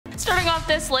Starting off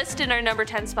this list, in our number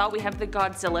 10 spot we have the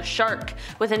Godzilla shark.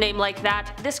 With a name like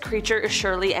that, this creature is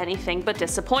surely anything but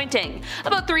disappointing.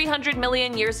 About 300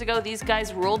 million years ago, these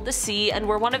guys ruled the sea and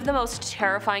were one of the most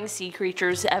terrifying sea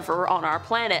creatures ever on our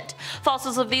planet.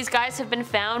 Fossils of these guys have been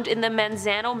found in the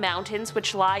Manzano Mountains,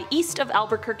 which lie east of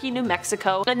Albuquerque, New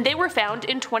Mexico, and they were found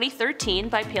in 2013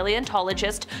 by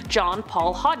paleontologist John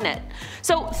Paul Hodnett.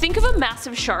 So think of a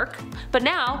massive shark, but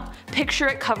now picture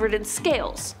it covered in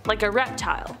scales, like a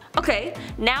reptile. Okay,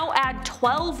 now add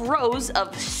 12 rows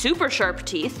of super sharp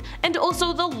teeth, and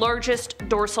also the largest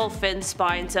dorsal fin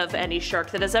spines of any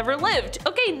shark that has ever lived.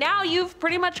 Okay, now you've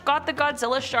pretty much got the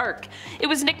Godzilla shark. It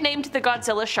was nicknamed the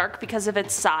Godzilla shark because of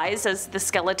its size, as the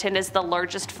skeleton is the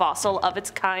largest fossil of its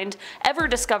kind ever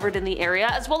discovered in the area,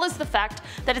 as well as the fact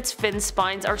that its fin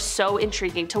spines are so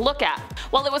intriguing to look at.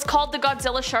 While it was called the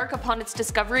Godzilla shark upon its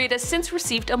discovery, it has since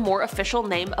received a more official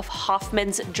name of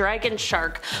Hoffman's dragon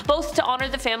shark, both to honor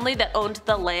the family that owned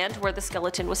the land where the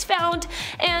skeleton was found,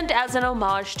 and as an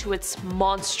homage to its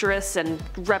monstrous and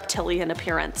reptilian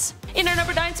appearance. In our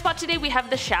number 9 spot today we have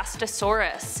the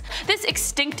Shastasaurus. This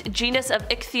extinct genus of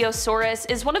Ichthyosaurus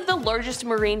is one of the largest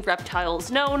marine reptiles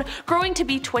known, growing to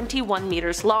be 21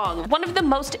 meters long. One of the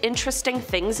most interesting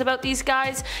things about these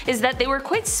guys is that they were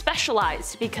quite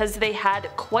specialized because they had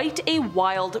quite a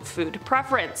wild food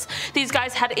preference. These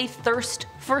guys had a thirst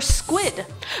for squid.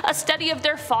 A study of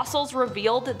their fossils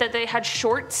revealed that they had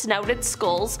short snouted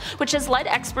skulls, which has led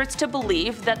experts to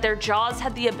believe that their jaws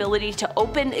had the ability to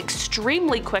open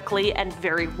extremely quickly and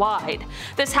very wide.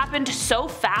 This happened so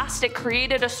fast it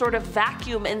created a sort of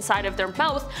vacuum inside of their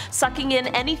mouth, sucking in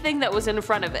anything that was in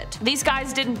front of it. These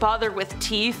guys didn't bother with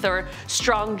teeth or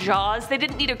strong jaws, they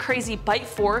didn't need a crazy bite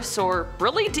force or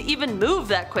really to even move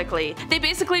that quickly. They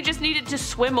basically just needed to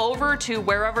swim over to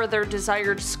wherever their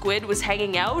desired squid was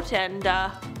hanging out and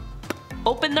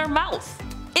open their mouth.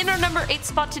 In our number 8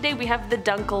 spot today we have the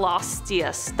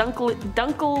Dunkleosteus.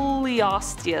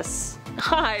 Dunkleosteus.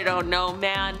 I don't know,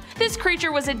 man. This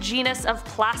creature was a genus of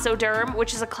Placoderm,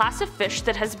 which is a class of fish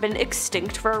that has been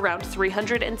extinct for around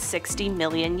 360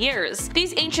 million years.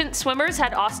 These ancient swimmers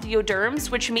had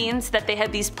osteoderms, which means that they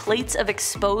had these plates of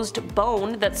exposed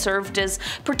bone that served as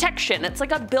protection. It's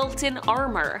like a built-in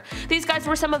armor. These guys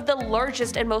were some of the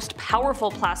largest and most powerful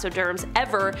Placoderms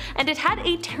ever, and it had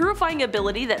a terrifying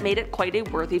ability that made it quite a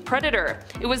worthy predator.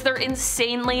 It was their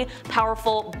insanely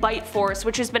powerful bite force,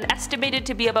 which has been estimated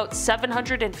to be about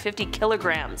 750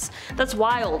 kilograms. That's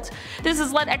wild. This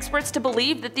has led experts to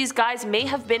believe that these guys may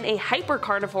have been a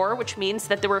hypercarnivore, which means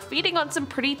that they were feeding on some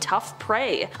pretty tough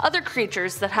prey. Other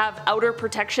creatures that have outer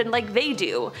protection like they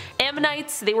do.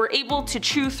 Ammonites, they were able to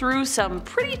chew through some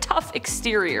pretty tough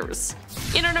exteriors.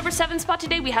 In our number 7 spot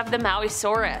today we have the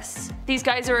Mauisaurus. These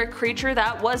guys are a creature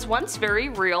that was once very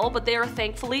real, but they are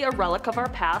thankfully a relic of our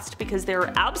past because they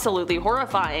are absolutely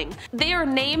horrifying. They are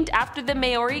named after the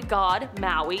Maori god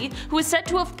Maui, who is said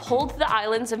to have pulled the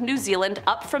islands of New Zealand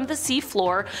up from the sea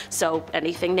floor, so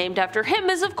anything named after him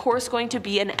is of course going to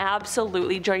be an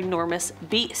absolutely ginormous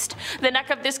beast. The neck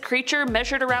of this creature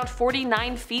measured around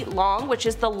 49 feet long, which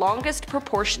is the longest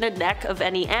proportionate neck of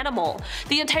any animal.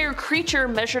 The entire creature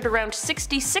measured around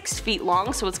 66 feet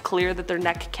long, so it's clear that their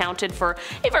neck counted for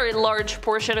a very large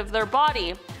portion of their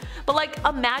body. But like,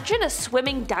 imagine a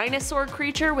swimming dinosaur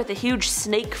creature with a huge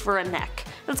snake for a neck.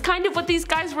 That's kind of what these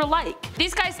guys were like.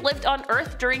 These guys lived on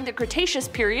Earth during the Cretaceous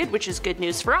period, which is good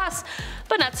news for us,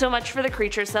 but not so much for the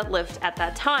creatures that lived at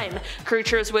that time.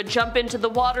 Creatures would jump into the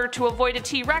water to avoid a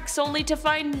T-Rex only to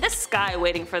find this guy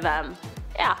waiting for them.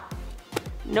 Yeah.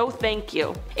 No thank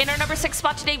you. In our number 6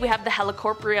 spot today we have the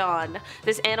Helicoprion.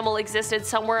 This animal existed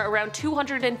somewhere around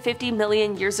 250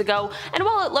 million years ago, and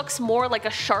while it looks more like a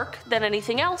shark than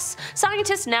anything else,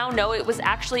 scientists now know it was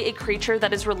actually a creature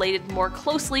that is related more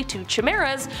closely to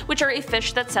chimeras, which are a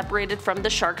fish that separated from the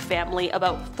shark family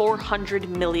about 400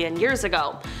 million years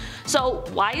ago. So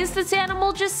why is this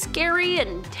animal just scary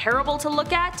and terrible to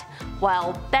look at?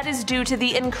 Well, that is due to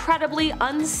the incredibly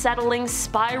unsettling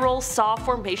spiral saw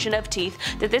formation of teeth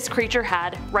that this creature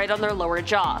had right on their lower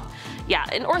jaw. Yeah,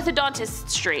 an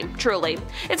orthodontist's dream, truly.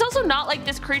 It's also not like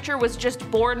this creature was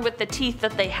just born with the teeth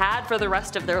that they had for the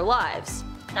rest of their lives.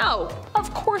 No,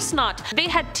 of course not. They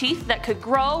had teeth that could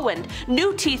grow, and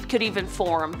new teeth could even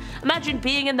form. Imagine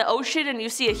being in the ocean and you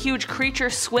see a huge creature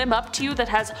swim up to you that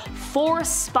has 4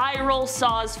 spiral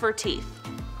saws for teeth.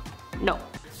 No.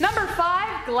 Number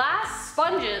 5, glass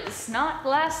sponges, not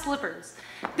glass slippers.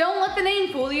 Don't let the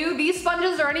name fool you, these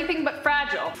sponges are anything but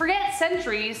fragile. Forget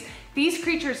centuries, these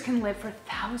creatures can live for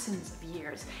thousands of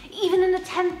years, even in the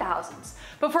 10,000s.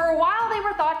 But for a while they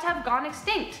were thought to have gone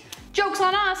extinct. Joke's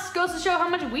on us, goes to show how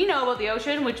much we know about the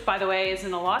ocean, which by the way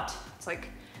isn't a lot. It's like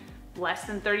less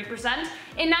than 30%.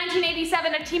 In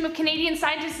 1987, a team of Canadian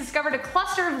scientists discovered a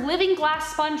cluster of living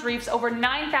glass sponge reefs over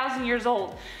 9,000 years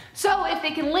old. So if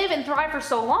they can live and thrive for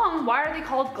so long, why are they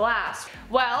called glass?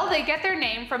 Well, they get their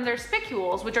name from their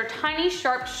spicules, which are tiny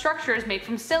sharp structures made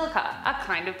from silica, a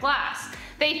kind of glass.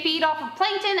 They feed off of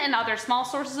plankton and other small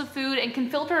sources of food and can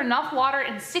filter enough water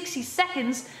in 60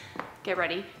 seconds, get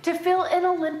ready, to fill an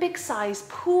Olympic-sized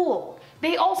pool.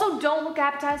 They also don't look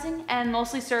appetizing and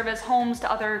mostly serve as homes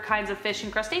to other kinds of fish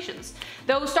and crustaceans.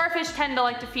 Though starfish tend to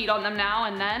like to feed on them now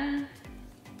and then.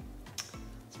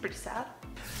 It's pretty sad.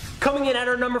 Coming in at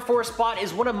our number 4 spot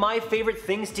is one of my favorite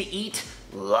things to eat,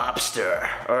 lobster.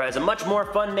 Or as a much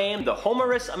more fun name, the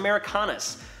Homerus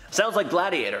americanus. Sounds like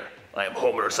Gladiator. I am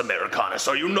Homerus americanus,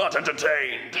 are you not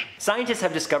entertained? Scientists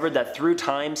have discovered that through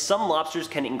time, some lobsters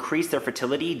can increase their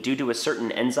fertility due to a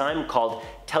certain enzyme called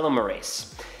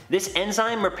telomerase. This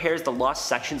enzyme repairs the lost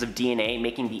sections of DNA,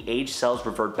 making the aged cells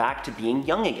revert back to being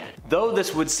young again. Though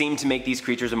this would seem to make these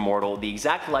creatures immortal, the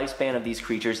exact lifespan of these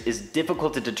creatures is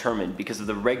difficult to determine because of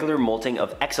the regular molting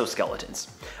of exoskeletons.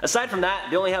 Aside from that,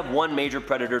 they only have one major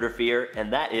predator to fear,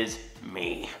 and that is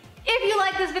me. If you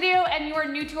like this video and you are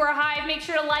new to our hive, make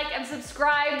sure to like and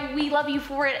subscribe. We love you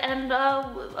for it, and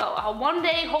one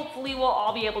day hopefully we'll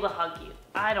all be able to hug you.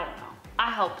 I don't know. I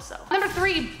hope so. Number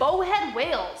 3, bowhead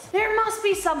whales. There must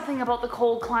be something about the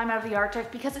cold climate of the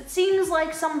Arctic because it seems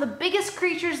like some of the biggest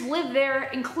creatures live there,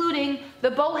 including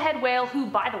the bowhead whale, who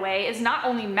by the way is not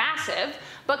only massive,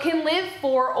 but can live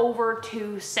for over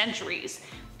 2 centuries.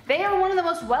 They are one of the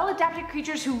most well-adapted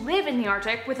creatures who live in the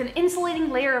Arctic, with an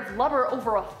insulating layer of blubber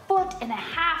over 1.5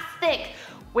 feet thick.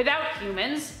 Without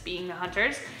humans, being the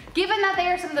hunters, given that they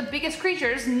are some of the biggest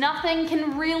creatures, nothing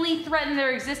can really threaten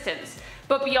their existence.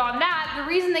 But beyond that, the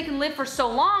reason they can live for so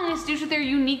long is due to their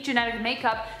unique genetic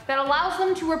makeup that allows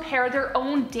them to repair their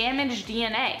own damaged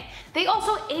DNA. They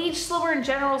also age slower in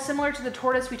general, similar to the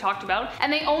tortoise we talked about,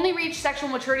 and they only reach sexual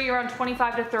maturity around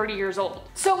 25 to 30 years old.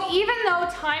 So even though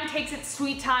time takes its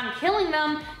sweet time killing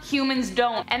them, humans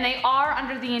don't, and they are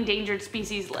under the endangered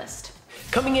species list.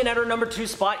 Coming in at our number 2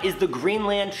 spot is the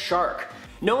Greenland shark.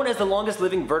 Known as the longest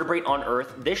living vertebrate on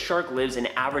Earth, this shark lives an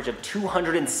average of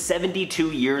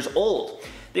 272 years old.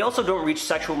 They also don't reach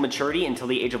sexual maturity until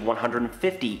the age of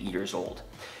 150 years old.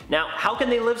 Now, how can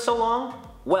they live so long?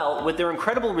 Well, with their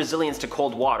incredible resilience to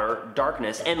cold water,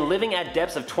 darkness, and living at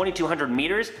depths of 2,200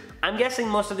 meters, I'm guessing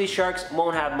most of these sharks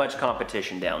won't have much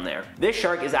competition down there. This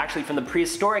shark is actually from the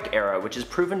prehistoric era, which is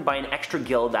proven by an extra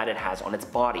gill that it has on its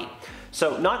body.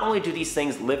 So not only do these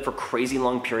things live for crazy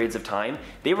long periods of time,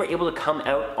 they were able to come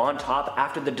out on top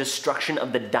after the destruction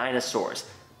of the dinosaurs.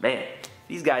 Man,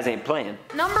 these guys ain't playing.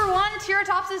 Number 1,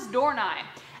 Ceratopsis dohrnii.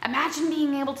 Imagine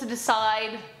being able to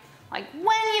decide, like,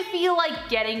 when you feel like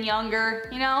getting younger,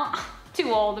 you know?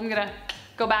 Too old, I'm gonna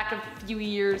go back a few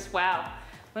years, wow.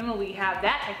 When will we have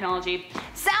that technology?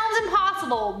 Sounds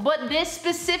impossible, but this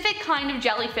specific kind of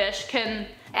jellyfish can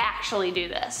actually do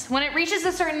this. When it reaches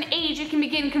a certain age, it can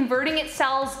begin converting its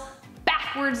cells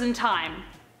backwards in time.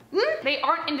 They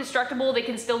aren't indestructible, they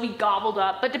can still be gobbled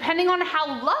up, but depending on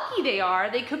how lucky they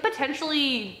are, they could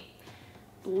potentially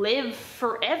live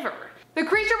forever. The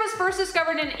creature was first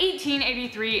discovered in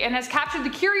 1883 and has captured the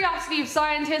curiosity of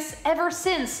scientists ever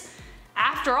since.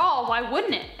 After all, why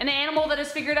wouldn't it? An animal that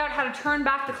has figured out how to turn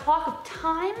back the clock of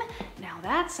time? Now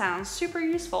that sounds super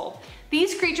useful.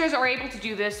 These creatures are able to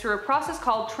do this through a process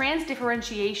called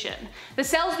transdifferentiation. The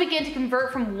cells begin to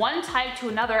convert from one type to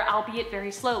another, albeit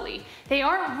very slowly. They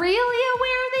aren't really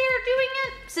aware they are doing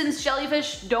it, since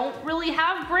jellyfish don't really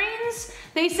have brains.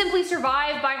 They simply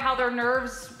survive by how their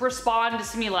nerves respond to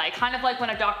stimuli, kind of like when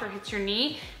a doctor hits your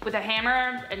knee with a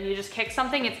hammer and you just kick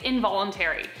something, it's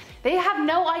involuntary. They have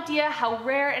no idea how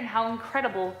rare and how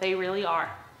incredible they really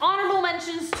are. Honorable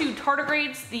mentions to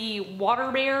tardigrades, the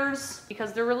water bears,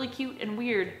 because they're really cute and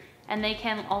weird, and they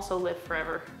can also live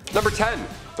forever. Number 10,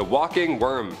 the walking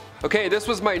worm. Okay, this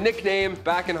was my nickname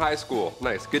back in high school.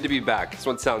 Nice, good to be back. This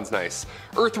one sounds nice.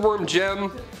 Earthworm Jim,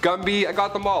 Gumby, I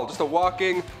got them all. Just a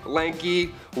walking,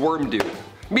 lanky worm dude.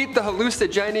 Meet the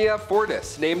Hallucigenia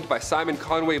fortis, named by Simon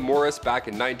Conway Morris back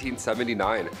in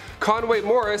 1979. Conway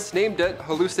Morris named it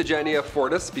Hallucigenia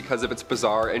fortis because of its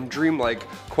bizarre and dreamlike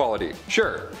quality.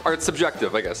 Sure, art's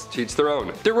subjective, I guess, to each their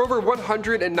own. There were over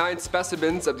 109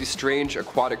 specimens of these strange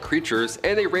aquatic creatures,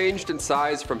 and they ranged in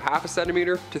size from half a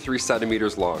centimeter to 3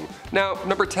 centimeters long. Now,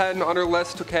 number 10 on our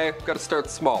list, okay, gotta start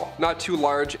small, not too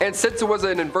large, and since it was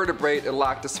an invertebrate, it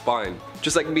lacked a spine.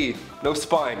 Just like me, no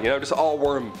spine, you know, just all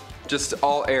worm. Just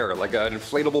all air, like an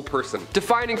inflatable person.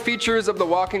 Defining features of the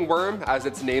walking worm, as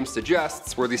its name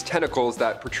suggests, were these tentacles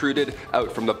that protruded out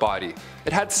from the body.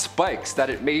 It had spikes that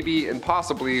it maybe and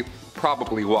probably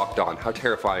walked on. How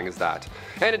terrifying is that?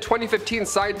 And in 2015,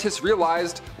 scientists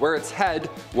realized where its head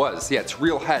was. Yeah, its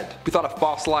real head. We thought a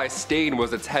fossilized stain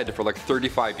was its head for like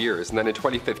 35 years, and then in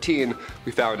 2015,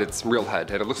 we found its real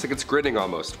head, and it looks like it's grinning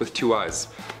almost, with 2 eyes.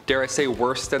 Dare I say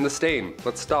worse than the stain?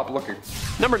 Let's stop looking.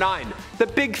 Number 9. The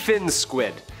big fin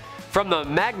squid. From the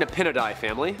Magnapinidae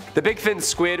family, the big fin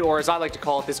squid, or as I like to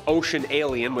call it, this ocean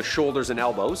alien with shoulders and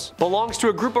elbows, belongs to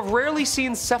a group of rarely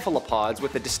seen cephalopods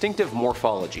with a distinctive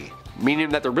morphology, meaning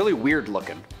that they're really weird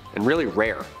looking and really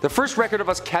rare. The first record of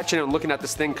us catching and looking at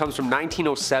this thing comes from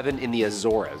 1907 in the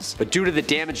Azores, but due to the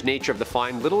damaged nature of the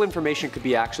find, little information could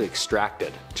be actually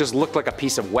extracted. It just looked like a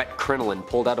piece of wet crinoline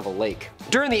pulled out of a lake.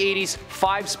 During the 80s,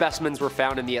 5 specimens were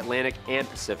found in the Atlantic and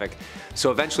Pacific,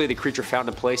 so eventually the creature found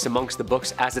a place amongst the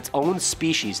books as its own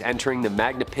species, entering the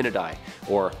Magnapinidae,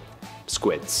 or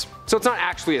squids. So it's not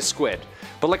actually a squid,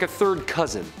 but like a third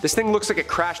cousin. This thing looks like it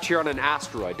crashed here on an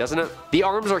asteroid, doesn't it? The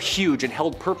arms are huge and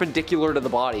held perpendicular to the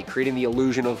body, creating the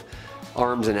illusion of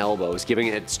arms and elbows, giving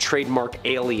it its trademark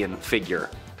alien figure.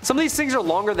 Some of these things are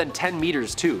longer than 10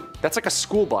 meters too. That's like a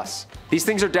school bus. These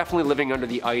things are definitely living under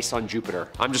the ice on Jupiter.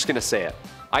 I'm just gonna say it.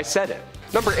 I said it.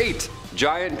 Number 8.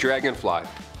 Giant dragonfly.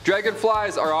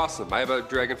 Dragonflies are awesome. I have a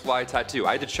dragonfly tattoo.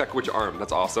 I had to check which arm.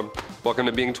 That's awesome. Welcome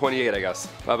to being 28, I guess.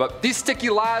 But these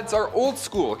sticky lads are old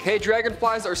school, okay?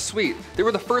 Dragonflies are sweet. They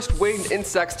were the first winged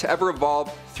insects to ever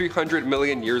evolve 300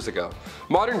 million years ago.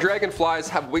 Modern dragonflies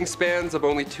have wingspans of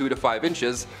only 2 to 5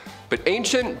 inches, but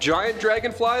ancient giant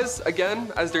dragonflies,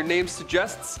 again, as their name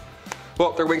suggests,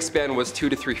 well, their wingspan was 2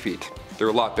 to 3 feet. They're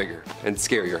a lot bigger and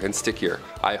scarier and stickier.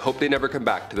 I hope they never come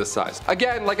back to this size.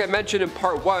 Again, like I mentioned in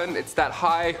part 1, it's that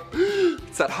high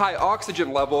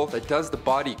oxygen level that does the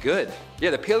body good. Yeah,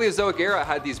 the Paleozoic era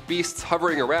had these beasts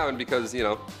hovering around because, you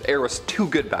know, the air was too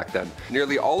good back then.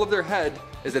 Nearly all of their head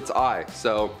is its eye,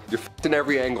 so you're f***ed in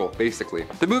every angle, basically.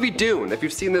 The movie Dune, if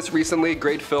you've seen this recently,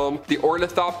 great film. The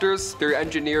ornithopters, they're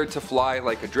engineered to fly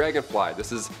like a dragonfly.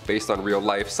 This is based on real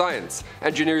life science.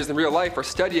 Engineers in real life are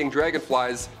studying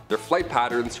dragonflies, their flight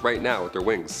patterns right now with their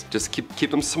wings. Just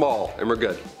keep them small and we're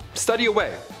good. Study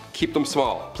away, keep them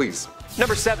small, please.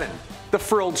 Number 7. The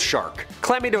frilled shark.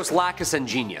 Chlamydos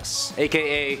ingenius,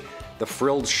 aka the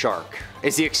frilled shark,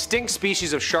 is the extinct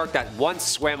species of shark that once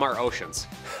swam our oceans.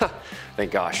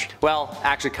 Thank gosh. Well,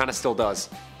 actually kinda still does.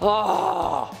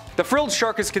 Oh. The frilled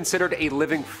shark is considered a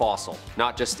living fossil,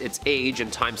 not just its age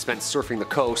and time spent surfing the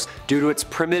coast, due to its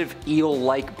primitive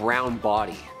eel-like brown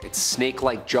body. Its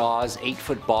snake-like jaws,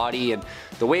 8-foot body, and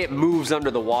the way it moves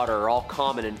under the water are all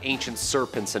common in ancient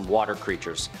serpents and water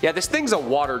creatures. Yeah, this thing's a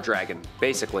water dragon,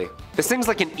 basically. This thing's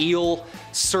like an eel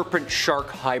serpent-shark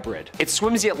hybrid. It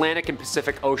swims the Atlantic and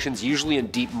Pacific Oceans, usually in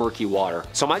deep murky water.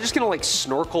 So am I just gonna like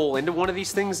snorkel into one of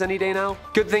these things any day now?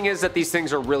 Good thing is that these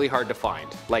things are really hard to find.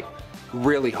 Like,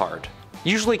 really hard.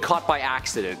 Usually caught by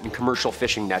accident in commercial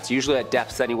fishing nets, usually at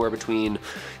depths anywhere between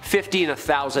 50 and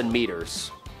 1,000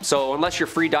 meters. So unless you're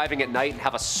free diving at night and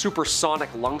have a supersonic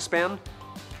lung span,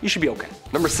 you should be okay.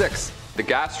 Number 6. The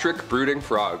gastric brooding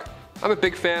frog. I'm a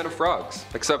big fan of frogs,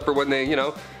 except for when they, you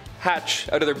know, hatch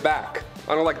out of their back.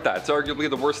 I don't like that. It's arguably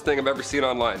the worst thing I've ever seen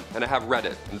online, and I have read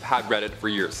it, and have had read it for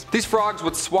years. These frogs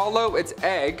would swallow its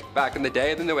egg back in the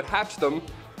day, and then they would hatch them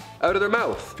out of their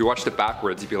mouth. If you watched it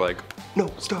backwards, you'd be like, no,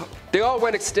 stop. They all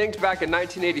went extinct back in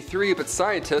 1983, but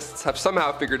scientists have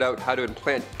somehow figured out how to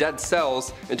implant dead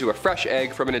cells into a fresh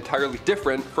egg from an entirely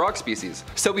different frog species.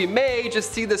 So we may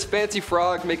just see this fancy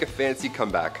frog make a fancy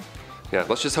comeback. Yeah,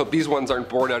 let's just hope these ones aren't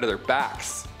born out of their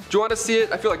backs. Do you want to see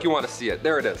it? I feel like you want to see it.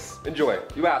 There it is. Enjoy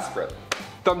it. You asked for it.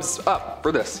 Thumbs up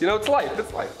for this. You know, it's life,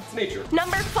 it's nature.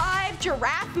 Number 5,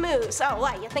 giraffe moose. Oh,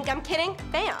 what, you think I'm kidding?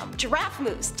 Bam, giraffe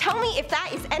moose. Tell me if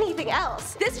that is anything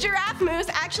else. This giraffe moose,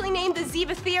 actually named the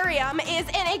Zevatherium, is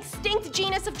an extinct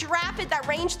genus of giraffe that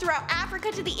ranged throughout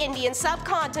Africa to the Indian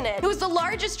subcontinent. It was the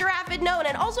largest giraffe known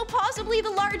and also possibly the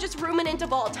largest ruminant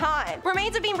of all time.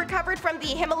 Remains have been recovered from the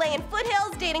Himalayan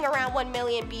foothills dating around 1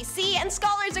 million BC, and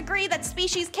scholars agree that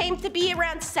species came to be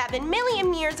around 7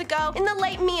 million years ago in the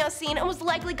late Miocene and was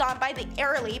likely gone by the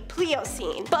early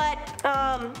Pliocene. But,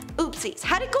 oopsies.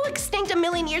 How'd it go extinct a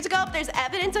million years ago if there's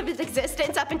evidence of its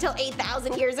existence up until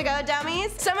 8,000 years ago,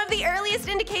 dummies? Some of the earliest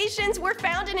indications were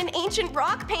found in an ancient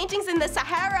rock paintings in the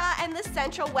Sahara and the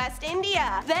central West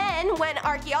India. Then, when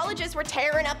archaeologists were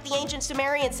tearing up the ancient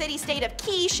Sumerian city-state of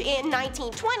Kish in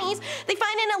 1920s, they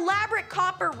find an elaborate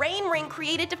copper rain ring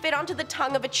created to fit onto the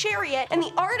tongue of a chariot, and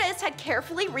the artist had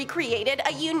carefully recreated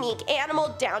a unique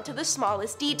animal down to the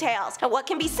smallest details. And what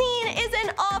can be seen is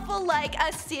an awful like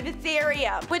a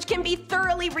Civitherium, which can be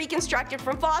thoroughly reconstructed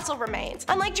from fossil remains.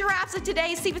 Unlike giraffes of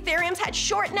today, Civitheriums had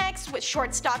short necks with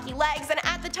short stocky legs, and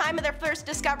at the time of their first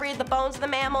discovery of the bones of the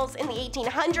mammals in the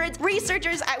 1800s,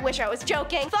 researchers, I wish I was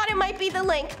joking, thought it might be the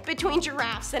link between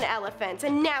giraffes and elephants,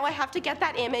 and now I have to get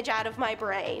that image out of my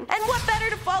brain. And what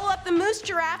better to follow up the moose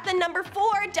giraffe than number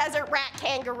 4, desert rat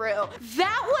kangaroo?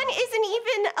 That one isn't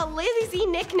even a lazy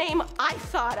nickname I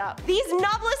thought of. These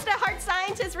novelist at heart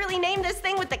scientists really named this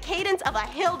thing with the cadence of a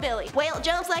hillbilly. Well, it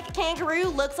jumps like a kangaroo,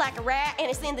 looks like a rat, and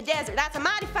it's in the desert. That's a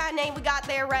mighty fine name we got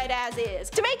there right as is.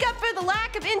 To make up for the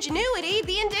lack of ingenuity,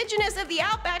 the indigenous of the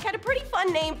outback had a pretty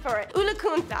fun name for it,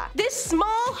 Ulakuntha. This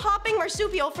small hopping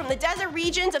marsupial from the desert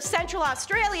regions of central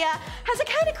Australia has a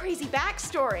kind of crazy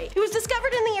backstory. It was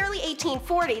discovered in the early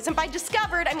 1840s, and by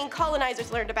discovered, I mean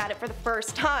colonizers learned about it for the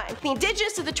first time. The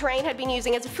indigenous of the terrain had been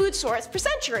using it as a food source for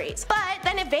centuries, but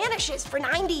then it vanishes for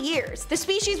 90 years. The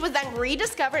species was then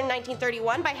rediscovered in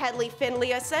 1931 by Hedley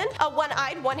Finlayson, a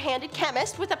one-eyed, one-handed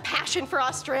chemist with a passion for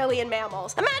Australian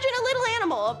mammals. Imagine a little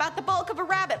animal about the bulk of a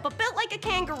rabbit, but built like a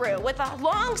kangaroo, with a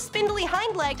long, spindly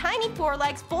hind leg, tiny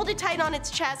forelegs folded tight on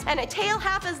its chest, and a tail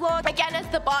half as long, again as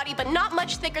the body, but not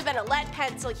much thicker than a lead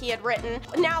pencil he had written.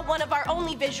 Now one of our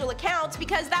only visual accounts,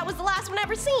 because that was the last one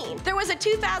ever seen. There was a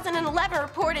 2011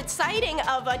 reported sighting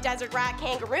of a desert rat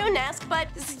kangaroo nest, but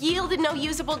this yielded no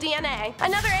usable DNA.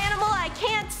 Another animal I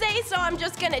can't say, so I'm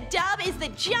just gonna dub, is the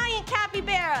giant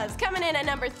capybaras, coming in at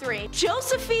number 3.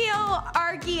 Josephio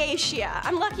argyacea.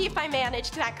 I'm lucky if I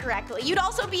managed that correctly. You'd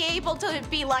also be able to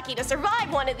be lucky to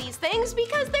survive one of these things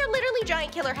because they're literally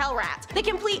giant killer hell rats. The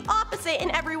complete opposite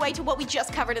in every way to what we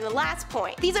just covered in the last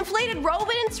point. These inflated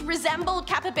rodents resembled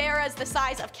capybaras the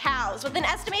size of cows, with an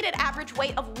estimated average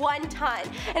weight of 1 ton,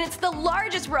 and it's the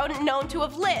largest rodent known to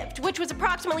have lived, which was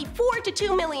approximately 4 to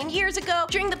 2 million years ago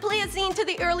during the Pliocene to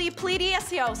the early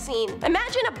Pleistocene.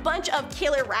 Imagine a bunch of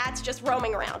killer rats just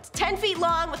roaming around, 10 feet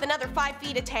long with another 5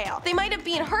 feet of tail. They might have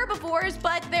been herbivores,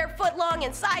 but their foot-long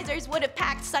incisors would have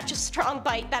packed such a strong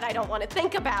bite that I don't want to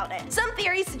think about it. Some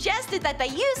theories suggested that they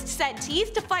used said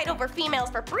teeth to fight over females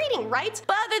for breeding rights,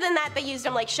 but other than that they used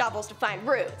them like shovels to find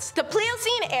roots. The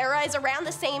Pliocene era is around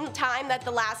the same time that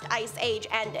the last ice age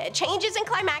ended. Changes in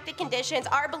climatic conditions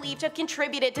are believed to have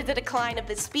contributed to the decline of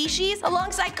the species,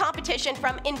 alongside competition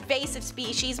from invasive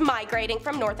species migrating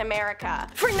from North America.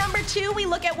 For number 2, we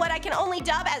look at what I can only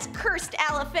dub as cursed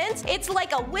elephants. It's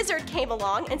like a wizard came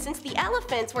along, and since the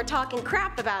elephants were talking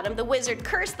crap about him, the wizard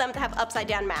cursed them to have upside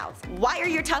down mouths. Why are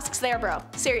your tusks there, bro?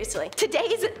 Seriously.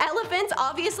 Today's elephants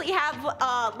obviously have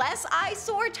less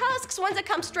eyesore tusks, ones that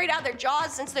come straight out of their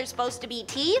jaws since they're supposed to be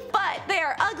teeth, but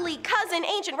their ugly cousin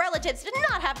ancient relatives did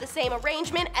not have the same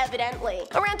arrangement, evidently.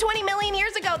 Around 20 million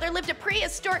years ago, there lived a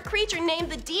prehistoric creature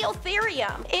named the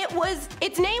Diotherium.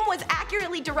 Its name was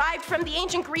accurately derived from the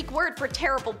ancient Greek word for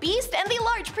terrible beast, and the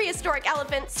large prehistoric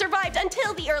elephant survived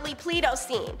until the early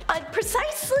Pleistocene.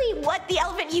 Precisely what the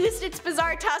elephant used its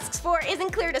bizarre tusks for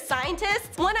isn't clear to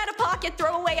scientists. One out-of-pocket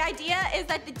throwaway idea is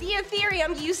that the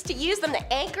Diotherium used to use them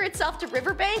to anchor itself to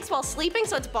riverbanks while sleeping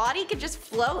so its body could just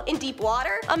float in deep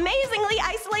water. Amazingly,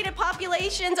 isolated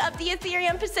populations of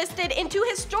Diotherium persisted into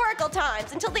historical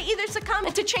times until they either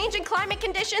succumbed to changing climate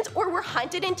conditions or were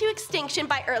hunted into extinction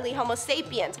by early Homo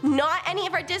sapiens. Not any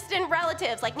of our distant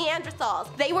relatives like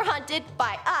Neanderthals. They were hunted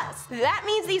by us. That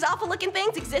means these awful looking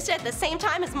things existed at the same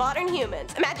time as modern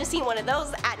humans. Imagine seeing one of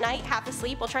those at night, half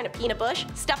asleep while trying to pee in a bush.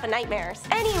 Stuff of nightmares.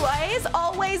 Anyways,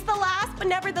 always the last but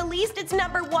never the least, it's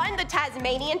number 1, the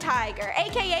Tasmanian tiger,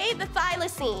 aka the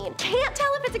thylacine. Can't tell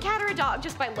if it's a cat or a dog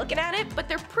just by looking at it, but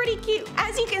they're pretty cute.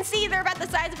 As you can see, they're about the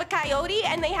size of a coyote,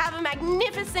 and they have a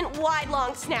magnificent wide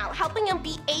long snout, helping them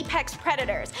be apex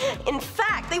predators. In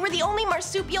fact, they were the only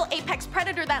marsupial apex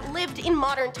predator that lived in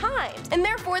modern times, and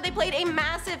therefore they played a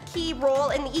massive key role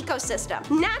in the ecosystem.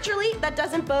 Naturally, that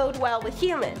doesn't bode well with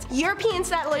humans. European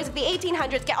settlers of the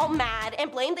 1800s get all mad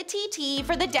and blame the TT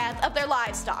for the death of their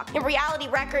livestock. In reality,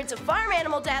 records of farm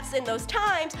animal deaths in those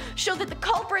times show that the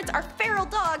culprits are feral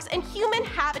dogs and human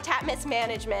habitat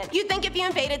mismanagement. You'd think if you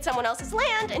invaded someone else's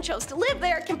land and chose to live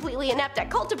there, completely inept at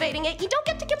cultivating it, you don't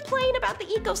get to complain about the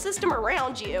ecosystem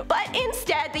around you. But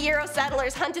instead, the Euro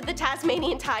settlers hunted the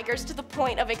Tasmanian tigers to the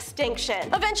point of extinction.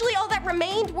 Eventually, all that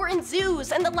remained were in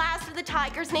zoos, and the last of the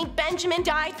tigers, named Benjamin,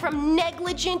 died from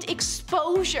negligent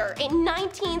exposure in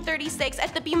 1936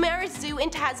 at the Bumblebee Zoo in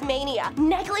Tasmania.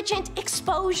 Negligent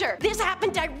exposure. This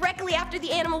happened directly after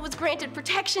the animal was granted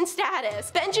protection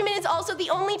status. Benjamin is also the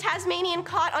only Tasmanian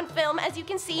caught on film, as you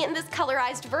can see in this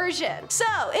colorized version. So,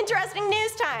 interesting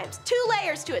news times. Two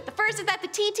layers to it. The first is that the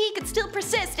TT could still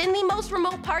persist in the most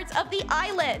remote parts of the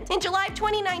island. In July of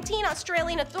 2019,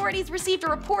 Australian authorities received a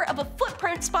report of a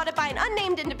footprint spotted by an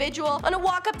unnamed individual on a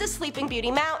walk up the Sleeping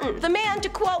Beauty Mountain. The man, to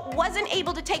quote, wasn't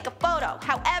able to take a photo.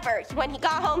 However, when he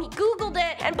got home, he Googled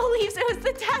it and believes it was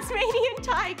the Tasmanian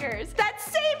tigers. That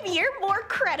same year, more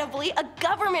credibly, a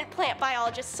government plant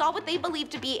biologist saw what they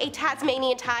believed to be a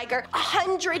Tasmanian tiger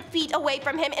 100 feet away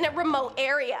from him in a remote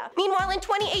area. Meanwhile, in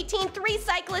 2018, 3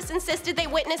 cyclists insisted they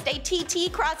witnessed a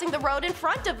TT crossing the road in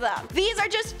front of them. These are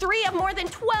just 3 of more than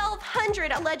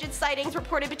 1,200 alleged sightings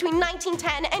reported between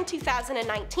 1910 and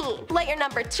 2019. Layer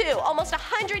number 2. Almost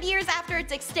 100 years after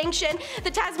its extinction,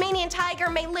 the Tasmanian tiger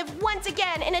may live once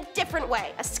again in a different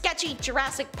way, a sketchy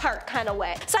Jurassic Park kind of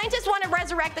way. Scientists want to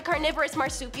resurrect the carnivorous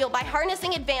marsupial by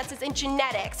harnessing advances in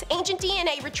genetics, ancient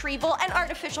DNA retrieval, and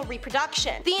artificial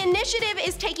reproduction. The initiative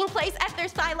is taking place at their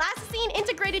Thylacine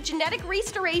Integrated Genetic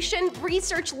Restoration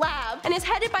Research Lab and is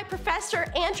headed by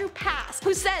Professor Andrew Pass,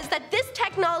 who says that this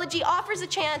technology offers a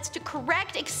chance to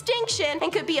correct extinction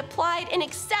and could be applied in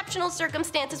exceptional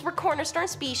circumstances where cornerstone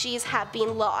species have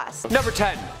been lost. Number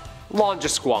 10.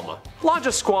 Longisquama.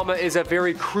 Longisquama is a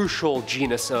very crucial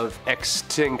genus of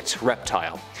extinct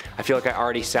reptile. I feel like I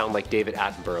already sound like David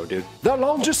Attenborough, dude. The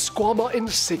Longisquama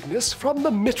insignis from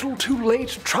the Middle to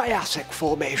Late Triassic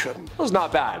Formation. That was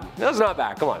not bad. That was not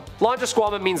bad, come on.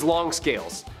 Longisquama means long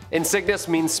scales. Insignis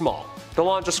means small. The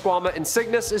Longisquama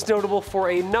insignis is notable for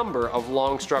a number of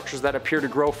long structures that appear to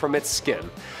grow from its skin.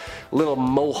 Little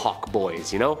mohawk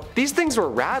boys, you know? These things were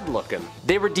rad looking.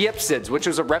 They were Diapsids, which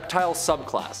was a reptile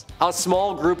subclass. A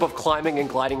small group of climbing and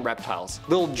gliding reptiles.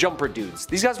 Little jumper dudes.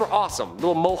 These guys were awesome.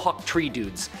 Little mohawk tree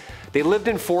dudes. They lived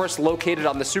in forests located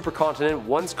on the supercontinent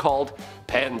once called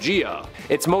Pangaea.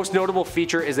 Its most notable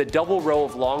feature is a double row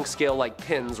of long scale-like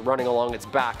pins running along its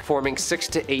back, forming 6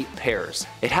 to 8 pairs.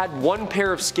 It had 1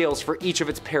 pair of scales for each of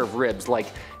its pair of ribs, like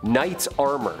knight's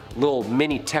armor, little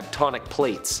mini tectonic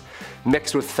plates,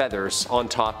 mixed with feathers on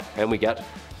top, and we get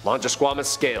Longisquama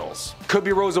scales. Could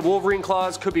be rows of wolverine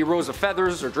claws, could be rows of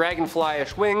feathers or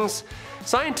dragonfly-ish wings.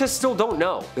 Scientists still don't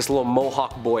know. This little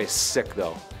mohawk boy is sick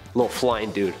though. Little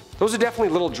flying dude. Those are definitely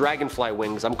little dragonfly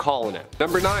wings, I'm calling it.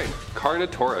 Number 9.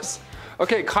 Carnotaurus.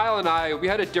 Okay, Kyle and I, we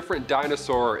had a different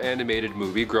dinosaur animated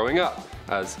movie growing up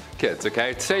as kids,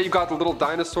 okay? Today you've got the little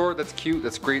dinosaur, that's cute,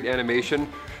 that's great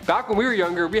animation. Back when we were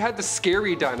younger, we had the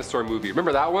scary dinosaur movie.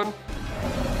 Remember that one?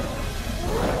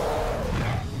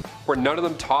 Where none of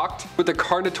them talked, with the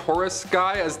Carnotaurus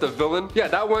guy as the villain. Yeah,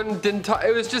 that one didn't talk.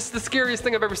 It was just the scariest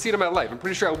thing I've ever seen in my life. I'm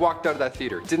pretty sure I walked out of that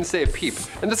theater, didn't say a peep.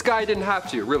 And this guy didn't have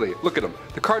to, really. Look at him.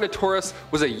 The Carnotaurus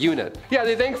was a unit. Yeah,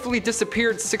 they thankfully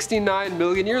disappeared 69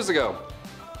 million years ago.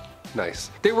 Nice.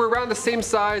 They were around the same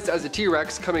size as a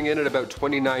T-Rex, coming in at about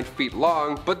 29 feet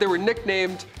long, but they were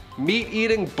nicknamed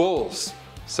meat-eating bulls.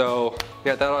 So,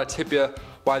 yeah, that ought to tip you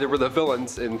why they were the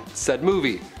villains in said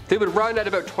movie. They would run at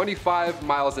about 25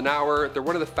 miles an hour. They're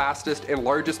one of the fastest and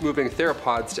largest moving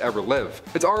theropods to ever live.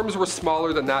 Its arms were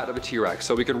smaller than that of a T-Rex,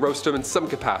 so we can roast them in some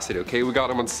capacity, okay? We got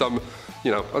them on some,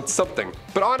 on something.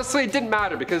 But honestly, it didn't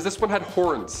matter because this one had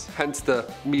horns, hence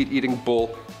the meat-eating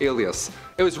bull alias.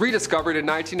 It was rediscovered in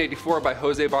 1984 by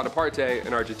Jose Bonaparte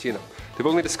in Argentina. They've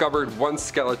only discovered 1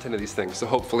 skeleton of these things, so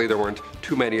hopefully there weren't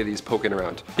too many of these poking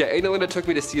around. Yeah, Annalena took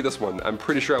me to see this one. I'm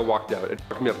pretty sure I walked out. It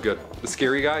fucked me up good. The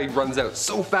scary guy, he runs out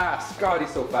so fast. God,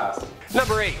 he's so fast.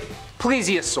 Number 8.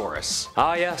 Plesiosaurus.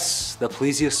 Ah yes, the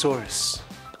Plesiosaurus.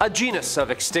 A genus of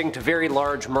extinct, very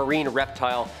large marine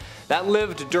reptile that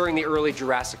lived during the early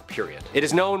Jurassic period. It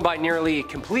is known by nearly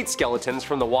complete skeletons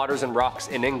from the waters and rocks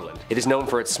in England. It is known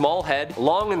for its small head,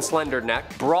 long and slender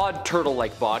neck, broad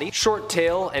turtle-like body, short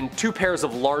tail, and 2 pairs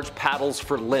of large paddles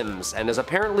for limbs, and is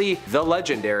apparently the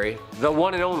legendary, the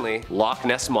one and only Loch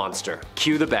Ness Monster.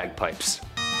 Cue the bagpipes.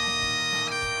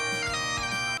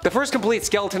 The first complete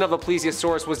skeleton of a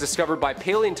plesiosaurus was discovered by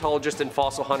paleontologist and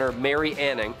fossil hunter Mary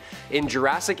Anning in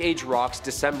Jurassic Age rocks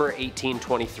December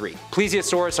 1823.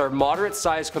 Plesiosaurus are moderate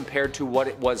size compared to what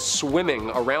it was swimming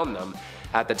around them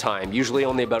at the time, usually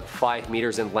only about 5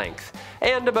 meters in length,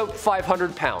 and about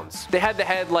 500 pounds. They had the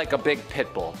head like a big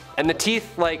pit bull, and the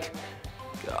teeth like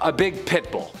a big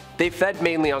pit bull. They fed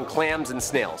mainly on clams and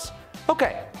snails.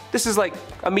 Okay, This is like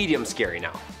a medium scary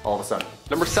now, all of a sudden.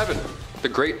 Number 7. The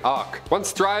Great Auk.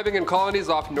 Once thriving in colonies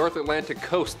off North Atlantic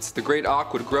coasts, the Great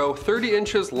Auk would grow 30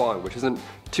 inches long, which isn't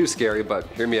too scary, but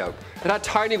hear me out. It had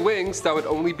tiny wings that would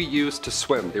only be used to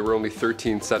swim. They were only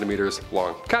 13 centimeters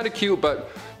long. Kinda cute,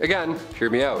 but again, hear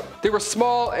me out. They were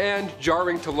small and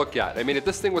jarring to look at. I mean, if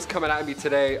this thing was coming at me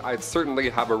today, I'd certainly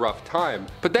have a rough time.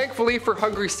 But thankfully for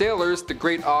hungry sailors, the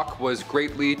Great Auk was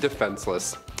greatly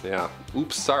defenseless. Yeah,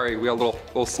 oops, sorry, we got a little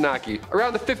snacky.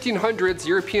 Around the 1500s,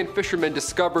 European fishermen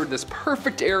discovered this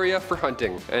perfect area for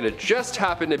hunting, and it just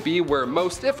happened to be where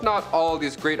most, if not all, of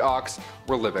these great auks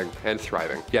were living and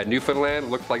thriving. Yeah,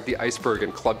 Newfoundland looked like the iceberg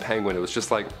and club penguin. It was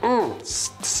just like,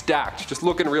 stacked, just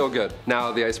looking real good.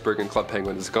 Now the iceberg and club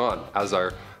penguin is gone, as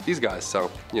are these guys,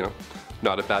 so, you know,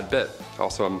 not a bad bit.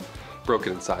 Also, I'm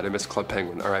broken inside. I miss Club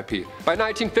Penguin, RIP. By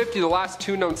 1950, the last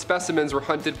 2 known specimens were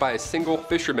hunted by a single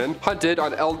fisherman, hunted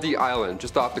on LD Island,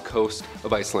 just off the coast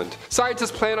of Iceland.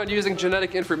 Scientists plan on using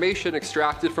genetic information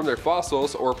extracted from their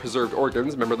fossils or preserved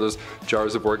organs. Remember those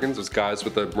jars of organs? Those guys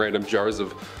with the random jars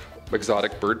of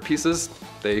exotic bird pieces?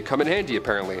 They come in handy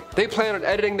apparently. They plan on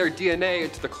editing their DNA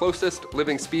into the closest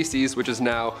living species, which is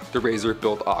now the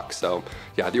razor-billed auk. So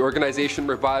yeah, the organization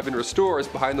Revive and Restore is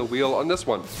behind the wheel on this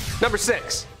one. Number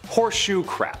 6. Horseshoe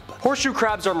crab. Horseshoe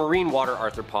crabs are marine water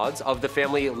arthropods of the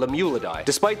family Lemmulidae.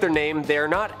 Despite their name, they are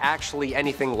not actually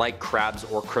anything like crabs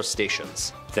or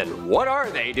crustaceans. Then what are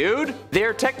they, dude?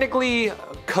 They're technically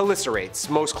chelicerates,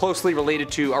 most closely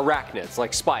related to arachnids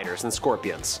like spiders and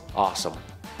scorpions. Awesome.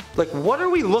 Like, what are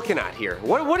we looking at here?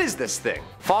 What is this thing?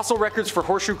 Fossil records for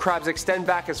horseshoe crabs extend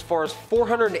back as far as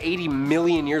 480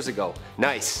 million years ago.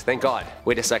 Nice, thank God.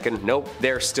 Wait a second, nope,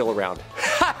 they're still around.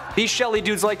 Ha! These shelly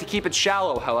dudes like to keep it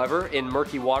shallow, however, in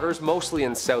murky waters, mostly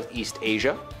in Southeast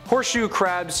Asia. Horseshoe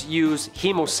crabs use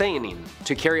hemocyanin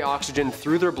to carry oxygen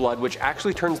through their blood, which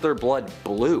actually turns their blood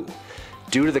blue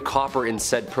due to the copper in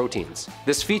said proteins.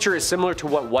 This feature is similar to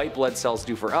what white blood cells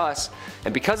do for us,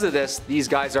 and because of this, these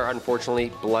guys are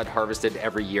unfortunately blood harvested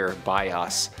every year by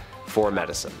us for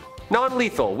medicine.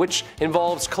 Non-lethal, which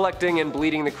involves collecting and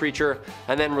bleeding the creature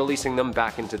and then releasing them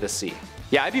back into the sea.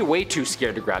 Yeah, I'd be way too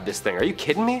scared to grab this thing. Are you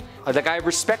kidding me? Like, I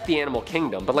respect the animal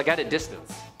kingdom, but like at a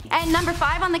distance. And number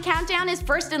 5 on the countdown is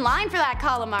first in line for that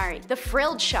calamari, the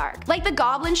frilled shark. Like the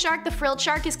goblin shark, the frilled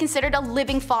shark is considered a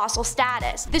living fossil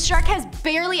status. This shark has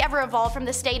barely ever evolved from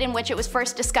the state in which it was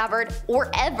first discovered,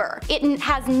 or ever. It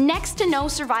has next to no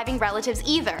surviving relatives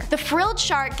either. The frilled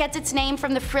shark gets its name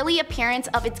from the frilly appearance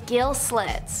of its gill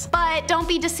slits. But don't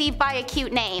be deceived by a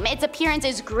cute name. Its appearance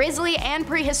is grisly and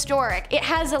prehistoric. It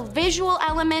has a visual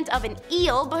element of an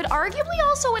eel, but arguably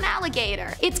also an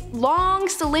alligator. Its long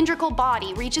cylindrical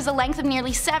body reaches a length of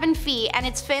nearly 7 feet, and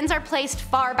its fins are placed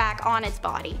far back on its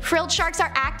body. Frilled sharks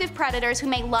are active predators who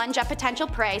may lunge at potential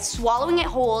prey, swallowing it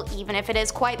whole even if it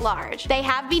is quite large. They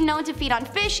have been known to feed on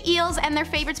fish, eels, and their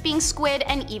favorites being squid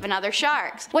and even other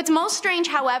sharks. What's most strange,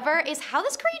 however, is how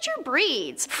this creature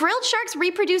breeds. Frilled sharks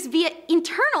reproduce via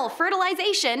internal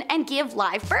fertilization and give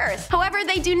live birth. However,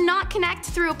 they do not connect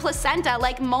through a placenta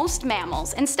like most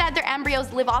mammals. Instead, their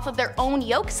embryos live off of their own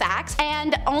yolk sacs,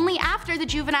 and only after the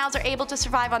juveniles are able to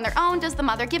survive on their own does the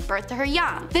mother give birth to her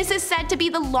young. This is said to be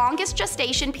the longest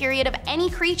gestation period of any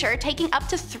creature, taking up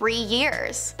to 3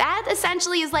 years. That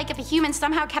essentially is like if a human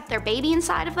somehow kept their baby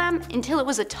inside of them until it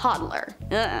was a toddler.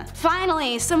 Ugh.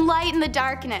 Finally, some light in the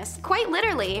darkness. Quite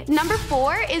literally. Number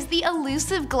 4 is the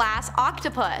elusive glass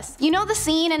octopus. You know the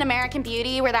scene in American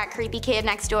Beauty where that creepy kid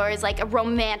next door is like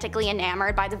romantically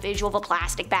enamored by the visual of a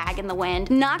plastic bag in the wind?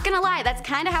 Not gonna lie, that's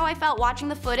kinda how I felt watching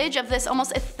the footage of this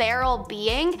almost ethereal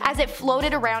being as it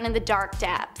floated around in the dark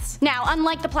depths. Now,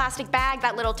 unlike the plastic bag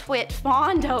that little twit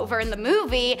fawned over in the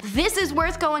movie, this is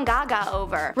worth going gaga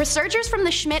over. Researchers from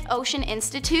the Schmidt Ocean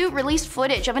Institute released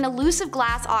footage of an elusive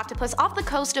glass octopus off the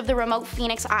coast of the remote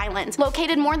Phoenix Islands,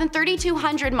 located more than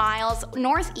 3,200 miles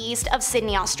northeast of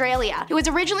Sydney, Australia. It was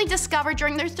originally discovered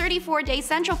during their 34-day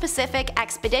Central Pacific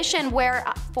expedition where,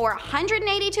 for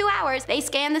 182 hours, they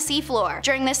scanned the seafloor.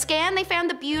 During this scan, they found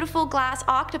the beautiful glass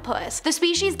octopus. The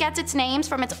species gets its names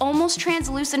from its almost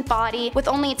translucent body, with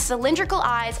only its cylindrical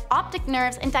eyes, optic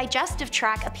nerves, and digestive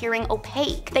tract appearing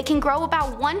opaque. They can grow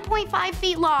about 1.5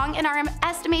 feet long and are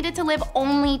estimated to live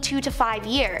only 2 to 5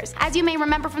 years. As you may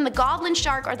remember from the goblin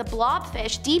shark or the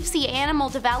blobfish, deep sea animal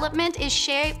development is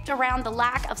shaped around the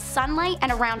lack of sunlight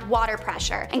and around water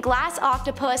pressure, and glass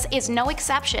octopus is no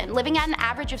exception, living at an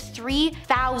average of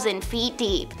 3,000 feet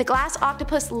deep. The glass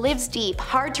octopus lives deep,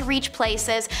 hard to reach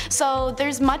places, so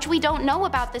there's much we don't know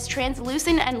about this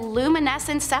translucent and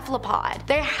luminescent cephalopod.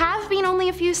 There have been only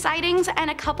a few sightings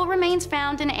and a couple remains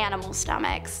found in animal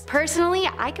stomachs. Personally,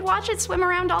 I could watch it swim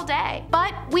around all day.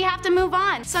 But we have to move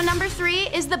on. So number 3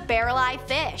 is the barrel-eye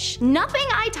fish. Nothing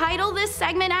I title this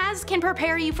segment as can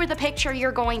prepare you for the picture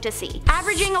you're going to see.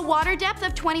 Averaging a water depth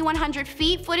of 2,100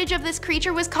 feet, footage of this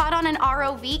creature was caught on an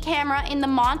ROV camera in the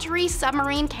Monterey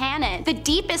Submarine Canyon, the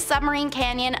deepest submarine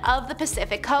canyon of the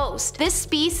Pacific coast. This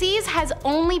species has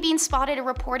only been spotted or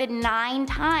reported 9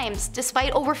 times,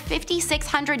 despite over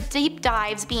 5,600 deep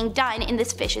dives being done in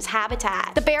this fish's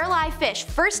habitat. The barrel-eye fish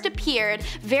first appeared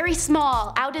very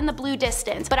small out in the blue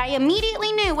distance, but I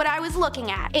immediately knew what I was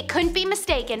looking at. It couldn't be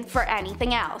mistaken for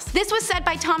anything else. This was said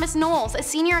by Thomas Knowles, a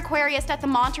senior aquarist at the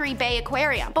Monterey Bay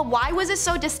Aquarium. But why was it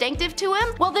so distinctive to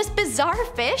him? Well, this bizarre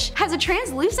fish has a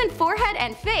translucent forehead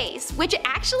and face, which it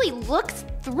actually looks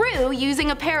through using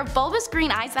a pair of bulbous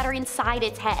green eyes that are inside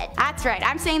its head. That's right,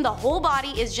 I'm saying the whole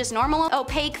body is just normal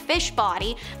opaque fish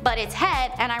body, but its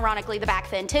head, and ironically the back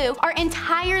fin too, are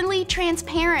entirely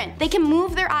transparent. They can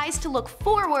move their eyes to look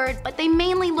forward, but they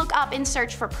mainly look up in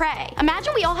search for prey.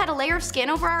 Imagine we all had a layer of skin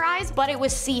over our eyes, but it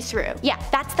was see-through. Yeah,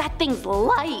 that's that thing's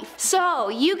life. So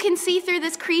you can see through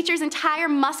this creature's entire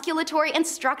musculatory and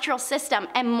structural system,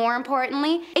 and more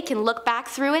importantly, it can look back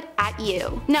through it at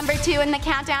you. Number 2 in the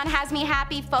countdown has me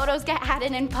happy. Photos get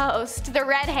added in post. The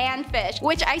red handfish,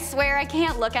 which I swear I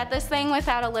can't look at this thing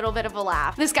without a little bit of a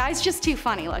laugh. This guy's just too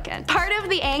funny looking. Part of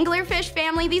the anglerfish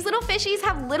family, these little fishies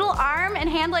have little arm and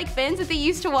hand-like fins that they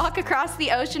use to walk across the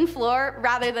ocean floor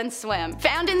rather than swim.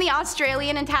 Found in the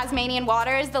Australian and Tasmanian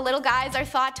waters, the little guys are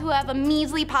thought to have a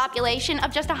measly population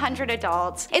of just 100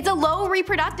 adults. It's a low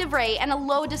reproductive rate and a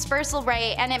low dispersal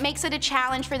rate, and it makes it a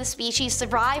challenge for the species'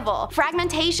 survival.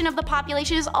 Fragmentation of the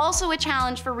population is also a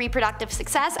challenge for reproductive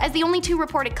success, as the only 2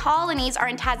 reported colonies are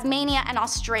in Tasmania and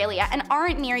Australia and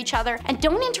aren't near each other and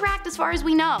don't interact as far as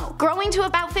we know. Growing to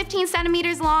about 15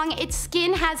 centimeters long, its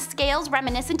skin has scales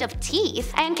reminiscent of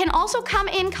teeth and can also come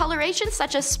in colorations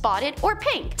such as spotted or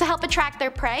pink. To help attract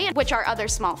their prey, which are other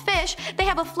small fish, they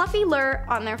have a fluffy lure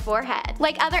on their forehead.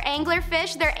 Like other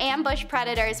anglerfish, they're ambush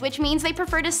predators, which means they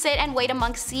prefer to sit and wait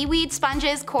amongst seaweed,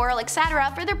 sponges, coral,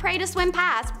 etc. for their prey to swim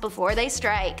past before they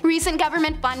strike. Recent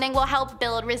government funding will help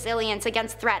build resilience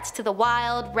against threats to the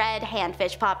wild, red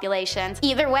handfish populations.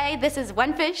 Either way, this is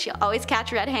one fish you'll always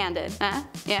catch red-handed.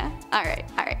 Yeah? Alright.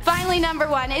 Finally, number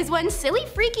 1 is one silly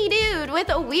freaky dude with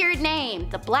a weird name,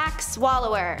 the black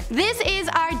swallower. This is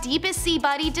our deepest sea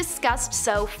buddy discussed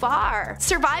so far.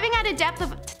 Surviving at a depth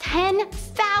of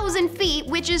 10,000 feet,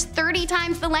 which is 30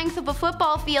 times the length of a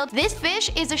football field, this fish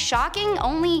is a shocking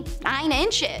only 9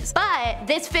 inches. But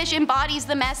this fish embodies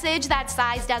the message that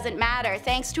size doesn't matter.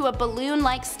 Thanks to a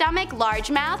balloon-like stomach,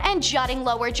 large mouth, and jutting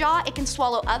lower jaw, it can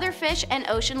swallow other fish and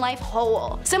ocean life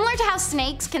whole. Similar to how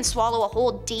snakes can swallow a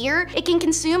whole deer, it can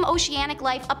consume oceanic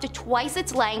life up to twice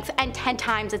its length and 10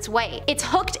 times its weight. Its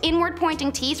hooked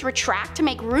inward-pointing teeth retract to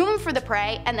make room for the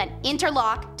prey and then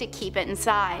interlock to keep it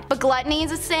inside. But gluttony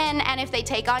is a sin, and if they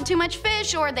take on too much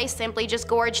fish or they simply just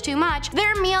gorge too much,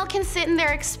 their meal can sit in their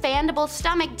expandable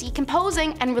stomach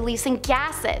decomposing and releasing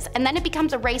gases, and then it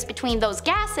becomes a race between those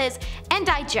gases and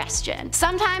digestion.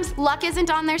 Sometimes luck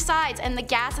isn't on their sides, and the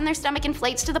gas in their stomach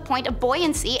inflates to the point of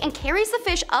buoyancy and carries the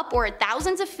fish upward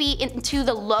thousands of feet into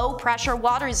the low pressure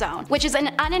water zone, which is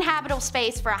an uninhabitable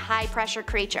space for a high pressure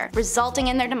creature, resulting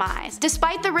in their demise.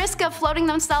 Despite the risk of floating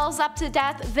themselves up to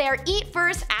death, their eat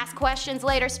first, ask questions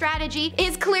later strategy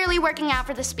is clearly working out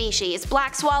for the species.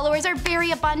 Black swallowers are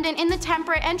very abundant in the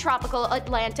temperate and tropical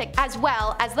Atlantic, as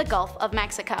well as the Gulf of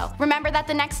Mexico. Remember that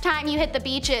the next time you hit the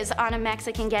beaches on a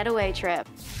Mexican getaway trip.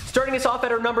 Starting us off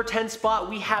at our number 10 spot,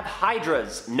 we have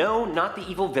hydras. No, not the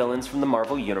evil villains from the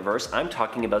Marvel Universe. I'm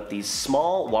talking about these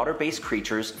small water-based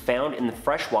creatures found in the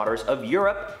fresh waters of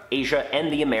Europe, Asia,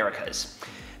 and the Americas.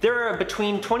 There are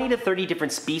between 20 to 30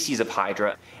 different species of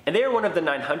hydra, and they are one of the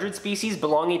 900 species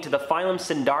belonging to the phylum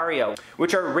Centaurs,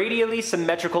 which are radially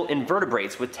symmetrical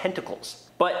invertebrates with tentacles.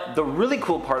 But the really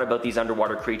cool part about these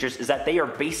underwater creatures is that they are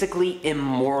basically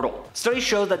immortal. Studies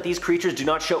show that these creatures do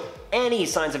not show any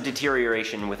signs of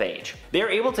deterioration with age. They are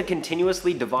able to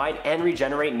continuously divide and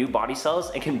regenerate new body cells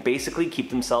and can basically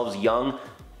keep themselves young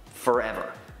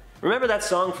forever. Remember that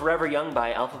song Forever Young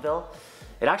by Alphaville?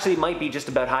 It actually might be just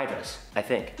about hydras, I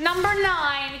think. Number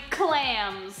 9,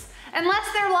 clams.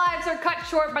 Unless their lives are cut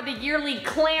short by the yearly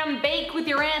clam bake with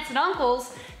your aunts and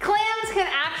uncles, clams can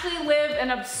actually live an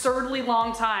absurdly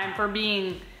long time for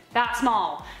being that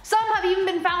small. Some have even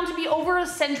been found to be over a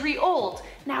century old.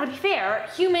 Now, to be fair,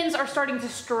 humans are starting to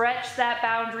stretch that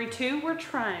boundary too. We're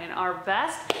trying our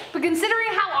best. But considering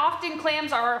how often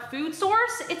clams are a food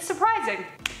source, it's surprising.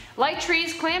 Like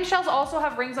trees, clamshells also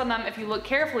have rings on them if you look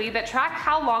carefully that track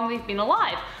how long they've been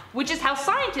alive, which is how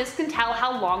scientists can tell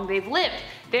how long they've lived.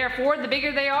 Therefore, the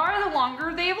bigger they are, the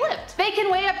longer they have lived. They can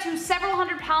weigh up to several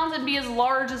hundred pounds and be as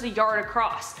large as a yard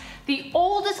across. The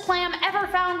oldest clam ever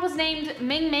found was named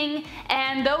Ming Ming,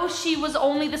 and though she was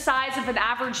only the size of an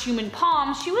average human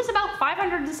palm, she was about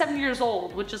 570 years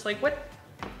old, which is like, what?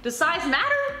 Does size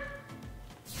matter?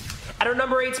 At our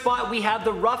number 8 spot, we have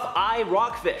the rough-eye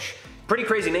rockfish. Pretty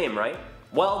crazy name, right?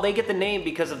 Well, they get the name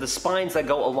because of the spines that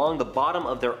go along the bottom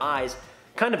of their eyes.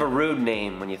 Kind of a rude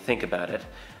name when you think about it.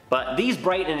 But these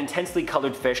bright and intensely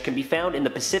colored fish can be found in the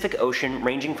Pacific Ocean,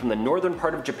 ranging from the northern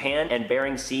part of Japan and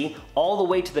Bering Sea all the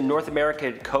way to the North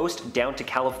American coast down to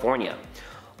California.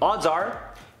 Odds are,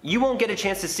 you won't get a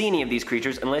chance to see any of these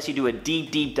creatures unless you do a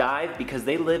deep dive, because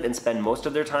they live and spend most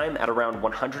of their time at around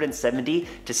 170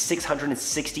 to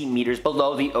 660 meters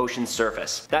below the ocean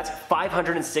surface. That's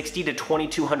 560 to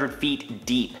 2200 feet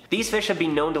deep. These fish have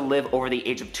been known to live over the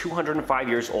age of 205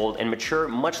 years old and mature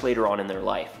much later on in their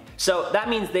life. So that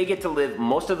means they get to live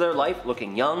most of their life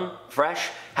looking young, fresh,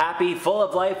 happy, full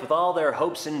of life with all their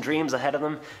hopes and dreams ahead of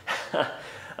them.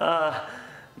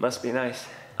 Must be nice.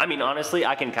 I mean, honestly,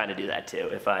 I can kind of do that too.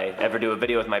 If I ever do a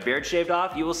video with my beard shaved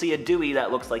off, you will see a Dewey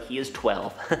that looks like he is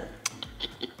 12.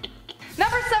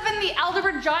 Number 7, the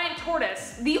Aldabra giant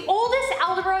tortoise. The oldest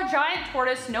Aldabra giant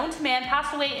tortoise known to man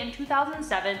passed away in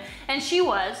 2007, and she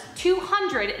was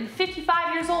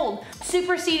 255 years old,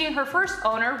 superseding her first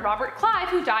owner, Robert Clive,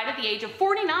 who died at the age of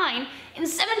 49 in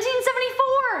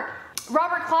 1774.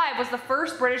 Robert Clive was the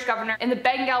first British governor in the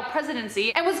Bengal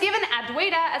presidency and was given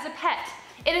Adwaita as a pet.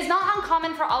 It is not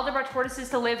uncommon for Aldabra tortoises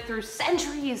to live through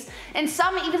centuries, and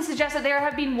some even suggest that there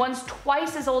have been ones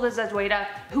twice as old as Adwaita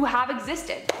who have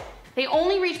existed. They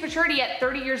only reach maturity at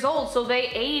 30 years old, so they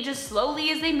age as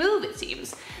slowly as they move, it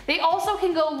seems. They also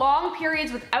can go long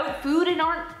periods without food and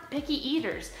aren't picky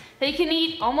eaters. They can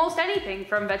eat almost anything,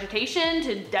 from vegetation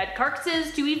to dead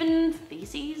carcasses to even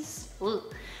feces. Ugh.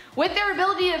 With their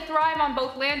ability to thrive on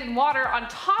both land and water, on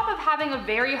top of having a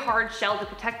very hard shell to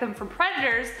protect them from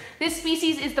predators, this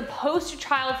species is the poster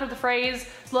child for the phrase,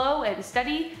 slow and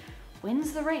steady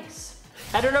wins the race.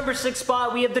 At our number 6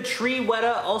 spot, we have the tree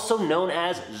weta, also known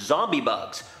as zombie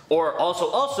bugs, or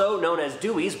also known as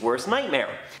Dewey's worst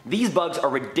nightmare. These bugs are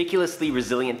ridiculously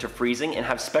resilient to freezing and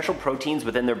have special proteins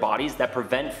within their bodies that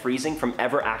prevent freezing from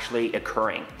ever actually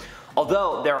occurring.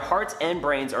 Although their hearts and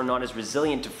brains are not as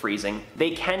resilient to freezing,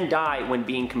 they can die when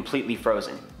being completely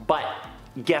frozen. But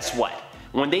guess what?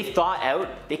 When they thaw out,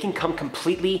 they can come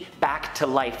completely back to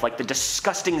life like the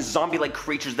disgusting zombie-like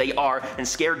creatures they are, and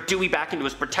scare Dewey back into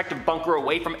his protective bunker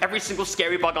away from every single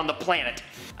scary bug on the planet.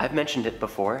 I've mentioned it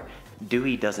before,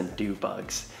 Dewey doesn't do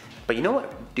bugs. But you know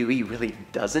what Dewey really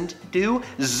doesn't do?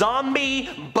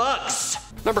 Zombie bugs!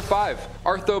 Number 5,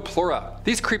 Arthropleura.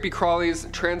 These creepy crawlies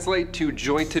translate to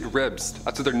jointed ribs.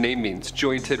 That's what their name means,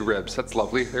 jointed ribs. That's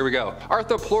lovely, there we go.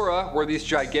 Arthropleura were these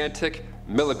gigantic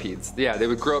millipedes. Yeah, they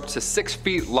would grow up to 6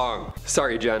 feet long.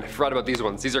 Sorry, Jen, I forgot about these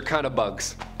ones. These are kind of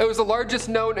bugs. It was the largest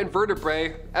known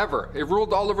invertebrate ever. It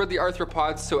ruled all over the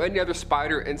arthropods, so any other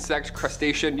spider, insect,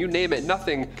 crustacean, you name it,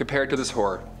 nothing compared to this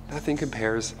horror. Nothing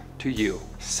compares to you,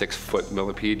 6-foot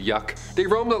millipede, yuck. They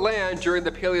roamed the land during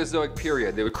the Paleozoic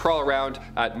period. They would crawl around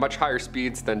at much higher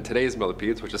speeds than today's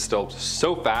millipedes, which is still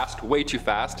so fast, way too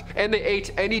fast, and they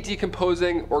ate any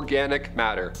decomposing organic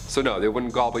matter. So no, they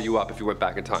wouldn't gobble you up if you went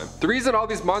back in time. The reason all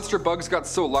these monster bugs got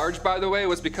so large, by the way,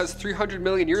 was because 300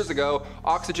 million years ago,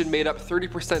 oxygen made up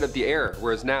 30% of the air,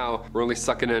 whereas now we're only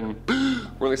sucking in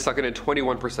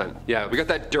 21%. Yeah, we got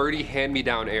that dirty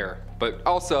hand-me-down air. But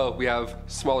also, we have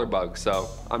smaller bugs, so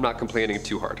I'm not complaining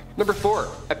too hard. Number 4,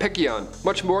 Epicyon.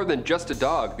 Much more than just a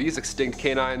dog, these extinct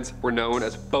canines were known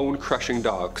as bone-crushing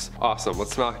dogs. Awesome,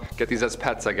 let's not get these as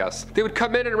pets, I guess. They would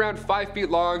come in at around 5 feet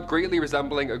long, greatly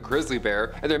resembling a grizzly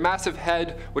bear, and their massive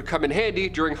head would come in handy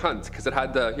during hunts, because it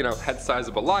had the, head size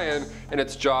of a lion, and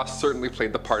its jaw certainly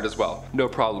played the part as well. No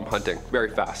problem hunting, very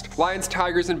fast. Lions,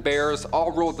 tigers, and bears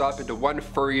all rolled up into one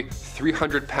furry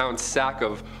 300-pound sack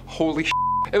of holy shit.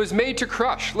 It was made to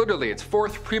crush, literally. Its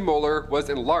 4th premolar was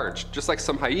enlarged, just like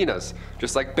some hyenas,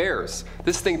 just like bears.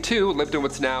 This thing too lived in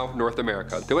what's now North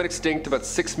America. They went extinct about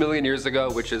 6 million years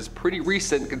ago, which is pretty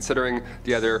recent considering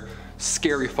the other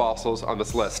scary fossils on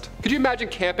this list. Could you imagine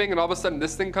camping and all of a sudden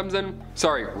this thing comes in?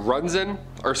 Sorry, runs in?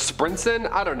 Or sprints in?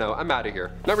 I don't know, I'm out of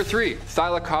here. Number 3,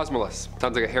 Thylacosmolus.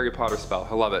 Sounds like a Harry Potter spell,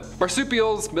 I love it.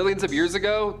 Marsupials millions of years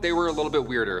ago, they were a little bit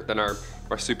weirder than our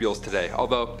marsupials today,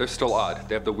 although they're still odd.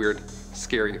 They have the weird,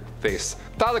 scary face.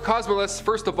 Thylacosmolus,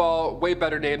 first of all, way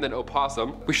better name than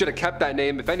opossum. We should have kept that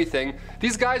name, if anything.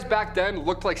 These guys back then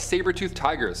looked like saber-toothed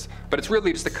tigers, but it's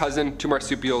really just a cousin to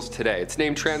marsupials today. Its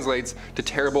name translates to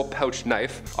terrible pouched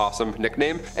knife, awesome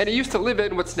nickname, and it used to live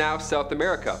in what's now South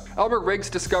America. Elmer Riggs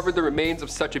discovered the remains of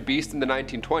such a beast in the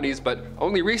 1920s, but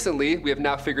only recently we have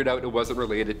now figured out it wasn't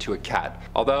related to a cat.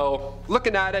 Although,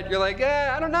 looking at it, you're like,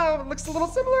 I don't know, it looks a little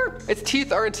similar. Its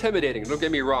teeth are intimidating, don't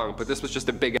get me wrong, but this was just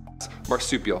a big ass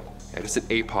marsupial. And it's an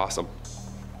apossum,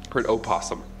 or an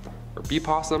opossum, or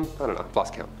bee-possum, I don't know, I've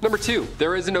lost count. Number 2,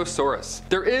 there is no Saurus.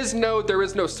 There is no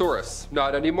Saurus,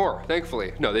 not anymore,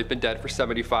 thankfully. No, they've been dead for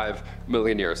 75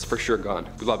 million years, for sure gone.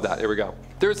 We love that, here we go.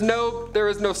 There is no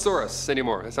Saurus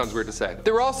anymore. That sounds weird to say.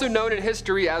 They were also known in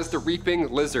history as the reaping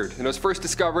lizard, and it was first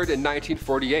discovered in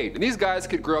 1948. And these guys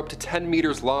could grow up to 10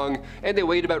 meters long, and they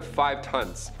weighed about 5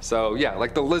 tons. So yeah,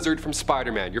 like the lizard from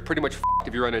Spider-Man. You're pretty much f***ed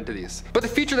if you run into these. But the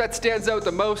feature that stands out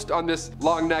the most on this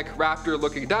long neck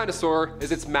raptor-looking dinosaur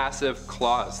is its massive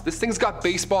claws. This thing's got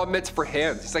baseball mitts for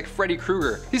hands. It's like Freddy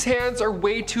Krueger. These hands are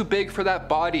way too big for that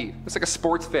body. It's like a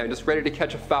sports fan just ready to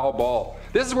catch a foul ball.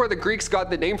 This is where the Greeks got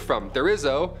the name from.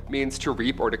 Therizo means to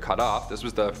reap or to cut off. This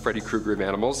was the Freddy Krueger of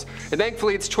animals. And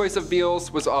thankfully its choice of meals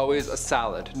was always a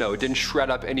salad. No, it didn't shred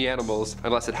up any animals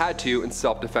unless it had to in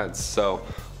self-defense. So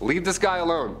leave this guy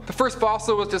alone. The first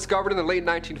fossil was discovered in the late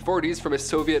 1940s from a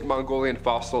Soviet Mongolian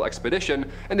fossil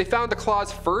expedition, and they found the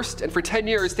claws first, and for 10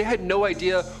 years they had no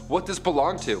idea what this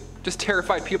belonged to. Just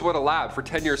terrified people in a lab for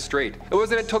 10 years straight. It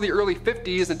wasn't until the early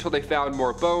 50s until they found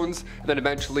more bones, and then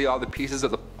eventually all the pieces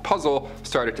of the puzzle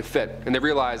started to fit, and they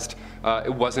realized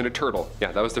it wasn't a turtle.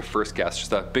 Yeah, that was their first guess,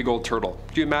 just a big old turtle.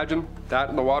 Could you imagine that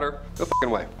in the water? No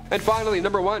fucking way. And finally,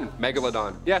 number 1,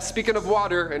 Megalodon. Yeah, speaking of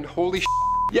water, and holy shit,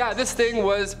 yeah, this thing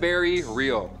was very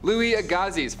real. Louis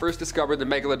Agassiz first discovered the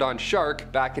Megalodon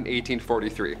shark back in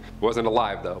 1843. Wasn't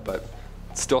alive though, but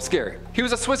still scary. He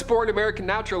was a Swiss-born American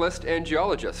naturalist and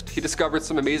geologist. He discovered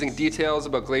some amazing details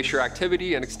about glacier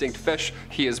activity and extinct fish.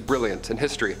 He is brilliant in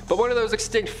history. But one of those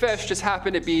extinct fish just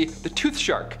happened to be the tooth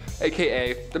shark,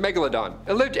 aka the Megalodon.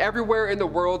 It lived everywhere in the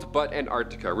world but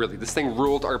Antarctica, really. This thing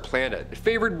ruled our planet. It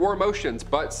favored warm oceans,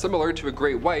 but similar to a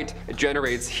great white, it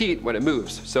generates heat when it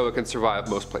moves, so it can survive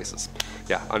most places.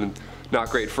 Yeah, not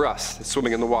great for us, it's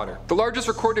swimming in the water. The largest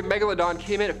recorded Megalodon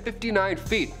came in at 59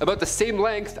 feet, about the same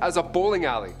length as a bowling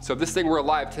alley. So if this thing were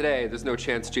alive today, there's no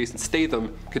chance Jason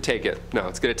Statham could take it. No,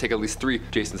 it's gonna take at least 3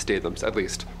 Jason Stathams, at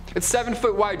least. Its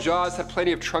 7-foot wide jaws had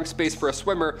plenty of trunk space for a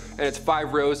swimmer, and its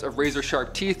 5 rows of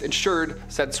razor-sharp teeth ensured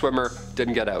said swimmer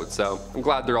didn't get out. So I'm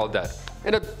glad they're all dead.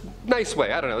 In a nice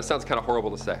way, I don't know, this sounds kind of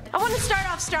horrible to say. I want to start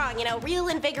off strong, you know, real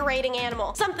invigorating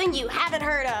animal. Something you haven't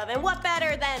heard of, and what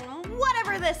better than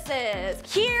whatever this is.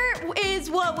 Here is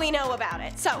what we know about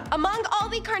it. So, among all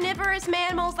the carnivorous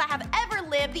mammals that have ever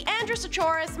lived, the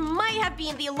Androsaurus might have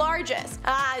been the largest.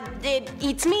 It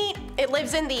eats meat, it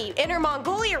lives in the Inner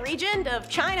Mongolia region of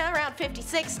China around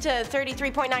 56 to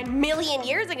 33.9 million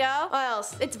years ago. What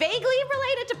else? It's vaguely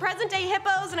related to present-day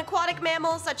hippos and aquatic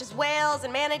mammals such as whales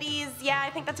and manatees. Yeah, I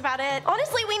think that's about it.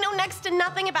 Honestly, we know next to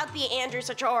nothing about the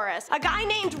Androsaurus. A guy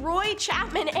named Roy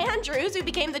Chapman Andrews, who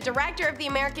became the director of the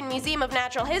American Museum of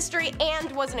Natural History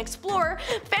and was an explorer,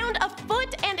 found a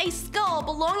foot and a skull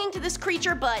belonging to this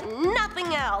creature but nothing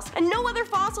else, and no other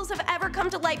fossils have ever come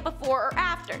to light before or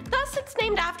after. Thus, it's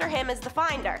named after him as the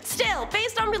finder. Still,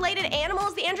 based on related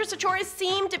animals, the Androsaurus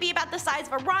seemed to be about the size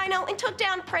of a rhino and took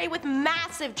down prey with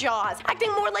massive jaws,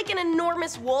 acting more like an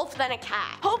enormous wolf than a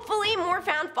cat. Hopefully, more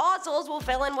found fossils will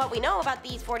fill in what we know about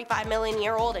these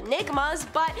 45-million-year-old enigmas,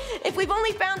 but if we've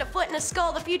only found a foot and a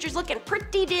skull, the future's looking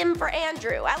pretty dim for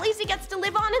Andrew. At least he gets to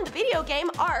live on in the video game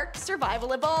Ark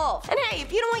Survival Evolved. And hey,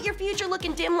 if you don't want your future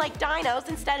looking dim like dinos,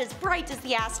 instead as bright as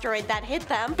the asteroid that hit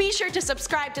them, be sure to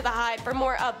subscribe to The Hive for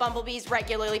more of Bumblebee's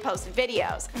regularly posted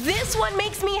videos. This one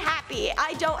makes me happy.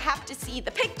 I don't have to see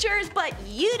the pictures, but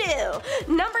you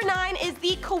do. Number 9 is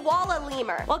the koala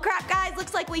lemur. Well crap guys,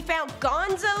 looks like we found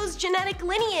Gonzo's genetic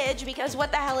lineage, because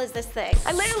what the hell is this thing?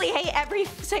 I literally hate every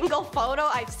single photo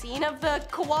I've seen of the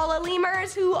koala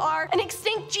lemurs, who are an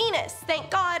extinct genus. Thank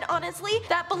God honestly,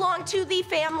 that belong to the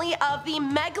family of the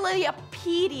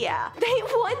Megalopedia. They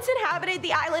once inhabited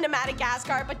the island of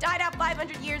Madagascar, but died out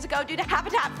 500 years ago due to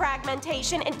habitat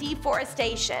fragmentation and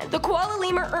deforestation. The koala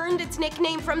lemur earned its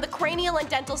nickname from the cranial and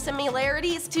dental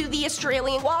similarities to the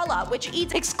Australian koala, which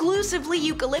eats exclusively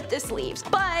eucalyptus leaves.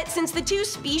 But since the two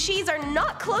species are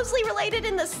not closely related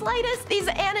in the slightest, these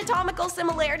anatomical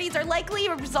similarities are likely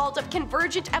a result of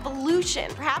convergent evolution,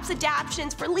 perhaps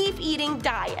adaptations for leaf-eating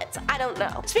diets. I don't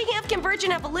know. Speaking of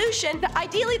convergent evolution,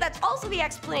 ideally that's also the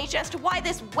explanation as to why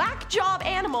this whack-job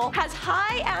animal has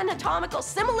high anatomical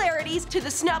similarities to the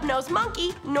snub-nosed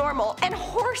monkey, normal, and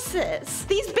horses.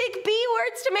 These big B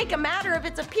words, to make a matter of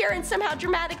its appearance somehow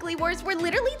dramatically worse, were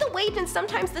literally the weight and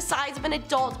sometimes the size of an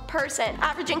adult person,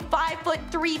 averaging 5 foot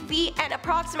 3 feet and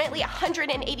approximately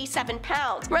 187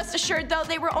 pounds. Rest assured though,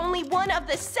 they were only one of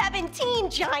the 17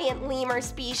 giant lemur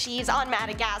species on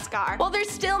Madagascar. While there's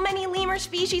still many lemur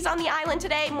species on the island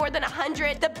today, more than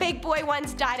 100, the big boy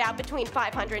ones died out between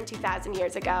 500 and 2,000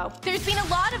 years ago. There's been a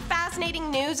lot of fascinating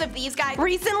news of these guys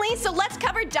recently, so let's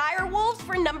cover dire wolves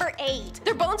for number 8.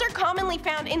 Their bones are commonly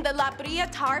found in the La Brea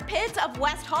tar pits of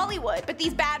West Hollywood, but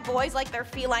these bad boys, like their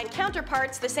feline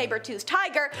counterparts, the saber-toothed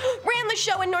tiger, ran the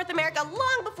show in North America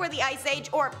long before the Ice Age,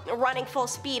 or running full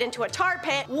speed into a tar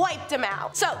pit wiped them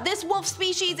out. So this wolf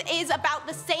species is about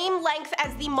the same length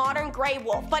as the modern gray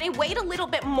wolf, but it weighed a little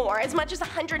bit more, as much as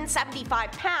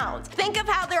 175 pounds. Think of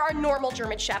how there are normal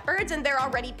German shepherds, and they're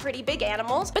already pretty big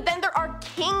animals, but then there are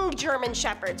king German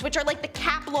shepherds, which are like the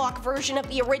cap lock version of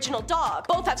the original dog.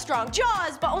 Both have strong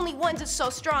jaws, but only one's is so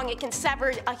strong it can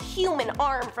sever a human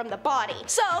arm from the body.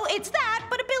 So it's that,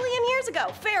 but a billion years ago,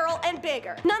 feral and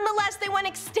bigger. Nonetheless, they went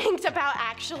extinct about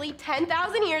actually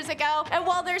 10,000 years ago, and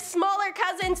while their smaller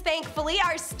cousins thankfully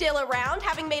are still around,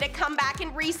 having made a comeback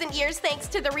in recent years thanks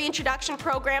to the reintroduction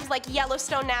programs like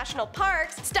Yellowstone National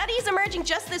Parks, studies emerging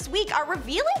just this week are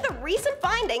revealing the recent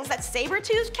findings that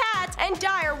saber-toothed cats and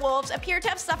dire wolves appear to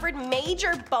have suffered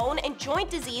major bone and joint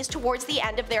disease towards the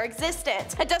end of their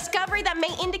existence. A discovery that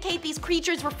may indicate these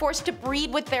creatures were forced to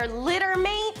breed with their litter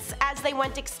mates as they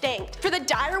went extinct. For the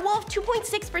dire wolf,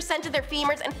 2.6% of their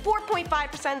femurs and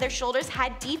 4.5% of their shoulders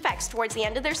had defects towards the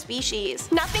end of their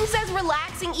species. Nothing says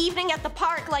relaxing evening at the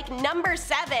park like number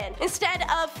 7. Instead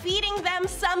of feeding them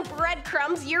some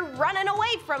breadcrumbs, you're running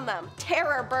away from them.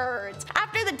 Terror birds.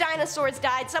 After the dinosaurs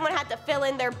died, someone had to fill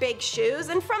in their big shoes,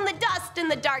 and from the dust and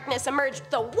the darkness emerged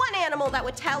the one animal that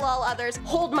would tell all others,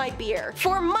 hold my beer.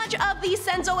 For much of the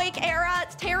Cenozoic era,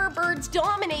 terror birds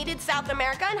dominated South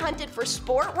America and hunted for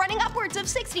sport, running upwards of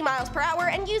 60 miles per hour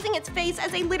and using its face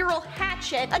as a literal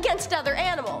hatchet against other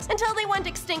animals, until they went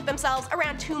extinct themselves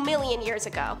around 2 million years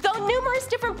ago. Though numerous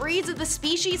different breeds of the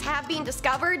species have been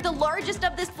discovered, the largest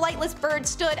of this flightless bird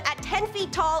stood at 10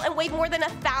 feet tall and weighed more than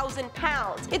 1,000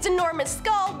 pounds. Its enormous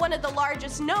skull, one of the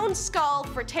largest known skull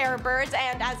for terror birds,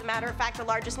 and as a matter of fact the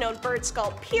largest known bird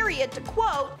skull period, to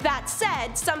quote. That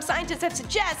said, some scientists have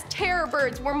suggested terror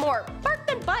birds were more bark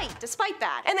than bite despite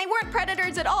that, and they weren't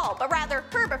predators at all, but rather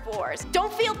herbivores.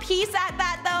 Don't feel peace at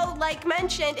that though. Like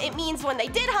mentioned, it means when they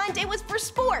did hunt, it was for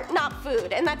sport, not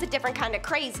food, and that's a different kind of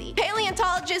crazy.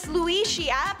 Paleontologist Louis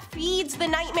Chiap feeds the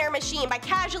nightmare machine by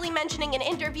casually mentioning in an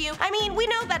interview, I mean, we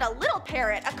know that a little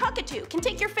parrot, a cockatoo, can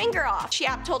take your finger off,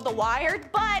 Chiap told The Wired,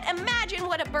 but imagine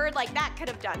what a bird like that could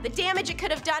have done, the damage it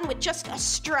could have done with just a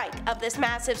strike of this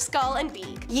massive skull and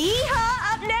beak.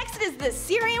 Yeehaw! Up next is the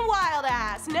Syrian wild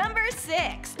ass, number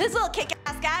 6. This little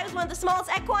kick-ass guy was one of the smallest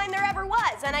equine there ever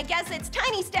was, and I guess its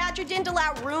tiny stature didn't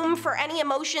allow room for any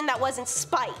emotion that wasn't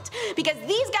spite, because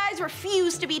these guys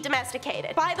refused to be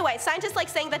domesticated. By the way, scientists like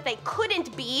saying that they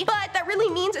couldn't be, but that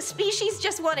really means a species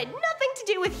just wanted nothing to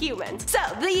do with humans. So,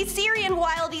 the Syrian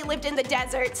wildie lived in the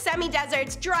deserts,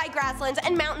 semi-deserts, dry grasslands,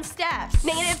 and mountain steppes.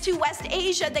 Native to West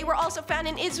Asia, they were also found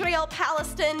in Israel,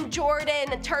 Palestine,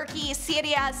 Jordan, Turkey,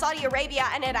 Syria, Saudi Arabia,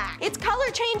 and Iraq. Its color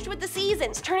changed with the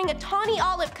seasons, turning a tawny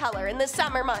olive color in the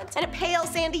summer months and a pale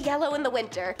sandy yellow in the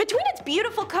winter. Between its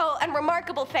beautiful coat and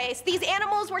remarkable face, these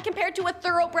animals were compared to a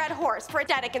thoroughbred horse for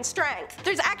aesthetic and strength.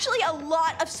 There's actually a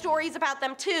lot of stories about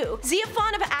them too.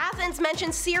 Xenophon of Athens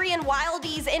mentions Syrian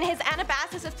wildies in his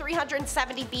Anabasis of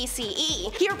 370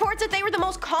 BCE. He reports that they were the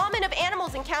most common of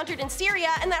animals encountered in Syria,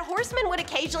 and that horsemen would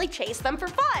occasionally chase them for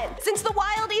fun, since the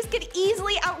wildies could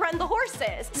easily outrun the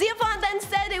horses. Xenophon then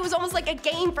said it was almost like a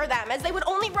game for them, as they would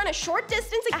only run a short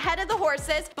distance ahead of the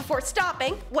horses before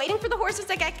stopping, waiting for the horses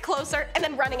to get closer, and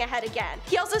then running ahead again.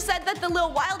 He also said that the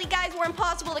little wildie guys were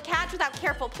impossible to catch without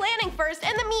careful planning first,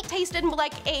 and the meat tasted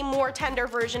like a more tender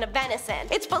version of venison.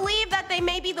 It's believed that they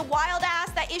may be the wild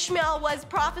ass that Ishmael was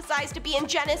prophesied to be in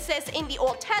Genesis in the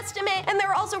Old Testament, and there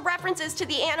are also references to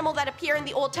the animal that appear in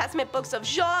the Old Testament books of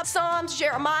Job, Psalms,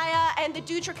 Jeremiah, and the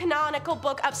Deuterocanonical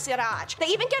book of Sirach. They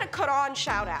even get a Quran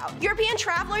shout out. European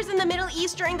travelers in the Middle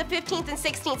East during the 15th and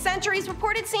 16th centuries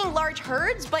reported seeing large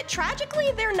herds, but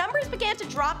tragically their numbers began to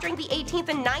drop during the 18th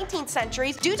and 19th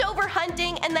centuries due to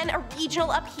overhunting and then a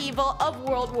regional upheaval of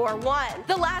World War I.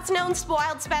 The last known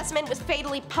spoiled specimen was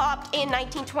fatally popped in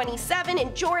 1927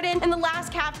 in Jordan, and the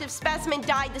last captive specimen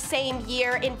died the same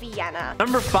year in Vienna.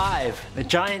 Number 5. The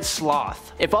giant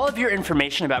sloth. If all of your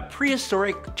information about prehistoric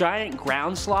giant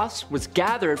ground sloths was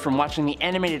gathered from watching the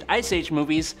animated Ice Age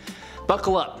movies,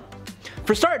 buckle up.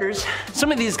 For starters,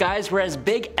 some of these guys were as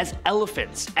big as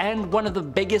elephants and one of the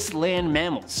biggest land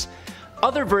mammals.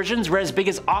 Other versions were as big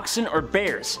as oxen or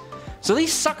bears. So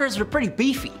these suckers were pretty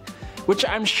beefy, which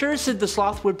I'm sure Sid the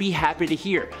Sloth would be happy to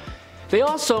hear. They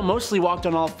also mostly walked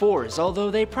on all fours, although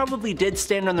they probably did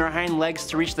stand on their hind legs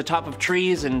to reach the top of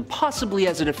trees and possibly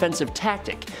as a defensive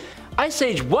tactic. Ice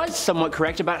Age was somewhat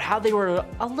correct about how they were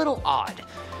a little odd.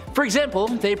 For example,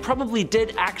 they probably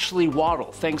did actually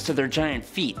waddle thanks to their giant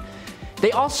feet.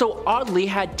 They also oddly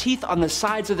had teeth on the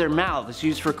sides of their mouths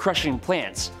used for crushing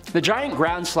plants. The giant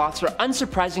ground sloths are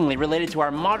unsurprisingly related to our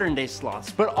modern day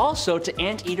sloths, but also to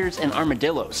anteaters and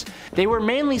armadillos. They were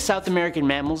mainly South American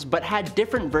mammals, but had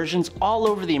different versions all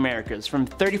over the Americas from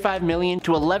 35 million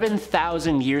to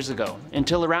 11,000 years ago,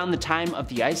 until around the time of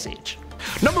the Ice Age.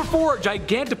 Number 4,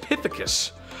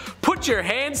 Gigantopithecus. Put your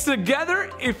hands together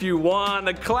if you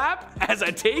wanna clap as I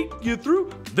take you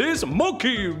through this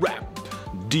monkey rap.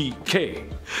 DK.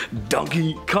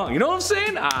 Donkey Kong. You know what I'm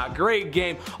saying? Great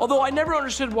game. Although I never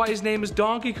understood why his name is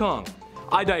Donkey Kong.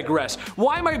 I digress.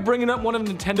 Why am I bringing up one of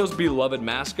Nintendo's beloved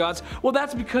mascots? Well,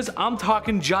 that's because I'm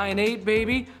talking giant ape,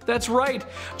 baby. That's right.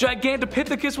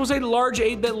 Gigantopithecus was a large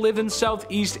ape that lived in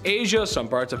Southeast Asia, some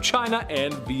parts of China,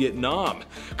 and Vietnam.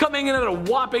 Coming in at a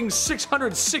whopping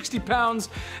 660 pounds,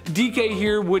 DK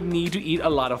here would need to eat a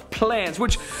lot of plants,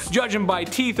 which, judging by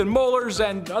teeth and molars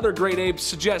and other great apes,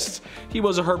 suggests he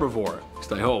was a herbivore. At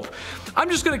least I hope. I'm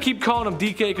just gonna keep calling him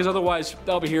DK because otherwise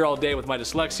I'll be here all day with my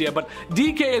dyslexia, but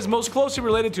DK is most closely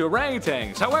related to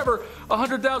orangutans. However,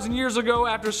 100,000 years ago,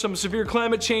 after some severe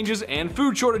climate changes and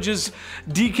food shortages,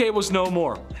 DK was no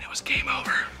more, and it was game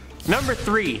over. Number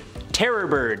 3. Terror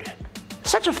bird.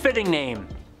 Such a fitting name.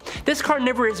 This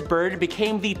carnivorous bird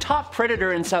became the top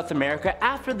predator in South America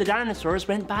after the dinosaurs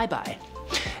went bye-bye.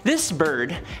 This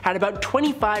bird had about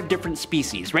 25 different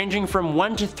species, ranging from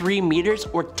 1 to 3 meters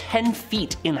or 10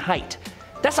 feet in height.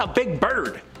 That's a big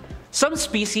bird! Some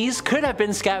species could have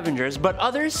been scavengers, but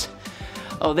others,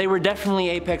 oh, they were definitely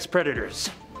apex predators.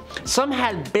 Some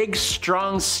had big,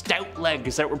 strong, stout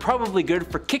legs that were probably good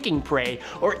for kicking prey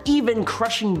or even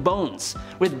crushing bones,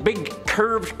 with big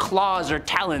curved claws or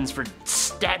talons for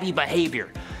stabby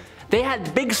behavior. They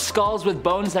had big skulls with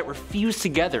bones that were fused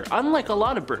together, unlike a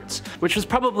lot of birds, which was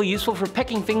probably useful for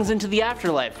pecking things into the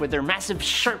afterlife with their massive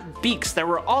sharp beaks that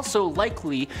were also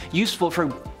likely useful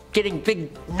for getting big,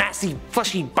 nasty,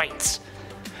 fleshy bites.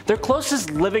 Their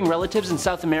closest living relatives in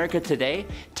South America today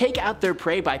take out their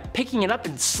prey by picking it up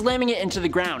and slamming it into the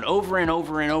ground over and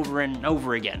over and over and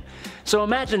over again. So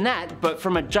imagine that, but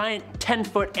from a giant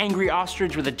 10-foot angry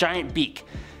ostrich with a giant beak.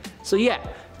 So yeah,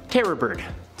 terror bird.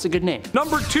 It's a good name.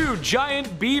 Number 2,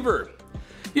 giant beaver.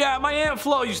 Yeah, my Aunt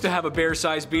Flo used to have a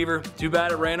bear-sized beaver. Too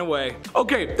bad it ran away.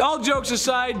 Okay, all jokes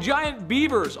aside, giant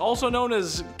beavers, also known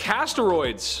as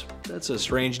castoroids. That's a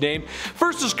strange name.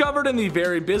 First discovered in the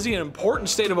very busy and important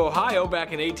state of Ohio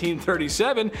back in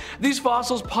 1837, these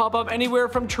fossils pop up anywhere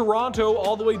from Toronto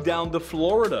all the way down to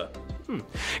Florida.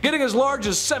 Getting as large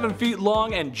as 7 feet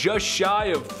long and just shy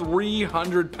of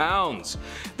 300 pounds.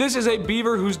 This is a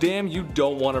beaver whose dam you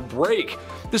don't want to break.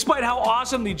 Despite how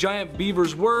awesome the giant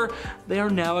beavers were, they are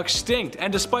now extinct,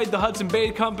 and despite the Hudson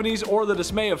Bay companies or the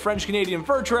dismay of French-Canadian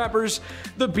fur trappers,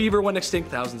 the beaver went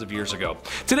extinct thousands of years ago.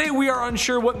 Today we are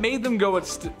unsure what made them go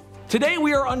extinct.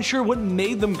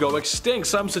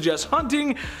 Some suggest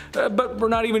hunting, but we're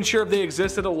not even sure if they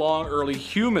existed along early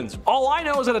humans. All I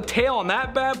know is that a tail on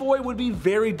that bad boy would be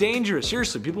very dangerous.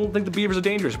 Seriously, people don't think the beavers are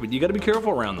dangerous, but you gotta be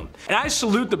careful around them. And I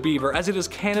salute the beaver, as it is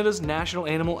Canada's national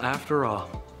animal after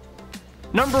all.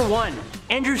 Number 1.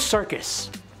 Andrewsarchus.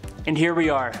 And here we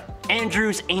are,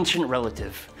 Andrew's ancient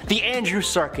relative, the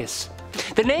Andrewsarchus.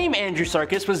 The name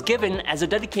Andrewsarchus was given as a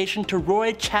dedication to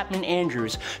Roy Chapman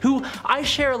Andrews, who I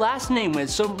share a last name with,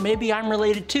 so maybe I'm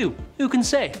related too. Who can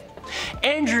say?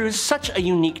 Andrew's such a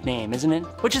unique name, isn't it?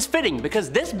 Which is fitting because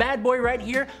this bad boy right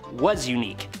here was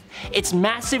unique. Its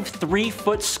massive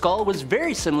 3-foot skull was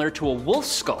very similar to a wolf's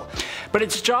skull, but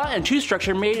its jaw and tooth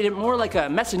structure made it more like a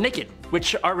mesonychid,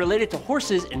 which are related to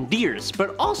horses and deers,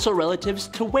 but also relatives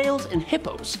to whales and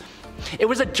hippos. It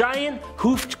was a giant,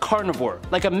 hoofed carnivore,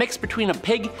 like a mix between a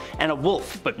pig and a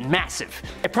wolf, but massive.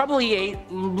 It probably ate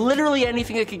literally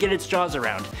anything it could get its jaws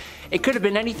around. It could have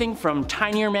been anything from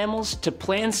tinier mammals to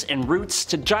plants and roots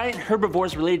to giant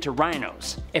herbivores related to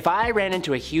rhinos. If I ran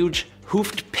into a huge,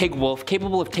 hoofed pig wolf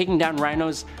capable of taking down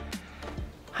rhinos,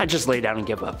 I'd just lay down and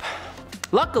give up.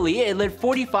 Luckily, it lived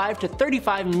 45 to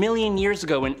 35 million years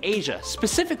ago in Asia,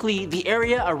 specifically the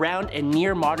area around and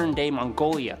near modern-day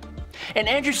Mongolia. And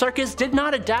Andrewsarchus did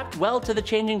not adapt well to the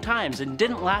changing times and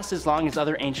didn't last as long as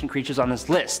other ancient creatures on this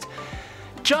list.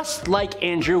 Just like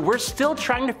Andrew, we're still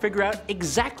trying to figure out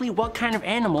exactly what kind of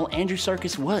animal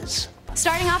Andrewsarchus was.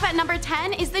 Starting off at number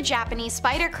 10 is the Japanese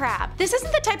spider crab. This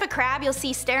isn't the type of crab you'll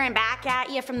see staring back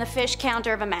at you from the fish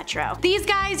counter of a metro. These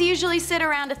guys usually sit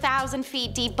around 1,000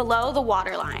 feet deep below the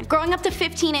waterline. Growing up to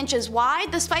 15 inches wide,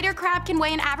 the spider crab can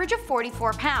weigh an average of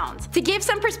 44 pounds. To give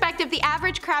some perspective, the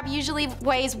average crab usually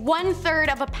weighs 1/3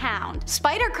 of a pound.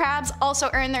 Spider crabs also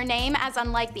earn their name as,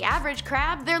 unlike the average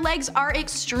crab, their legs are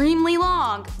extremely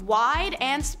long, wide,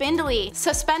 and spindly,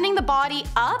 suspending the body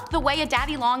up the way a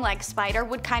daddy long-legged spider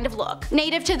would kind of look.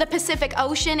 Native to the Pacific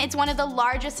Ocean, it's one of the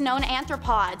largest known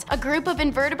arthropods, a group of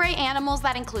invertebrate animals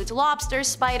that includes lobsters,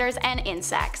 spiders, and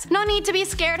insects. No need to be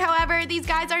scared, however, these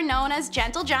guys are known as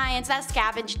gentle giants that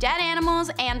scavenge dead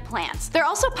animals and plants. They're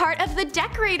also part of the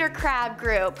decorator crab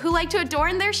group, who like to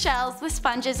adorn their shells with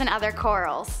sponges and other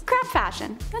corals. Crab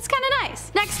fashion, that's kinda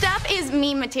nice. Next up is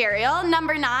meme material,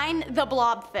 number 9, the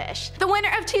blobfish. The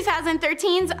winner of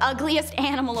 2013's Ugliest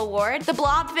Animal Award, the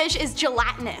blobfish is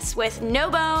gelatinous, with no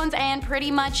bones and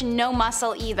pretty much no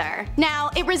muscle either. Now,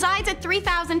 it resides at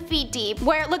 3,000 feet deep,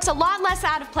 where it looks a lot less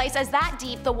out of place as that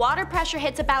deep, the water pressure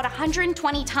hits about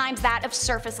 120 times that of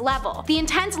surface level. The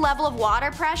intense level of water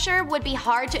pressure would be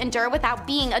hard to endure without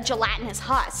being a gelatinous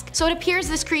husk, so it appears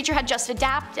this creature had just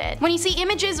adapted. When you see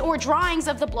images or drawings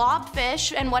of the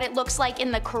blobfish and what it looks like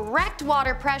in the correct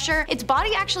water pressure, its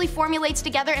body actually formulates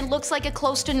together and looks like a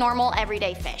close to normal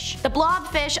everyday fish. The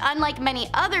blobfish, unlike many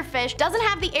other fish, doesn't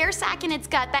have the air sac in its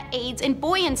gut that aids in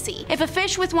buoyancy. If a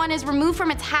fish with one is removed from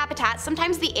its habitat,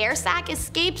 sometimes the air sac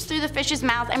escapes through the fish's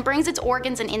mouth and brings its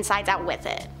organs and insides out with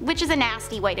it, which is a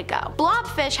nasty way to go.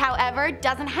 Blobfish, however,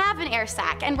 doesn't have an air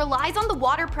sac and relies on the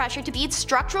water pressure to be its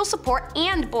structural support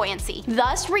and buoyancy,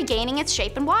 thus regaining its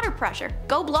shape and water pressure.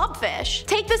 Go blobfish!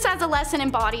 Take this as a lesson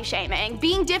in body shaming.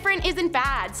 Being different isn't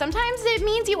bad. Sometimes it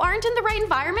means you aren't in the right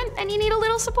environment and you need a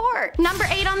little support. Number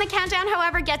 8 on the countdown,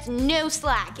 however, gets no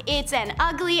slack. It's an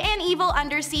ugly and evil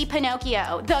undersea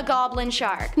Pinocchio, the goblin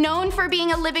shark. Known for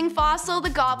being a living fossil, the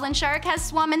goblin shark has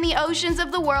swum in the oceans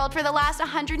of the world for the last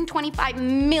 125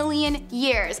 million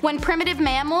years, when primitive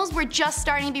mammals were just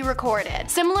starting to be recorded.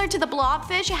 Similar to the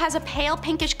blobfish, it has a pale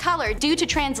pinkish color due to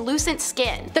translucent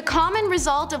skin, the common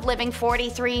result of living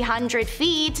 4,300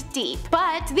 feet deep.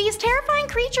 But these terrifying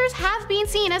creatures have been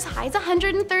seen as high as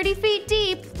 130 feet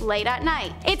deep late at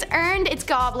night. It's earned its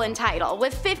goblin title,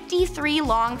 with 53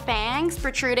 long fangs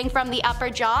protruding from the upper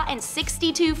jaw and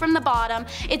 62 from the bottom.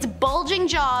 Its bulging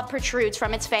jaw protrudes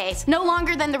from its face, no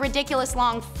longer than the ridiculous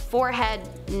long forehead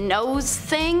nose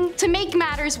thing. To make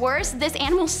matters worse, this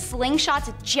animal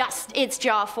slingshots just its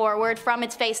jaw forward from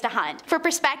its face to hunt. For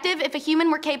perspective, if a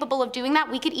human were capable of doing that,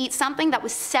 we could eat something that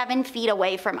was 7 feet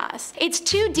away from us. It's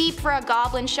too deep for a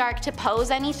goblin shark to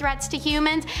pose any threats to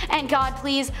humans, and God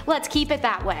please, let's keep it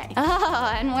that way.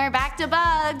 Oh, and we're back to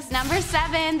bugs. Number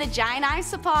 7, the giant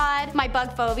isopod. My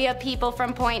bug phobia people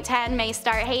from Point 10 may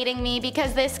start hating me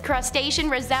because this crustacean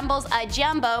resembles a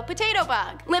jumbo potato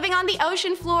bug. Living on the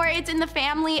ocean floor, it's in the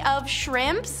family of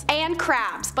shrimps and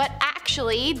crabs, but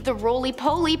actually the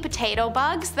roly-poly potato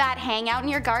bugs that hang out in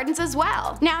your gardens as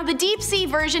well. Now, the deep sea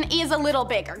version is a little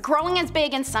bigger, growing as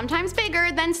big and sometimes bigger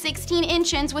than 16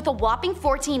 inches with a whopping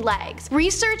 14 legs.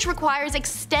 Research requires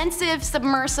extensive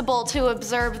submersible to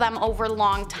observe them over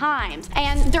long times,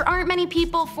 and there aren't many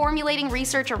people formulating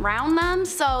research around them,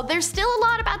 so there's still a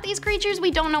lot about these creatures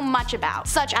we don't know much about,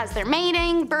 such as their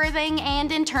mating, birthing,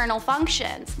 and internal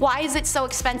functions. Why is it so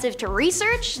expensive to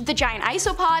research? The giant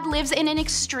isopod lives in an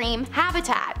extreme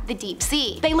habitat, the deep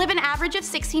sea. They live an average of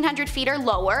 1,600 feet or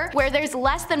lower, where there's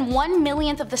less than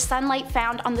 1/1,000,000th of the sunlight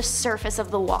found on the surface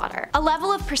of the water. A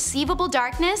level of perceivable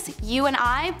darkness you and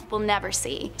I will never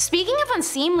see. Speaking of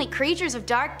unseemly creatures of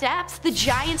dark depths, the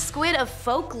giant squid of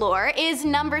folklore is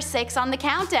number 6 on the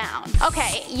countdown.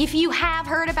 Okay, if you have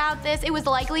heard about this, it was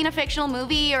likely in a fictional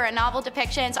movie or a novel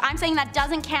depiction, so I'm saying that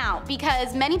doesn't count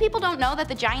because many people don't know that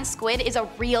the giant squid is a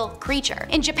real creature.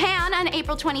 In Japan on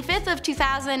April 25th of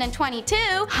 2022,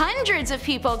 hundreds of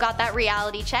people got that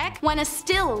reality check when a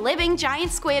still living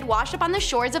giant squid washed up on the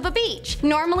shores of a beach.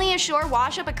 Normally a shore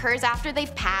wash-up occurs after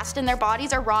they've passed and their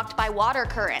bodies are rocked by water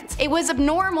currents. It was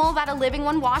abnormal that a living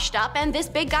one washed up, and this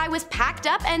big guy was packed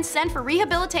up and sent for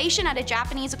rehabilitation at a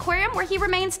Japanese aquarium where he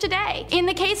remains today. In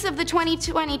the case of the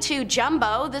 2022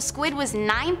 jumbo, the squid was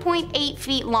 9.8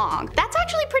 feet long. That's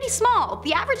actually pretty small.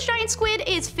 The average giant squid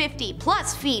is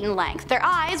 50+ feet in length. Their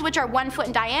eyes, which are 1 foot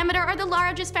in diameter, are the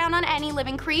largest found on any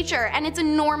living creature, and its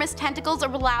enormous tentacles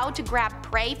are allowed to grab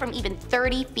prey from even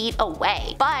 30 feet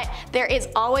away. But there is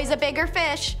always a bigger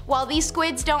fish. While these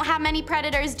squids don't have many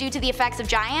predators due to the effects of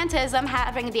giantism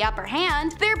having the upper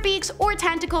hand, their beaks or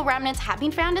tentacle remnants have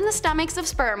been found in the stomachs of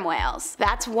sperm whales.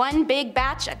 That's one big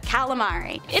batch of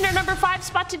calamari. In our number 5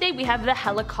 spot today, we have the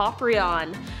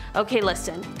Helicoprion. Okay,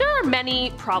 listen, there are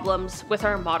many problems with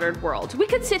our modern world. We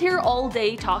could sit here all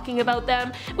day talking about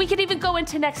them. We could even go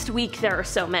into next week, there are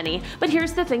so many. But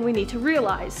here's the thing we need to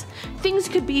realize. Things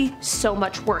could be so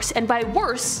much worse, and by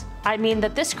worse, I mean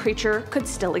that this creature could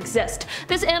still exist.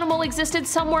 This animal existed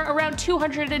somewhere around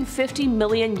 250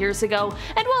 million years ago,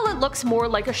 and while it looks more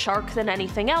like a shark than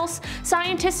anything else,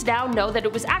 scientists now know that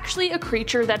it was actually a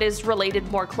creature that is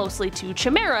related more closely to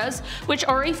chimeras, which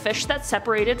are a fish that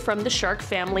separated from the shark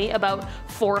family about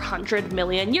 400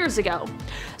 million years ago.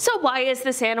 So why is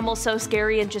this animal so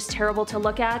scary and just terrible to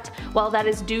look at? Well, that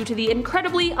is due to the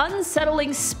incredibly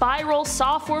unsettling spiral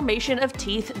saw formation of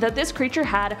teeth that this creature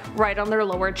had right on their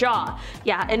lower jaw.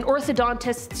 Yeah, an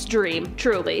orthodontist's dream,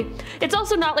 truly. It's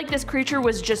also not like this creature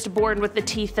was just born with the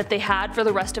teeth that they had for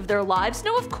the rest of their lives.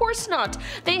 No, of course not.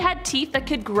 They had teeth that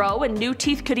could grow, and new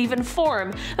teeth could even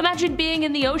form. Imagine being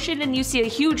in the ocean and you see a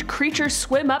huge creature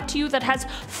swim up to you that has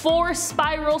 4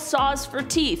 spiral saws for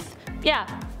teeth. Yeah,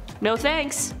 no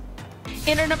thanks.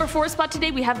 In our number 4 spot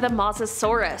today, we have the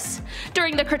Mosasaurus.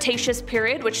 During the Cretaceous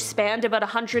period, which spanned about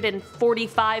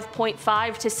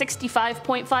 145.5 to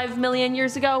 65.5 million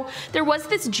years ago, there was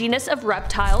this genus of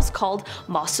reptiles called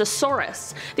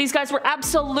Mosasaurus. These guys were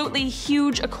absolutely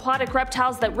huge aquatic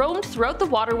reptiles that roamed throughout the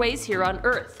waterways here on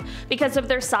Earth. Because of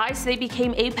their size, they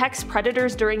became apex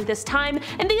predators during this time,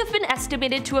 and they have been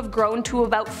estimated to have grown to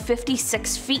about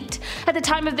 56 feet. At the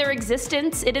time of their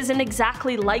existence, it isn't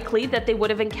exactly likely that they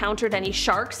would have encountered any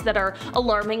sharks that are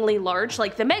alarmingly large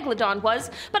like the Megalodon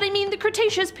was, but I mean the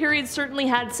Cretaceous period certainly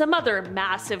had some other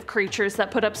massive creatures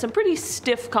that put up some pretty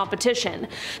stiff competition.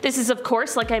 This is of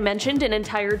course, like I mentioned, an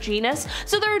entire genus,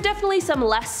 so there are definitely some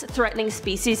less threatening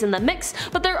species in the mix,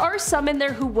 but there are some in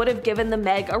there who would have given the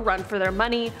Meg a run for their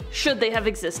money should they have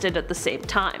existed at the same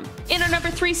time. In our number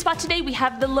 3 spot today, we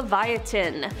have the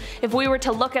Leviathan. If we were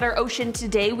to look at our ocean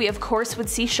today, we of course would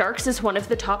see sharks as one of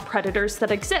the top predators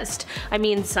that exist. I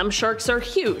mean, some sharks are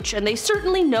huge, and they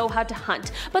certainly know how to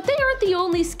hunt, but they aren't the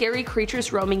only scary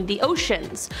creatures roaming the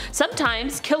oceans.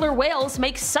 Sometimes killer whales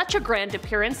make such a grand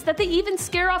appearance that they even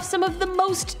scare off some of the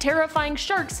most terrifying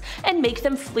sharks and make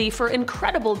them flee for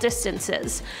incredible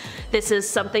distances. This is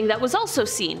something that was also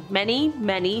seen many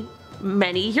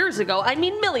years ago, I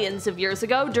mean millions of years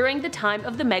ago, during the time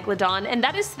of the Megalodon, and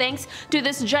that is thanks to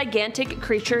this gigantic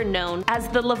creature known as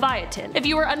the Leviathan. If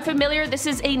you are unfamiliar, this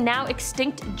is a now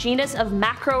extinct genus of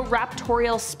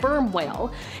macroraptorial sperm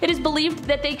whale. It is believed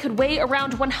that they could weigh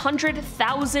around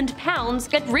 100,000 pounds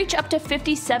and reach up to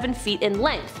 57 feet in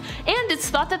length, and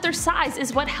it's thought that their size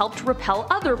is what helped repel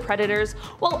other predators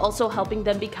while also helping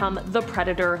them become the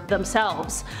predator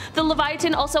themselves. The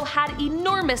Leviathan also had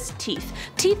enormous teeth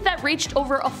that reached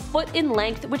over a foot in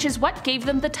length, which is what gave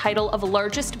them the title of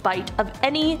largest bite of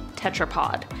any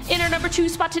tetrapod. In our number 2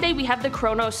 spot today, we have the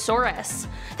Kronosaurus.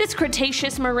 This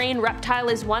Cretaceous marine reptile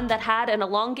is one that had an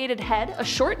elongated head, a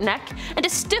short neck, and a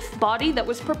stiff body that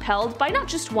was propelled by not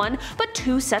just 1, but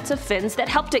 2 sets of fins that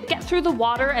helped it get through the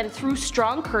water and through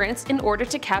strong currents in order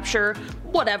to capture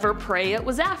whatever prey it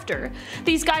was after.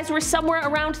 These guys were somewhere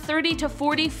around 30 to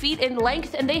 40 feet in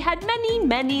length, and they had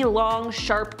many long,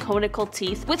 sharp, conical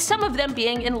teeth, with some of them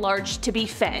being enlarged to be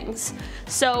fangs.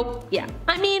 So yeah,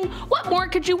 I mean, what more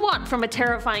could you want from a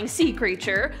terrifying sea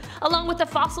creature? Along with the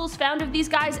fossils found of these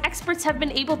guys, experts have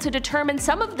been able to determine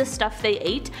some of the stuff they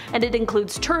ate, and it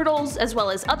includes turtles as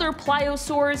well as other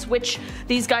pliosaurs, which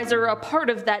these guys are a part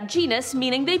of that genus,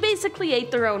 meaning they basically ate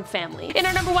their own family. In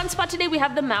our number 1 spot today, we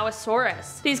have the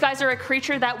Mauosaurus. These guys are a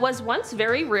creature that was once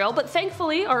very real, but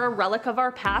thankfully are a relic of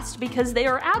our past because they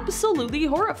are absolutely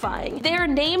horrifying. They are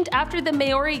named after the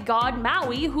Maori god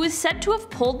Maui, who is said to have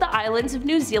pulled the islands of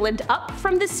New Zealand up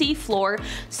from the sea floor,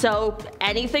 so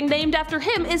anything named after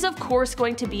him is of course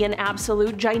going to be an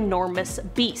absolute ginormous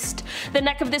beast. The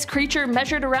neck of this creature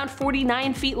measured around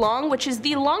 49 feet long, which is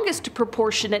the longest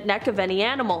proportionate neck of any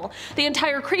animal. The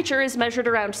entire creature is measured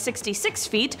around 66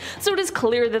 feet, so it is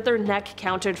clear that their neck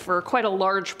counted for quite a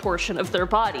large portion of their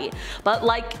body. But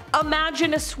like,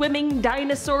 imagine a swimming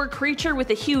dinosaur creature with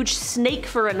a huge snake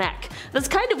for a neck. That's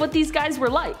kind of what these guys were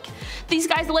like. These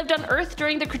guys lived on Earth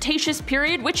during the Cretaceous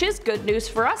period, which is good news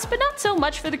for us, but not so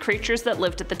much for the creatures that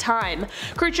lived at the time.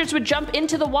 Creatures would jump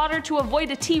into the water to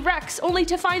avoid a T-Rex, only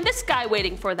to find this guy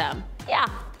waiting for them. Yeah.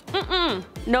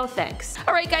 No thanks.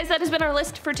 Alright guys, that has been our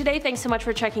list for today. Thanks so much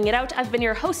for checking it out. I've been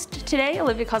your host today,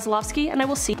 Olivia Kozlowski, and I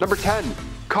will see you. Number 10.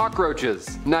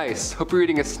 Cockroaches. Nice. Hope you're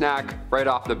eating a snack right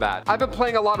off the bat. I've been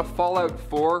playing a lot of Fallout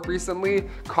 4 recently.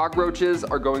 Cockroaches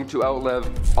are going to outlive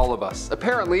all of us.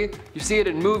 Apparently, you see it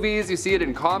in movies, you see it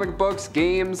in comic books,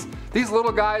 games. These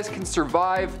little guys can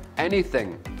survive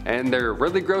anything, and they're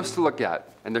really gross to look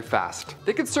at, and they're fast.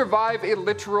 They can survive a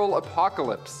literal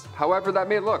apocalypse, however that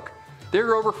may look. There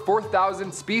are over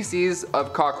 4,000 species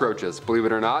of cockroaches, believe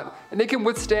it or not, and they can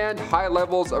withstand high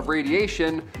levels of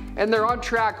radiation, and they're on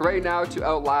track right now to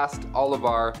outlast all of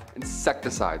our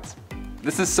insecticides.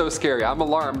 This is so scary, I'm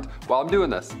alarmed while I'm doing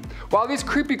this. While these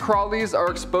creepy crawlies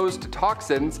are exposed to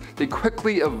toxins, they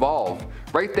quickly evolve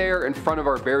right there in front of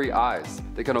our very eyes.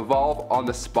 They can evolve on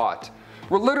the spot.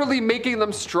 We're literally making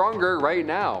them stronger right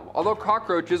now. Although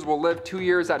cockroaches will live 2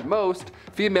 years at most,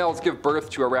 females give birth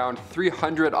to around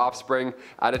 300 offspring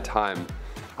at a time.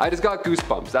 I just got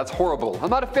goosebumps, that's horrible. I'm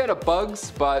not a fan of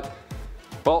bugs, but,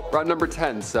 well, we're at number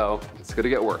 10, so it's gonna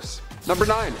get worse. Number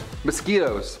 9,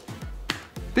 mosquitoes.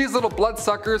 These little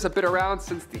bloodsuckers have been around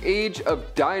since the age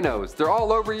of dinos. They're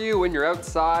all over you when you're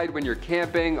outside, when you're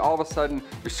camping, all of a sudden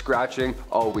you're scratching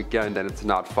all weekend and it's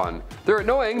not fun. They're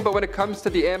annoying, but when it comes to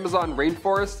the Amazon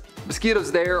rainforest,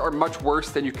 mosquitoes there are much worse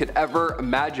than you could ever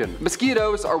imagine.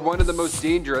 Mosquitoes are one of the most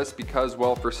dangerous because,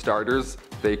 well, for starters,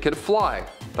 they can fly.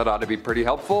 That ought to be pretty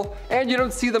helpful, and you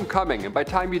don't see them coming, and by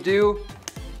the time you do,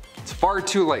 it's far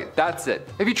too late, that's it.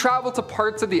 If you travel to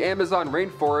parts of the Amazon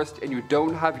rainforest and you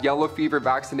don't have yellow fever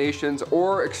vaccinations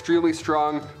or extremely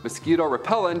strong mosquito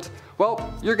repellent,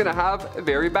 well, you're gonna have a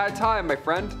very bad time, my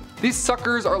friend. These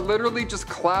suckers are literally just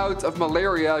clouds of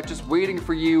malaria just waiting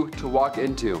for you to walk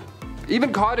into.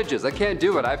 Even cottages, I can't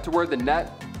do it. I have to wear the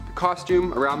net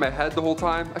costume around my head the whole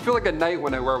time. I feel like a knight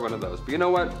when I wear one of those, but you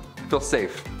know what? I feel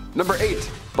safe. Number 8,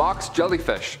 box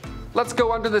jellyfish. Let's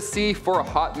go under the sea for a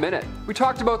hot minute. We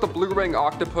talked about the blue ring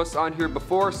octopus on here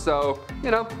before, so,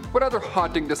 you know, what other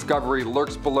haunting discovery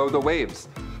lurks below the waves?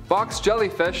 Box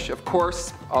jellyfish, of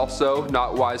course, also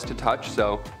not wise to touch,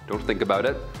 so don't think about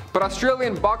it. But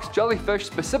Australian box jellyfish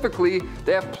specifically,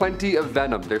 they have plenty of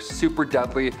venom. They're super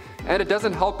deadly, and it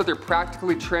doesn't help that they're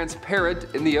practically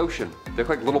transparent in the ocean. They look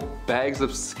like little bags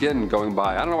of skin going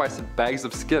by. I don't know why I said bags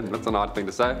of skin, that's an odd thing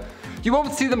to say. You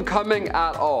won't see them coming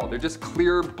at all. They're just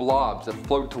clear blobs that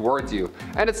float towards you,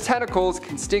 and its tentacles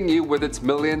can sting you with its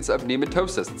millions of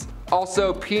nematocysts.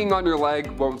 Also, peeing on your leg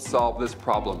won't solve this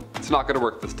problem. It's not gonna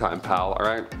work this time, pal,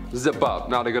 alright? Zip up,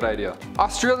 not a good idea.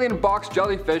 Australian box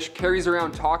jellyfish carries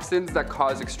around toxins that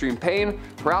cause extreme pain,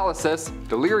 paralysis,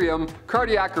 delirium,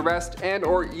 cardiac arrest, and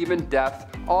or even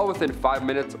death, all within 5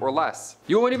 minutes or less.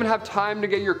 You won't even have time to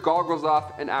get your goggles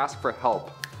off and ask for help.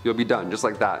 You'll be done, just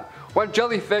like that. One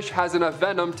jellyfish has enough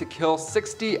venom to kill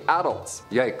 60 adults.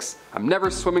 Yikes. I'm never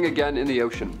swimming again in the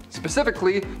ocean.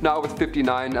 Specifically, not with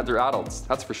 59 other adults,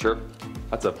 that's for sure.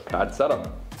 That's a bad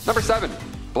setup. Number 7,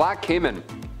 black caiman.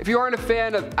 If you aren't a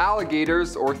fan of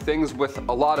alligators or things with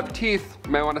a lot of teeth,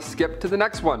 you might want to skip to the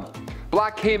next one.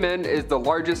 Black caiman is the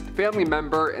largest family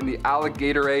member in the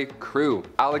Alligatoridae crew.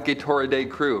 Alligatoridae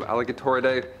crew.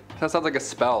 Alligatoridae, that sounds like a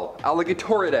spell.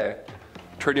 Alligatoridae.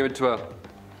 Turn you into a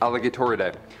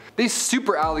Alligatoridae. These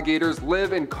super alligators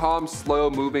live in calm,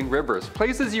 slow-moving rivers,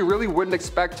 places you really wouldn't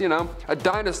expect, you know, a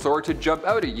dinosaur to jump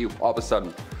out at you all of a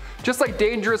sudden. Just like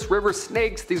dangerous river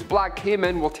snakes, these black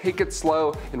caiman will take it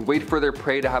slow and wait for their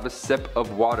prey to have a sip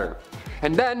of water.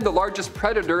 And then the largest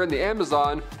predator in the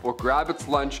Amazon will grab its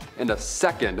lunch in a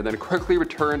second and then quickly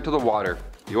return to the water.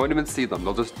 You won't even see them,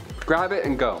 they'll just grab it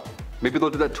and go. Maybe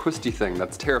they'll do that twisty thing,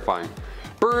 that's terrifying.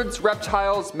 Birds,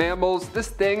 reptiles, mammals, this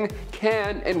thing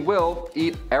can and will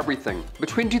eat everything.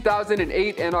 Between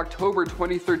 2008 and October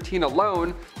 2013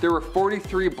 alone, there were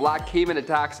 43 black caiman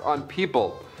attacks on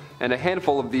people, and a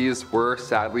handful of these were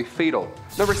sadly fatal.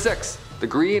 Number 6, the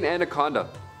green anaconda.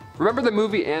 Remember the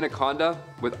movie Anaconda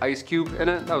with Ice Cube in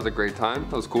it? That was a great time,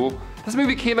 that was cool. This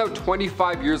movie came out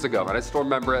 25 years ago, and I still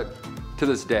remember it to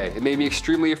this day. It made me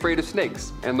extremely afraid of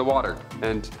snakes and the water,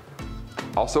 and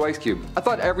also Ice Cube. I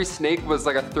thought every snake was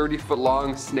like a 30-foot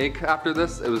long snake after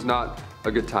this. It was not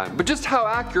a good time. But just how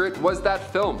accurate was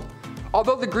that film?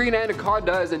 Although the green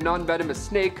anaconda is a non-venomous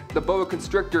snake, the boa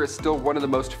constrictor is still one of the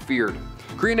most feared.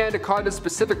 Green anacondas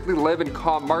specifically live in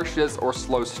calm marshes or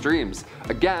slow streams.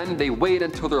 Again, they wait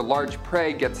until their large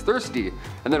prey gets thirsty,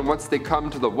 and then once they come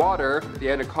to the water, the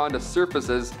anaconda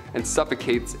surfaces and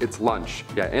suffocates its lunch.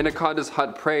 Yeah, anacondas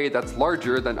hunt prey that's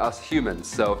larger than us humans,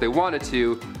 so if they wanted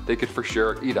to, they could for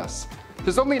sure eat us.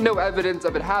 There's only no evidence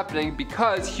of it happening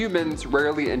because humans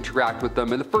rarely interact with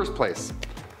them in the first place,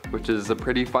 which is a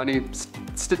pretty funny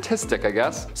statistic, I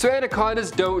guess. So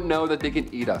anacondas don't know that they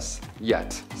can eat us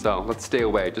yet. So let's stay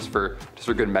away just for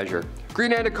good measure.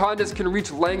 Green anacondas can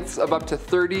reach lengths of up to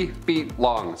 30 feet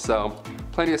long, so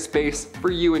plenty of space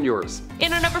for you and yours.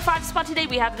 In our number 5 spot today,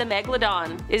 we have the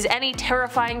Megalodon. Is any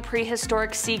terrifying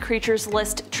prehistoric sea creatures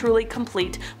list truly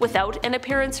complete without an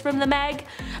appearance from the Meg?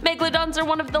 Megalodons are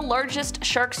one of the largest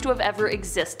sharks to have ever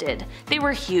existed. They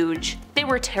were huge, they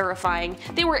were terrifying,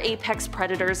 they were apex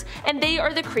predators, and they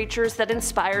are the creatures that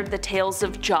inspired the tales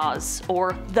of Jaws,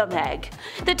 or the Meg.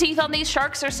 The teeth on these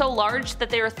sharks are so large that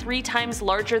they are 3 times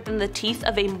larger than the teeth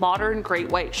of a modern great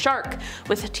white shark.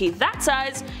 With teeth that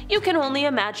size, you can only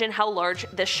imagine how large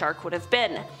this shark would have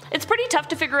been. It's pretty tough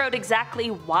to figure out exactly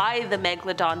why the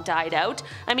Megalodon died out.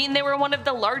 I mean, they were one of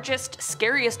the largest,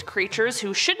 scariest creatures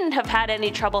who shouldn't have had any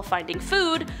trouble finding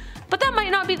food, but that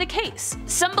might not be the case.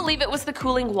 Some believe it was the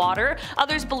cooling water,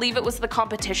 others believe it was the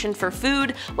competition for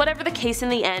food. Whatever the case in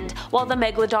the end, while the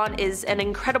Megalodon is an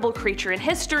incredible creature in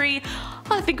history,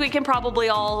 I think we can probably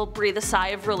all breathe a sigh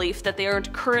of relief that they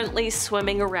aren't currently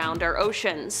swimming around our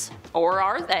oceans. Or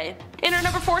are they? In our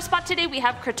number 4 spot today, we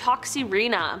have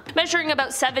Cratoxyrina. Measuring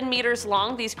about 7 meters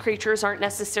long, these creatures aren't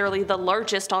necessarily the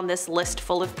largest on this list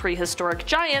full of prehistoric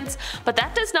giants, but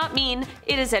that does not mean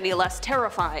it is any less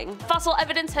terrifying. Fossil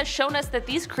evidence has shown us that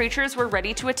these creatures were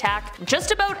ready to attack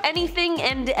just about anything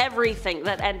and everything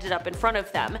that ended up in front of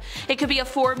them. It could be a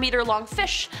 4-meter long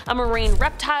fish, a marine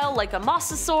reptile like a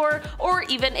mosasaur, or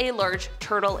even a large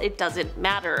turtle. It doesn't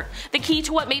matter. The key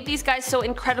to what made these guys so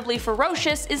incredibly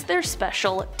ferocious is their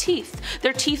special teeth.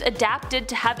 Their teeth adapted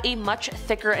to have a much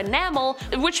thicker enamel,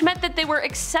 which meant that they were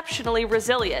exceptionally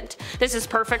resilient. This is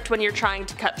perfect when you're trying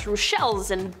to cut through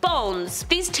shells and bones.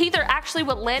 These teeth are actually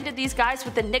what landed these guys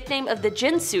with the nickname of the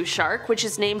Jinsu shark, which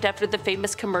is named after the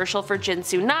famous commercial for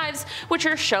Jinsu knives, which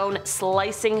are shown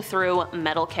slicing through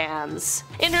metal cans.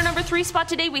 In our number 3 spot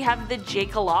today, we have the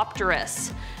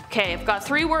Jacalopterus. Okay, I've got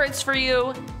 3 words for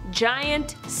you.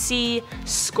 Giant sea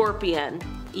scorpion.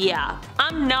 Yeah,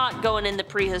 I'm not going in the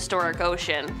prehistoric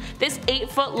ocean. This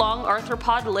 8-foot long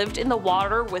arthropod lived in the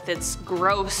water with its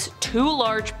gross, too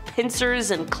large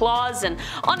pincers and claws, and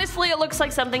honestly it looks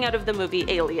like something out of the movie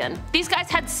Alien. These guys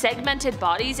had segmented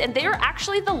bodies, and they are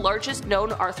actually the largest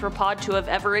known arthropod to have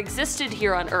ever existed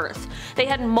here on Earth. They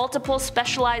had multiple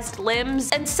specialized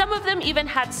limbs, and some of them even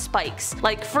had spikes,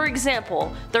 like for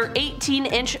example, their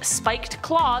 18-inch spiked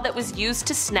claw that was used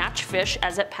to snatch fish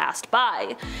as it passed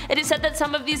by. It is said that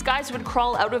some of these guys would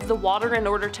crawl out of the water in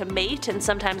order to mate and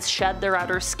sometimes shed their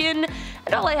outer skin,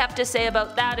 and all I have to say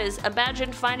about that is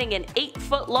imagine finding an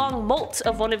 8-foot long molt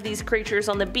of one of these creatures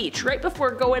on the beach right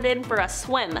before going in for a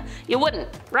swim. You wouldn't,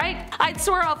 right? I'd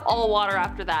swear off all water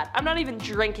after that. I'm not even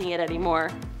drinking it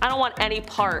anymore. I don't want any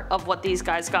part of what these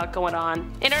guys got going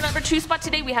on. In our number 2 spot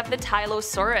today, we have the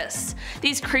Tylosaurus.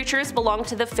 These creatures belong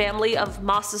to the family of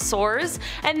mosasaurs,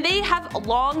 and they have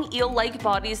long eel-like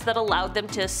bodies that allowed them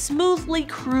to smoothly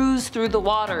cruise through the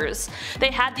waters.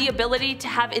 They had the ability to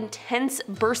have intense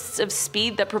bursts of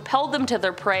speed that propelled them to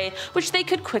their prey, which they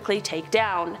could quickly take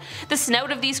down. The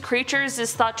snout of these creatures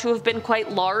is thought to have been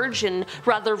quite large and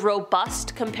rather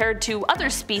robust compared to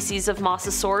other species of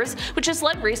mosasaurs, which has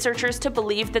led researchers to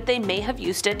believe that they may have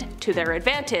used it to their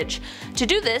advantage. To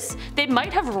do this, they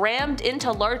might have rammed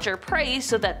into larger prey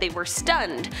so that they were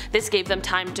stunned. This gave them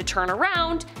time to turn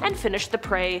around and finish the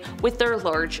prey with their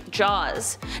large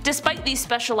jaws. Despite these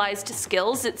specialized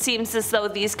skills, it seems as though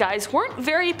these guys weren't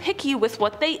very picky with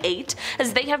what they ate,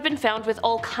 as they have been found with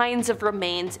all kinds of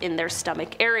remains in their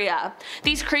stomach area.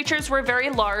 These creatures were very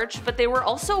large, but they were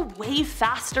also way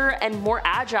faster and more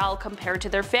agile compared to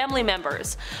their family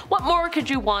members. What more could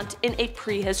you want in a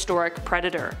prehistoric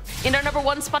predator? In our number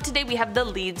 1 spot today, we have the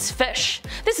Leeds fish.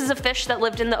 This is a fish that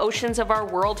lived in the oceans of our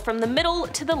world from the middle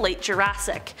to the late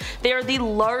Jurassic. They are the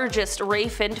largest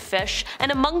ray-finned fish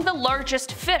and among the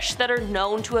largest fish that are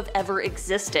known to have ever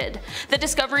existed. The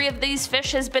discovery of these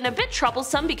fish has been a bit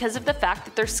troublesome because of the fact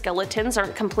that their skeletons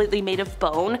aren't completely made of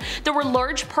bone. There were large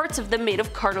large parts of them made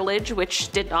of cartilage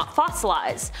which did not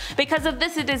fossilize. Because of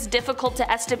this, it is difficult to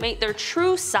estimate their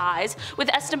true size, with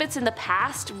estimates in the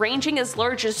past ranging as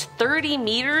large as 30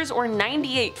 meters or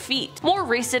 98 feet. More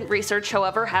recent research,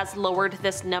 however, has lowered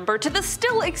this number to the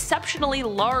still exceptionally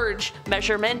large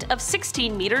measurement of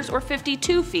 16 meters or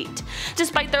 52 feet.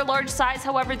 Despite their large size,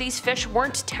 however, these fish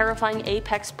weren't terrifying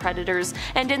apex predators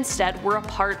and instead were a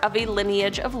part of a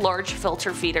lineage of large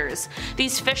filter feeders.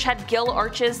 These fish had gill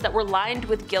arches that were lined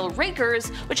with gill rakers,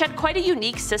 which had quite a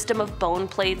unique system of bone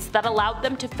plates that allowed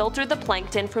them to filter the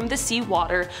plankton from the sea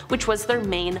water, which was their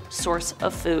main source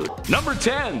of food. Number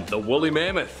 10. The woolly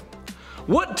mammoth.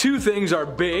 What two things are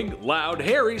big, loud,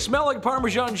 hairy, smell like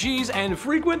Parmesan cheese, and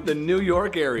frequent the New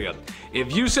York area?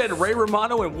 If you said Ray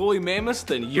Romano and woolly mammoths,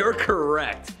 then you're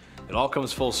correct. It all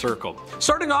comes full circle.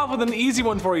 Starting off with an easy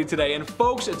one for you today, and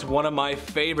folks, it's one of my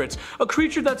favorites. A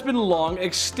creature that's been long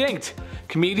extinct.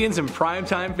 Comedians and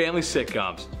primetime family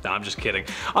sitcoms. No, I'm just kidding.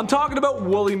 I'm talking about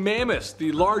woolly mammoths,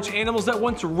 the large animals that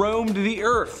once roamed the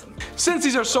earth. Since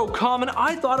these are so common,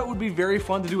 I thought it would be very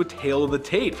fun to do a tale of the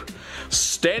tape.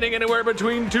 Standing anywhere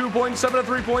between 2.7 to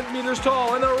 3 meters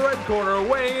tall in the red corner,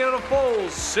 weighing in a full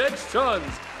 6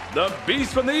 tons, the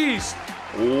beast from the east,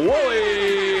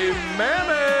 woolly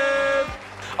mammoth!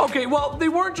 Okay, well, they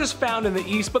weren't just found in the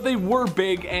east, but they were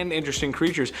big and interesting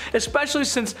creatures, especially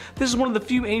since this is one of the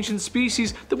few ancient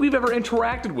species that we've ever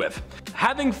interacted with.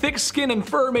 Having thick skin and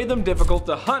fur made them difficult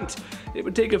to hunt. It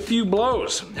would take a few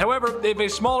blows. However, if a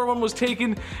smaller one was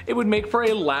taken, it would make for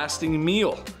a lasting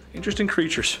meal. Interesting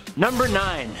creatures. Number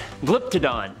 9.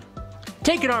 Glyptodon.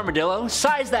 Take an armadillo,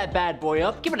 size that bad boy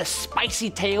up, give it a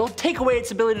spicy tail, take away its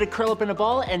ability to curl up in a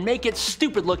ball, and make it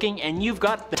stupid looking, and you've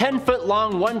got the 10-foot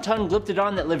long 1-ton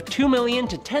Glyptodon that lived 2 million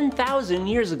to 10,000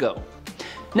 years ago.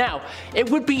 Now,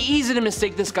 it would be easy to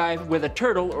mistake this guy with a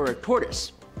turtle or a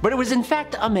tortoise, but it was in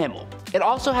fact a mammal. It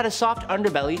also had a soft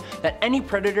underbelly that any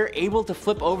predator able to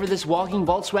flip over this walking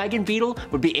Volkswagen Beetle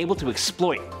would be able to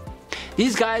exploit.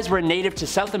 These guys were native to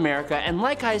South America, and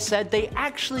like I said, they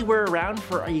actually were around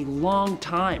for a long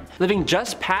time, living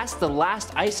just past the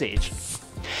last ice age.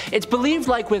 It's believed,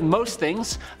 like with most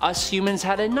things, us humans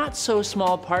had a not so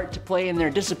small part to play in their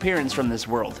disappearance from this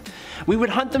world. We would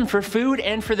hunt them for food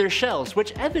and for their shells,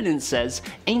 which evidence says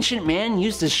ancient man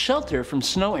used as shelter from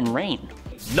snow and rain.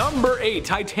 Number 8.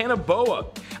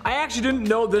 Titanoboa. I actually didn't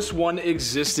know this one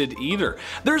existed either.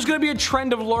 There's going to be a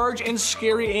trend of large and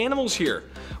scary animals here.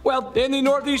 Well, in the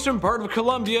northeastern part of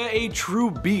Colombia, a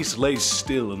true beast lay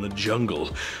still in the jungle,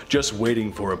 just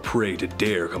waiting for a prey to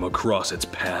dare come across its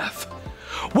path.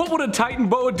 What would a titan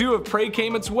boa do if prey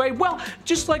came its way? Well,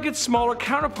 just like its smaller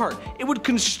counterpart, it would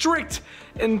constrict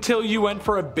until you went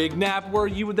for a big nap, where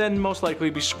you would then most likely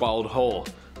be swallowed whole.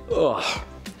 Ugh.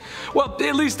 Well,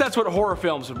 at least that's what horror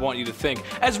films would want you to think,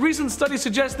 as recent studies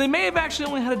suggest they may have actually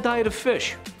only had a diet of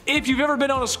fish. If you've ever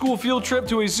been on a school field trip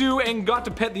to a zoo and got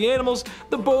to pet the animals,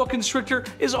 the boa constrictor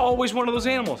is always one of those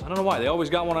animals. I don't know why, they always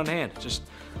got one on hand, just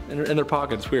in their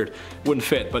pocket. It's weird. Wouldn't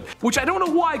fit, but which I don't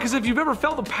know why, because if you've ever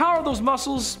felt the power of those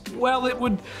muscles, well, it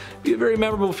would be a very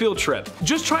memorable field trip.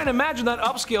 Just try and imagine that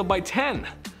upscaled by 10.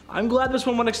 I'm glad this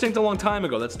one went extinct a long time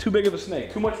ago. That's too big of a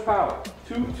snake. Too much power.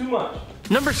 Too much.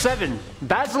 Number 7.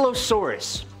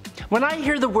 Basilosaurus. When I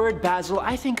hear the word basil,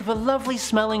 I think of a lovely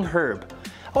smelling herb.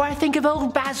 Or I think of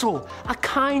old Basil, a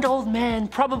kind old man,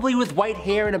 probably with white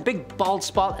hair and a big bald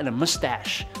spot and a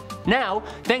mustache. Now,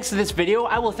 thanks to this video,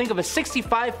 I will think of a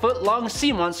 65-foot long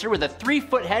sea monster with a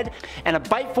 3-foot head and a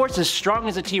bite force as strong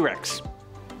as a T-Rex.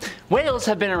 Whales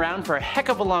have been around for a heck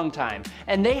of a long time,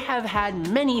 and they have had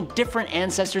many different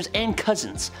ancestors and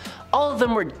cousins. All of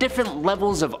them were different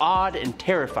levels of odd and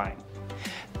terrifying.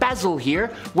 Basil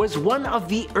here was one of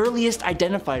the earliest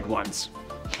identified ones.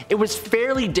 It was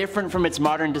fairly different from its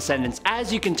modern descendants,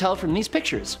 as you can tell from these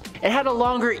pictures. It had a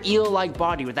longer eel-like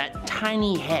body with that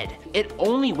tiny head. It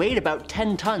only weighed about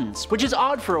 10 tons, which is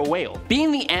odd for a whale.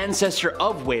 Being the ancestor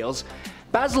of whales,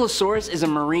 Basilosaurus is a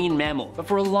marine mammal, but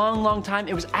for a long time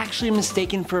it was actually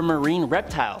mistaken for a marine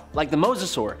reptile, like the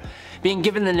mosasaur, being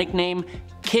given the nickname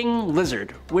king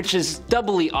lizard, which is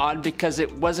doubly odd because it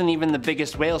wasn't even the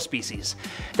biggest whale species.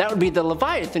 That would be the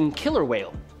Leviathan killer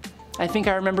whale. I think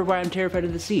I remember why I'm terrified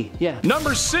of the sea, yeah.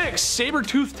 Number 6.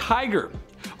 Saber-toothed tiger.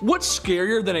 What's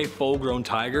scarier than a full-grown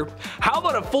tiger? How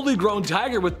about a fully grown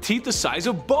tiger with teeth the size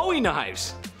of Bowie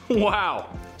knives? Wow.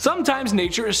 Sometimes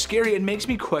nature is scary and makes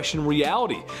me question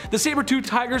reality. The saber-toothed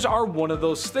tigers are one of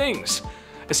those things.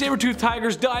 A saber-toothed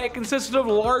tiger's diet consisted of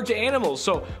large animals,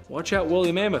 so watch out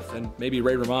woolly mammoth and maybe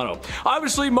Ray Romano.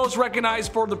 Obviously most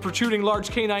recognized for the protruding large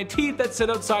canine teeth that sit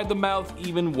outside the mouth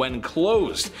even when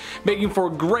closed, making for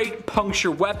great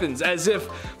puncture weapons, as if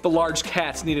the large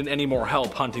cats needed any more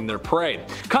help hunting their prey.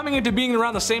 Coming into being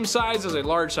around the same size as a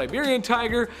large Siberian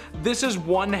tiger, this is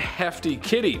one hefty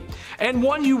kitty, and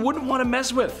one you wouldn't want to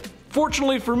mess with.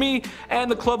 Fortunately for me and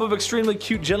the club of extremely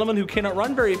cute gentlemen who cannot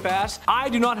run very fast, I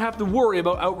do not have to worry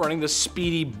about outrunning the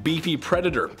speedy, beefy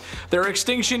predator. Their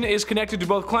extinction is connected to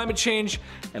both climate change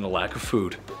and a lack of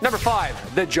food. Number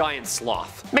 5. The giant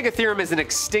sloth. Megatherium is an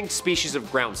extinct species of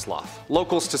ground sloth.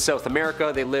 Locals to South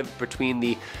America, they lived between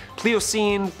the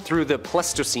Pliocene through the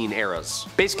Pleistocene eras.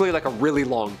 Basically like a really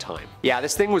long time. Yeah,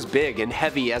 this thing was big and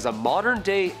heavy as a modern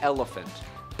day elephant,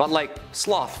 but like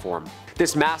sloth form.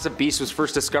 This massive beast was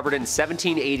first discovered in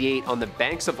 1788 on the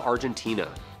banks of Argentina.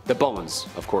 The bones,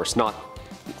 of course, not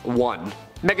one.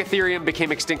 Megatherium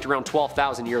became extinct around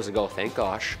 12,000 years ago, thank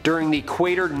gosh, during the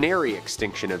Quaternary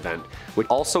extinction event, which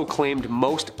also claimed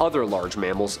most other large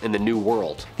mammals in the New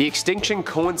World. The extinction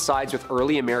coincides with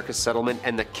early America's settlement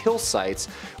and the kill sites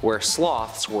where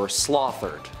sloths were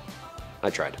slaughtered.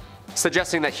 I tried.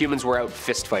 Suggesting that humans were out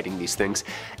fist fighting these things,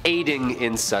 aiding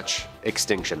in such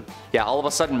extinction. Yeah, all of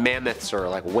a sudden mammoths are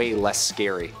like way less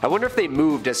scary. I wonder if they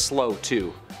moved as slow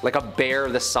too, like a bear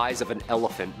the size of an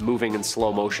elephant moving in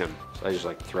slow motion. So I just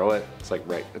like throw it, it's like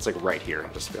right here.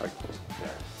 Just be like,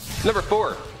 there. Number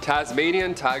 4.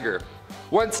 Tasmanian tiger.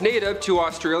 Once native to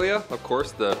Australia, of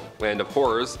course the land of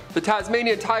horrors, the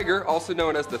Tasmanian tiger, also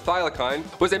known as the thylacine,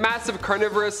 was a massive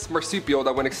carnivorous marsupial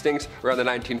that went extinct around the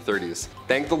 1930s.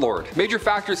 Thank the Lord. Major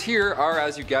factors here are,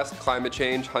 as you guessed, climate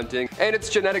change, hunting, and its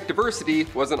genetic diversity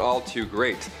wasn't all too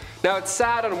great. Now it's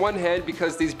sad on one hand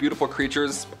because these beautiful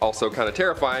creatures, also kind of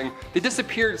terrifying, they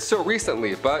disappeared so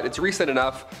recently, but it's recent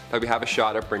enough that we have a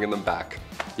shot at bringing them back.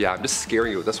 Yeah, I'm just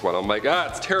scaring you with this one. I'm like,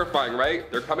 it's terrifying,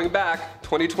 right? They're coming back,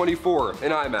 2024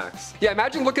 in IMAX. Yeah,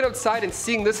 imagine looking outside and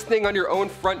seeing this thing on your own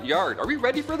front yard. Are we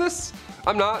ready for this?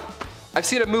 I'm not. I've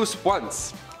seen a moose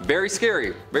once. Very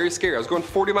scary, very scary. I was going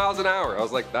 40 miles an hour. I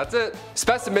was like, that's it.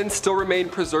 Specimens still remain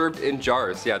preserved in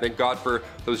jars. Yeah, thank God for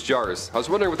those jars. I was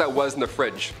wondering what that was in the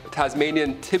fridge. A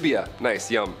Tasmanian tibia.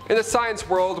 Nice, yum. In the science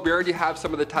world, we already have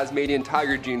some of the Tasmanian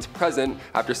tiger genes present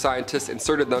after scientists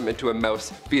inserted them into a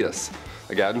mouse fetus.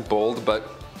 Again, bold, but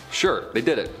sure, they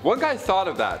did it. One guy thought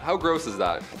of that. How gross is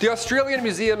that? The Australian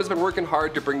Museum has been working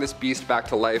hard to bring this beast back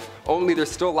to life, only they're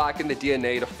still lacking the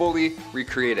DNA to fully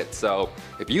recreate it. So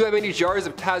if you have any jars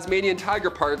of Tasmanian tiger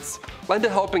parts, lend a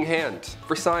helping hand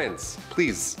for science,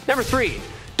 please. Number 3.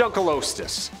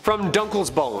 Dunkelostis. From Dunkel's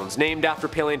bones, named after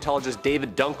paleontologist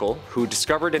David Dunkel, who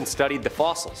discovered and studied the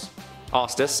fossils.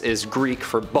 Ostis is Greek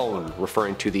for bone,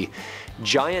 referring to the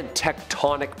giant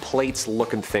tectonic plates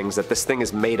looking things that this thing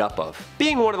is made up of.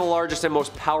 Being one of the largest and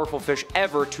most powerful fish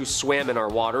ever to swim in our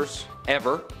waters,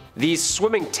 ever, these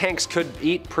swimming tanks could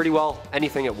eat pretty well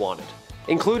anything it wanted,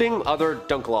 including other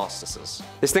Dunkelostises.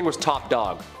 This thing was top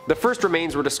dog. The first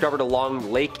remains were discovered along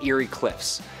Lake Erie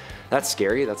cliffs. That's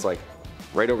scary, that's like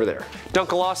right over there.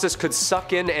 Dunkelostis could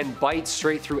suck in and bite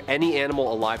straight through any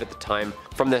animal alive at the time,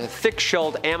 from the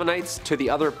thick-shelled ammonites to the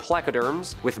other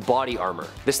placoderms with body armor.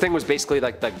 This thing was basically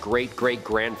like the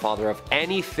great-great-grandfather of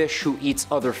any fish who eats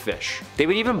other fish. They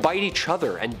would even bite each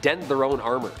other and dent their own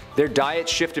armor. Their diet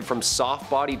shifted from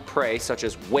soft-bodied prey such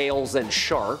as whales and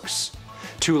sharks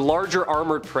to larger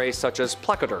armored prey such as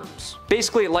placoderms.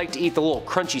 Basically it liked to eat the little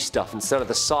crunchy stuff instead of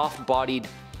the soft-bodied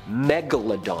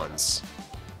megalodons.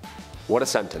 What a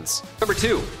sentence. Number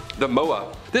 2. The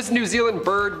moa. This New Zealand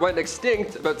bird went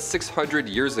extinct about 600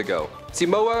 years ago. See,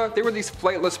 moa, they were these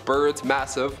flightless birds,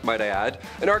 massive, might I add,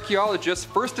 and archaeologists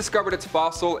first discovered its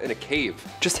fossil in a cave,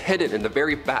 just hidden in the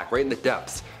very back, right in the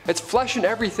depths. Its flesh and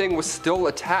everything was still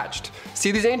attached.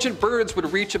 See, these ancient birds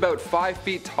would reach about 5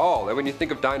 feet tall, and when you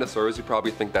think of dinosaurs, you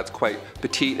probably think that's quite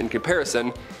petite in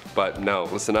comparison, but no,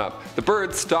 listen up. The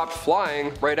birds stopped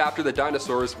flying right after the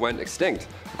dinosaurs went extinct.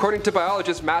 According to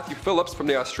biologist Matthew Phillips from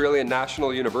the Australian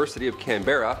National University of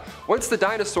Canberra, once the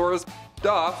dinosaurs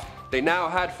off, they now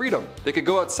had freedom. They could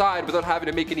go outside without having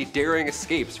to make any daring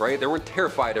escapes, right? They weren't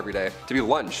terrified every day to be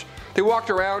lunch. They walked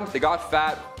around, they got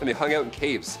fat, and they hung out in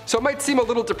caves. So it might seem a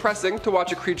little depressing to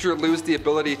watch a creature lose the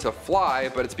ability to fly,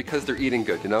 but it's because they're eating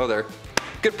good, you know? They're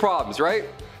good problems, right?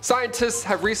 Scientists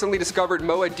have recently discovered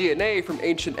moa DNA from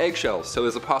ancient eggshells, so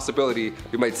there's a possibility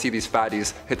we might see these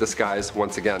fatties hit the skies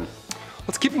once again.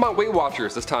 Let's keep them on Weight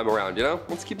Watchers this time around, you know?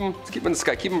 Let's keep them in the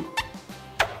sky, keep them.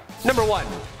 Number 1.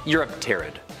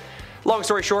 Europterid. Long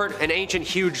story short, an ancient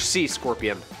huge sea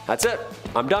scorpion. That's it.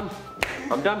 I'm done.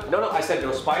 I'm done. No, I said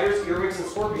no spiders, earwigs, and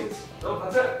scorpions. No,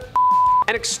 that's it.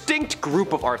 An extinct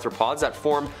group of arthropods that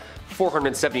formed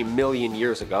 470 million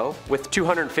years ago, with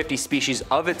 250 species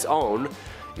of its own,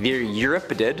 the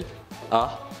Euripidid,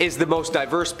 is the most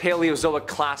diverse Paleozoic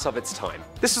class of its time.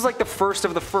 This is like the first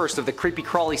of the creepy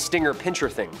crawly stinger pincher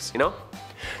things, you know?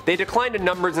 They declined in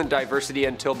numbers and diversity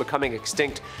until becoming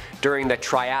extinct during the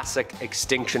Triassic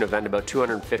extinction event about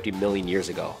 250 million years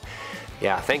ago.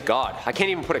 Yeah, thank God. I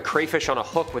can't even put a crayfish on a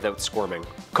hook without squirming.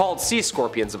 Called sea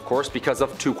scorpions, of course, because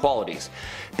of two qualities.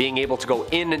 Being able to go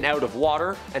in and out of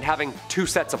water, and having two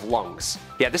sets of lungs.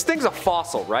 Yeah, this thing's a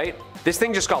fossil, right? This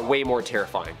thing just got way more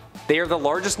terrifying. They are the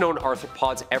largest known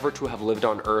arthropods ever to have lived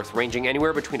on Earth, ranging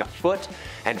anywhere between a foot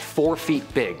and 4 feet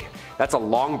big. That's a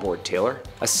longboard, Taylor.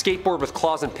 A skateboard with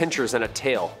claws and pinchers and a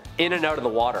tail, in and out of the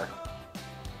water.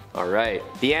 Alright,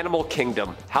 the animal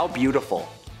kingdom. How beautiful.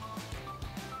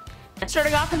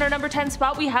 Starting off in our number 10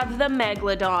 spot, we have the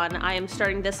Megalodon. I am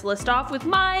starting this list off with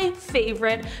my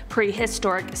favorite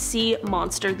prehistoric sea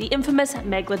monster, the infamous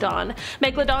Megalodon.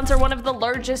 Megalodons are one of the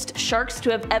largest sharks to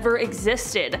have ever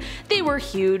existed. They were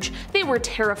huge, they were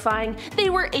terrifying, they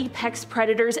were apex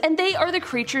predators, and they are the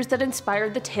creatures that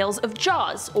inspired the tales of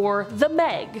Jaws, or the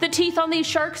Meg. The teeth on these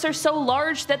sharks are so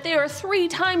large that they are 3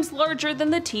 times larger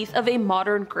than the teeth of a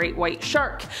modern great white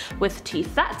shark. With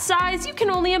teeth that size, you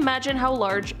can only imagine how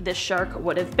large this shark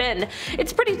would have been.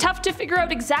 It's pretty tough to figure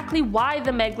out exactly why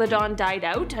the Megalodon died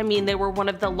out. I mean, they were one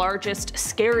of the largest,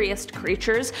 scariest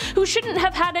creatures who shouldn't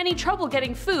have had any trouble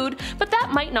getting food, but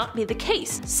that might not be the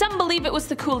case. Some believe it was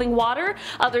the cooling water,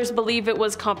 others believe it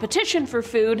was competition for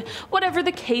food. Whatever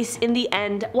the case, in the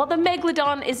end, while the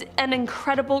Megalodon is an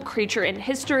incredible creature in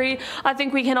history, I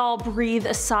think we can all breathe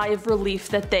a sigh of relief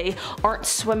that they aren't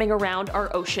swimming around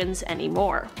our oceans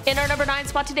anymore. In our number 9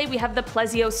 spot today, we have the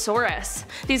Plesiosaurus.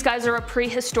 These guys are a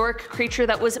prehistoric creature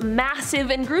that was massive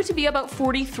and grew to be about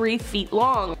 43 feet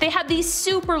long. They had these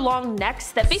super long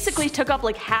necks that basically took up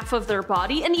like half of their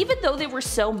body, and even though they were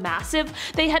so massive,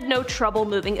 they had no trouble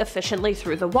moving efficiently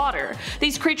through the water.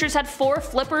 These creatures had 4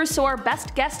 flippers, so our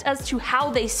best guess as to how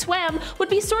they swam would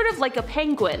be sort of like a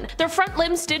penguin. Their front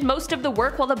limbs did most of the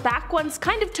work while the back ones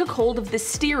kind of took hold of the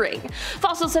steering.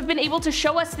 Fossils have been able to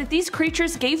show us that these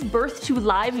creatures gave birth to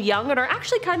live young and are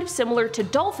actually kind of similar to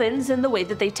dolphins in the way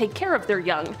that they take care of their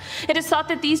young. It is thought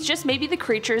that these just may be the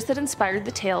creatures that inspired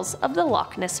the tales of the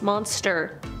Loch Ness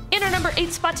Monster. In our number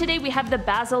 8 spot today, we have the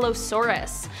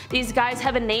Basilosaurus. These guys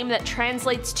have a name that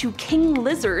translates to king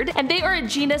lizard, and they are a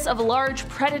genus of large,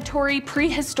 predatory,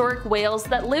 prehistoric whales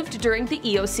that lived during the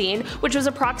Eocene, which was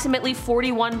approximately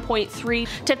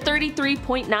 41.3 to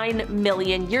 33.9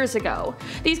 million years ago.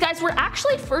 These guys were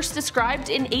actually first described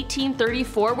in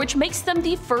 1834, which makes them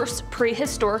the first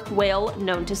prehistoric whale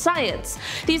known to science.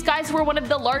 These guys were one of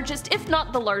the largest, if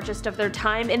not the largest of their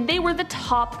time, and they were the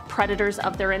top predators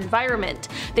of their environment.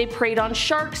 They preyed on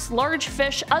sharks, large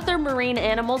fish, other marine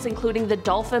animals including the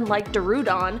dolphin-like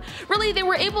Dorudon. Really, they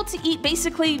were able to eat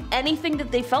basically anything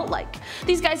that they felt like.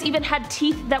 These guys even had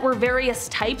teeth that were various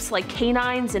types like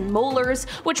canines and molars,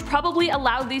 which probably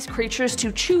allowed these creatures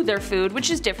to chew their food, which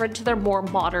is different to their more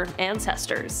modern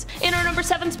ancestors. In our number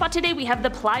 7 spot today, we have the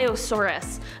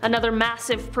Pliosaurus, another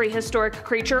massive prehistoric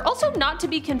creature, also not to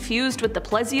be confused with the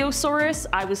Plesiosaurus.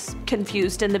 I was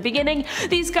confused in the beginning.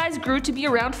 These guys grew to be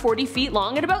around 40 feet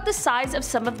long and about the size of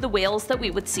some of the whales that we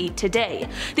would see today.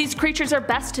 These creatures are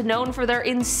best known for their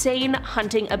insane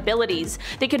hunting abilities.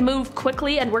 They could move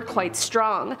quickly and were quite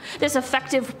strong. This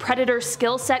effective predator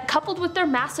skill set, coupled with their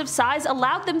massive size,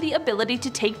 allowed them the ability to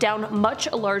take down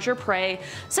much larger prey,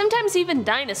 sometimes even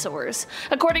dinosaurs.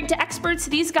 According to experts,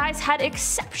 these guys had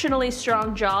exceptionally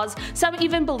strong jaws. Some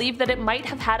even believe that it might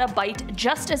have had a bite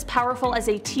just as powerful as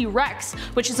a T-Rex,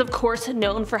 which is of course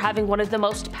known for having one of the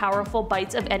most powerful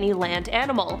bites of any land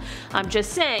animal. I'm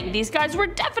just saying, these guys were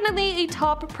definitely a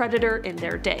top predator in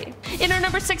their day. In our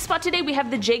number 6 spot today, we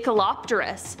have the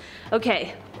Jacalopterus.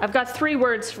 Okay, I've got 3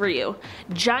 words for you.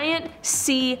 Giant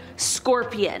sea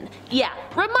scorpion. Yeah,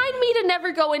 remind me to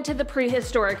never go into the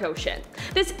prehistoric ocean.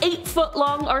 This 8-foot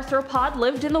long arthropod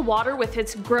lived in the water with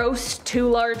its gross, too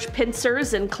large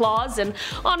pincers and claws, and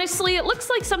honestly, it looks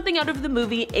like something out of the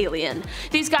movie Alien.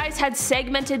 These guys had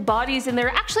segmented bodies, and they're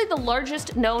actually the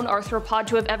largest known arthropod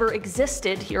to have ever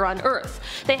existed here on Earth.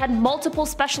 They had multiple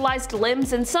specialized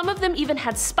limbs, and some of them even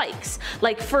had spikes,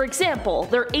 like for example,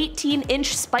 their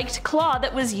 18-inch spiked claw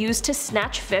that was used to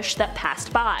snatch fish that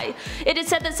passed by. It is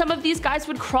said that some of these guys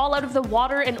would crawl out of the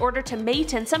water in order to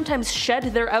mate and sometimes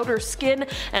shed their outer skin,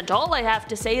 and all I have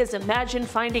to say is imagine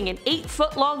finding an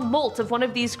 8-foot long molt of one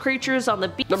of these creatures on the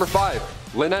beach. Number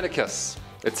 5. Lineticus.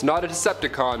 It's not a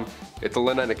Decepticon, It's a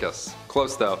Linenicus.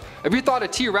 Close though. If you thought a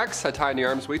T-Rex had tiny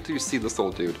arms, wait till you see this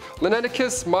little dude.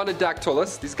 Linenicus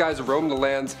monodactylus. These guys roamed the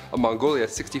lands of Mongolia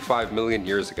 65 million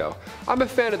years ago. I'm a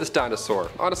fan of this dinosaur.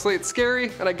 Honestly, it's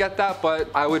scary, and I get that, but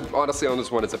I would honestly own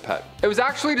this one as a pet. It was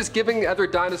actually just giving the other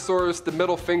dinosaurs the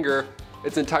middle finger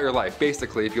its entire life,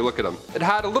 basically, if you look at them. It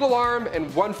had a little arm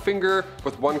and one finger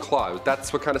with one claw.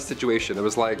 That's what kind of situation. It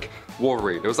was like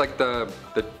Wolverine. It was like the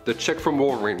chick from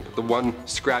Wolverine with the one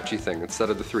scratchy thing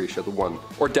instead of the three. She had the one.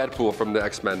 Or Deadpool from the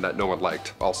X-Men that no one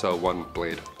liked. Also one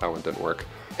blade. That one didn't work.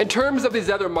 In terms of these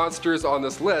other monsters on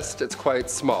this list, it's quite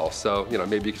small, so, you know,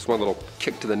 maybe just one little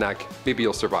kick to the neck, maybe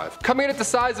you'll survive. Coming in at the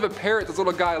size of a parrot, this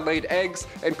little guy laid eggs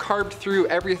and carved through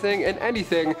everything and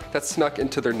anything that snuck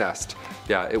into their nest.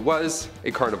 Yeah, it was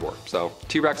a carnivore. So,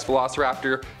 T-Rex,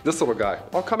 Velociraptor, this little guy,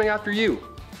 all coming after you.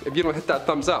 If you don't hit that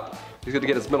thumbs up, he's gonna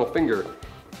get his middle finger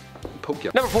and poke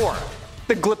you. Number 4,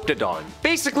 the Glyptodon.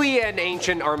 Basically an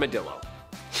ancient armadillo.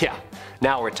 Yeah.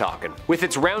 Now we're talking. With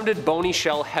its rounded bony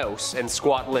shell house and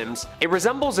squat limbs, it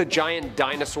resembles a giant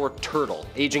dinosaur turtle,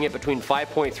 aging at between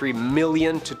 5.3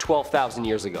 million to 12,000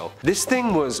 years ago. This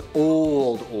thing was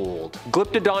old.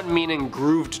 Glyptodon meaning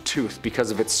grooved tooth because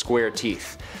of its square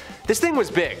teeth. This thing was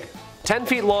big, 10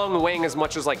 feet long, weighing as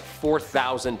much as like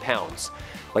 4,000 pounds.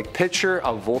 Like picture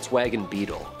a Volkswagen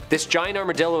Beetle. This giant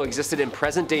armadillo existed in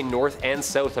present-day North and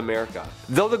South America.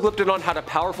 Though the Glyptodon had a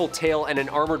powerful tail and an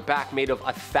armored back made of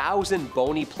 1,000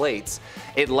 bony plates,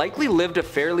 it likely lived a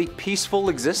fairly peaceful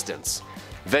existence.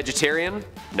 Vegetarian,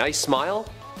 nice smile,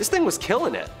 this thing was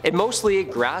killing it. It mostly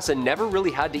ate grass and never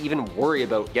really had to even worry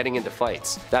about getting into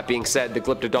fights. That being said, the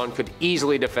Glyptodon could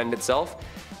easily defend itself.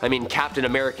 I mean, Captain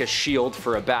America's shield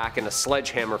for a back and a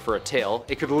sledgehammer for a tail.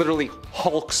 It could literally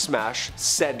Hulk smash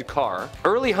said car.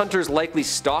 Early hunters likely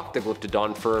stalked the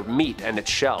Glyptodon for meat and its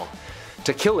shell.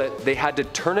 To kill it, they had to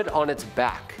turn it on its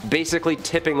back, basically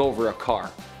tipping over a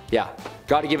car. Yeah,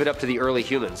 gotta give it up to the early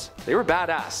humans. They were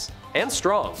badass and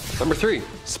strong. Number 3,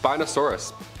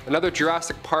 Spinosaurus. Another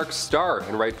Jurassic Park star,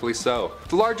 and rightfully so.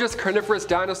 The largest carnivorous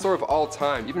dinosaur of all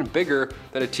time, even bigger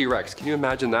than a T-Rex. Can you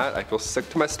imagine that? I feel sick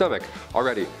to my stomach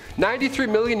already. 93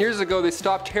 million years ago, they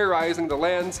stopped terrorizing the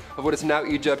lands of what is now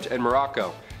Egypt and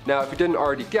Morocco. Now, if you didn't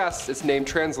already guess, its name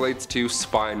translates to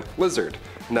spine lizard,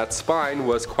 and that spine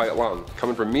was quite long.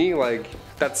 Coming from me, like,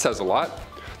 that says a lot.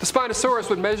 The Spinosaurus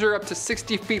would measure up to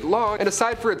 60 feet long, and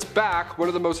aside for its back, one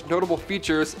of the most notable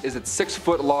features is its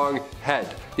 6-foot long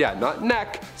head. Yeah, not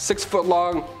neck, 6-foot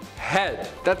long head.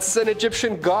 That's an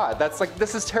Egyptian god. That's like,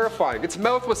 this is terrifying. Its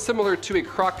mouth was similar to a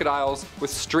crocodile's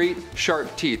with straight,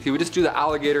 sharp teeth. He would just do the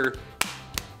alligator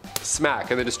smack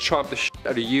and then just chomp the shit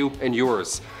out of you and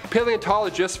yours.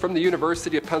 Paleontologists from the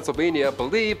University of Pennsylvania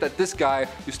believe that this guy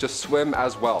used to swim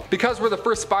as well. Because where the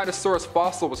first Spinosaurus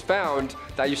fossil was found,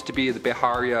 that used to be the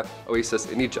Beharia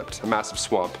Oasis in Egypt, a massive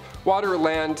swamp. Water or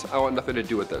land, I want nothing to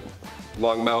do with it.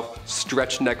 Long mouth,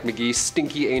 stretched neck McGee,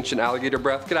 stinky ancient alligator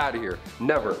breath, get out of here.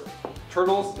 Never.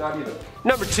 Turtles, not even.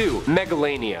 Number 2,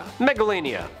 Megalania.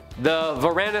 Megalania. The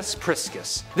Varanus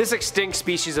priscus. This extinct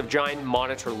species of giant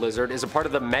monitor lizard is a part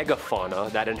of the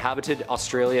megafauna that inhabited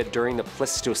Australia during the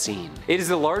Pleistocene. It is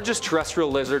the largest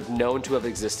terrestrial lizard known to have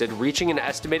existed, reaching an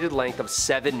estimated length of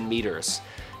 7 meters.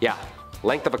 Yeah,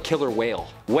 length of a killer whale,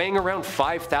 weighing around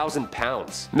 5,000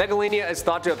 pounds. Megalania is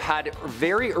thought to have had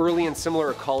very early and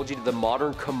similar ecology to the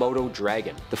modern Komodo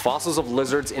dragon. The fossils of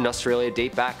lizards in Australia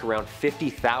date back around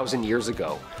 50,000 years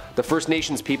ago. The First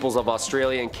Nations peoples of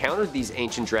Australia encountered these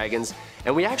ancient dragons,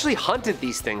 and we actually hunted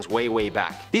these things way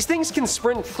back. These things can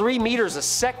sprint 3 meters a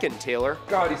second, Taylor.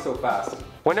 God, he's so fast.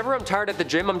 Whenever I'm tired at the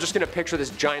gym, I'm just gonna picture this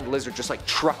giant lizard just like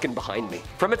trucking behind me.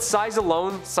 From its size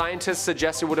alone, scientists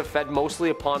suggest it would have fed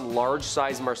mostly upon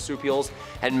large-sized marsupials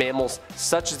and mammals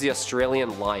such as the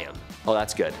Australian lion. Oh,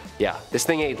 that's good. Yeah, this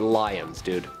thing ate lions,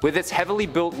 dude. With its heavily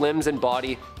built limbs and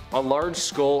body, a large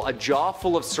skull, a jaw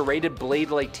full of serrated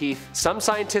blade-like teeth, some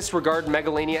scientists regard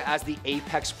Megalania as the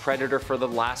apex predator for the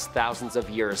last thousands of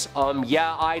years.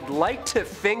 Yeah, I'd like to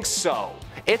think so.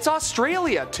 It's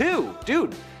Australia too,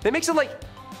 dude. That makes it like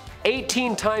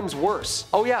 18 times worse.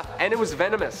 Oh yeah, and it was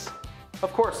venomous.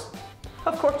 Of course.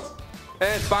 Of course.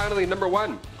 And finally, number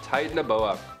 1,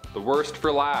 Titanoboa. The worst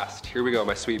for last. Here we go,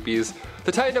 my sweet peas.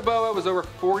 The Titanoboa was over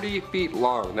 40 feet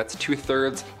long. That's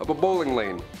 2/3 of a bowling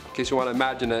lane. In case you want to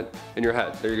imagine it in your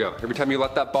head. There you go. Every time you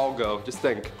let that ball go, just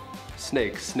think,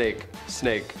 snake, snake,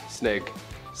 snake, snake,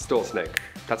 still a snake.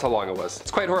 That's how long it was.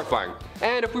 It's quite horrifying.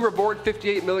 And if we were born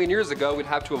 58 million years ago, we'd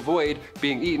have to avoid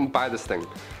being eaten by this thing.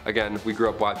 Again, we grew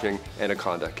up watching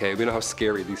Anaconda, okay? We know how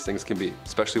scary these things can be,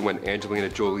 especially when Angelina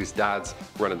Jolie's dad's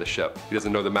running the ship. He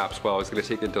doesn't know the maps well. He's gonna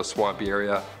take it into a swampy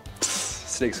area.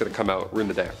 snake's gonna come out, ruin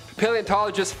the day.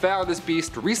 Paleontologists found this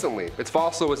beast recently. Its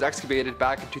fossil was excavated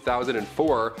back in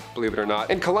 2004, believe it or not,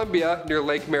 in Colombia near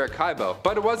Lake Maracaibo.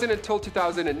 But it wasn't until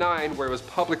 2009 where it was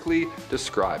publicly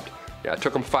described. Yeah, it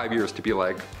took them 5 years to be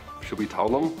like, should we tell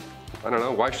them? I don't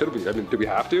know, why should we? I mean, do we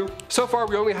have to? So far,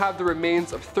 we only have the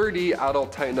remains of 30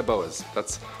 adult titanoboas.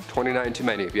 That's 29 too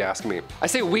many, if you ask me. I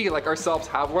say we, like ourselves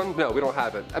have one? No, we don't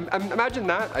have it. Imagine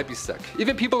that, I'd be sick.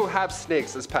 Even people who have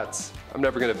snakes as pets, I'm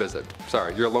never gonna visit.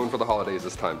 Sorry, you're alone for the holidays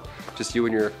this time. Just you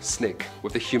and your snake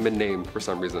with a human name for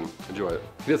some reason. Enjoy it.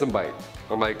 He doesn't bite.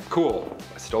 I'm like, cool.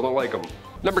 I still don't like him.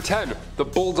 Number 10, the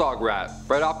bulldog rat.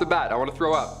 Right off the bat, I want to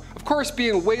throw up. Of course,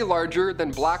 being way larger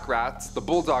than black rats, the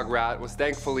bulldog rat was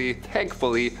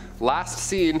thankfully, last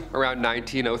seen around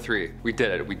 1903. We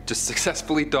did it. We just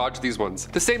successfully dodged these ones.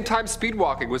 The same time speed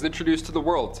walking was introduced to the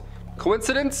world.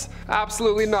 Coincidence?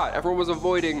 Absolutely not. Everyone was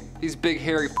avoiding these big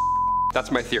hairy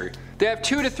That's my theory. They have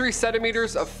 2 to 3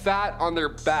 centimeters of fat on their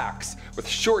backs with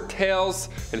short tails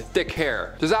and thick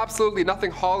hair. There's absolutely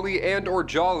nothing holly and or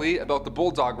jolly about the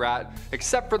bulldog rat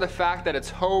except for the fact that its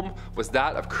home was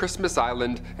that of Christmas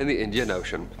Island in the Indian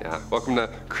Ocean. Yeah, welcome to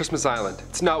Christmas Island.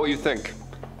 It's not what you think.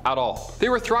 At all. They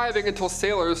were thriving until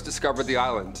sailors discovered the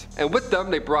island. And with them,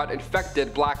 they brought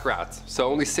infected black rats.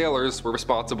 So only sailors were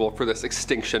responsible for this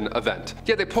extinction event.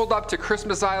 Yeah, they pulled up to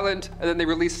Christmas Island and then they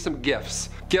released some gifts.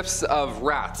 Gifts of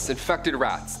rats, infected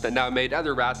rats, that now made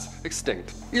other rats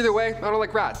extinct. Either way, I don't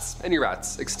like rats. Any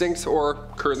rats, extinct or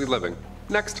currently living.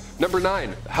 Next, number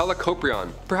 9,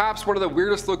 Helicoprion. Perhaps one of the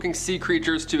weirdest looking sea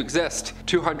creatures to exist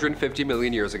 250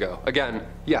 million years ago. Again,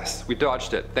 yes, we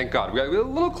dodged it, thank God. We got a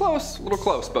little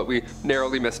close, but we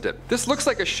narrowly missed it. This looks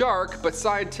like a shark, but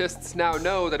scientists now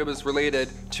know that it was related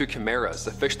to chimeras,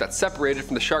 a fish that separated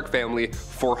from the shark family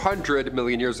 400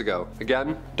 million years ago.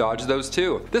 Again, dodge those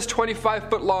too. This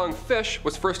 25-foot long fish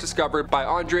was first discovered by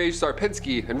Andrei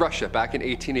Zarpinski in Russia back in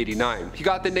 1889. He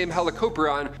got the name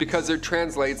Helicoprion because it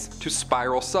translates to spiral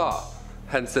saw,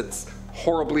 hence its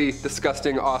horribly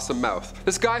disgusting awesome mouth.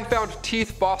 This guy found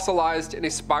teeth fossilized in a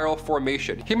spiral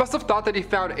formation. He must have thought that he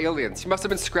found aliens. He must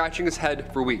have been scratching his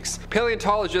head for weeks.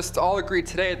 Paleontologists all agree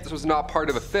today that this was not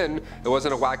part of a fin. It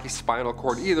wasn't a wacky spinal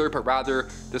cord either, but rather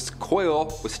this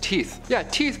coil was teeth. Yeah,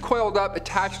 teeth coiled up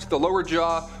attached to the lower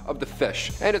jaw of the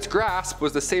fish. And its grasp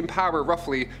was the same power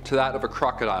roughly to that of a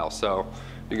crocodile. So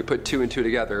you can put 2 and 2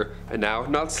 together and now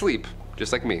not sleep.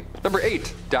 Just like me. Number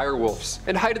 8, dire wolves.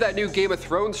 In height of that new Game of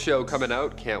Thrones show coming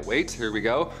out, can't wait, here we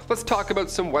go. Let's talk about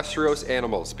some Westeros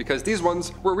animals, because these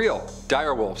ones were real.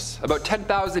 Dire wolves. About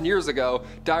 10,000 years ago,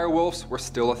 dire wolves were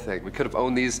still a thing. We could have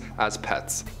owned these as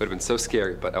pets. Would have been so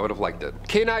scary, but I would have liked it.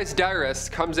 Canis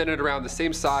dirus comes in at around the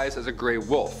same size as a gray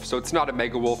wolf, so it's not a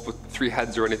mega wolf with 3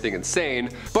 heads or anything insane,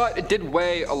 but it did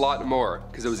weigh a lot more,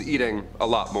 because it was eating a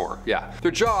lot more, yeah.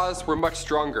 Their jaws were much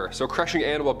stronger, so crushing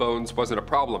animal bones wasn't a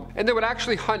problem. And they would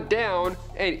actually hunt down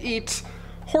and eat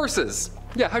horses.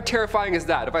 Yeah, how terrifying is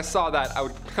that? If I saw that, I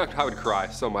would cry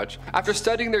so much. After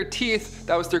studying their teeth,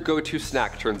 that was their go-to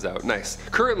snack, turns out. Nice.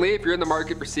 Currently, if you're in the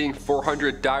market for seeing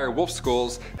 400 dire wolf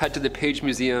skulls, head to the Page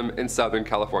Museum in Southern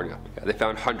California. Yeah, they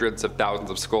found hundreds of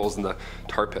thousands of skulls in the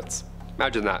tar pits.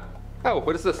 Imagine that. Oh,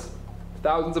 what is this?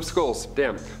 Thousands of skulls.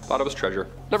 Damn, thought it was treasure.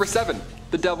 Number 7,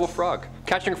 the devil frog.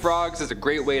 Catching frogs is a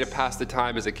great way to pass the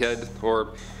time as a kid,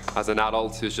 or as an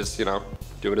adult who's just, you know,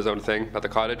 doing his own thing at the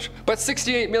cottage. But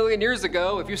 68 million years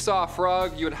ago, if you saw a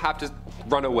frog, you would have to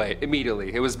run away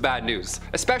immediately. It was bad news,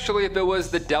 especially if it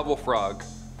was the devil frog.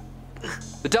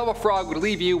 The devil frog would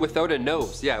leave you without a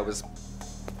nose. Yeah, it was,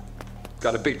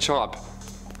 got a big chomp.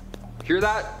 Hear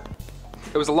that?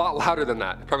 It was a lot louder than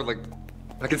that. Probably like,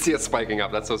 I can see it spiking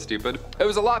up, that's so stupid. It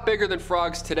was a lot bigger than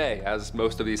frogs today, as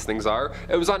most of these things are.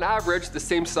 It was on average the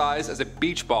same size as a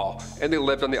beach ball, and they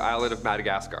lived on the island of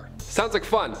Madagascar. Sounds like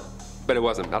fun, but it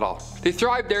wasn't at all. They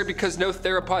thrived there because no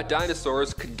theropod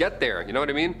dinosaurs could get there, you know what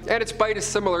I mean? And its bite is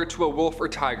similar to a wolf or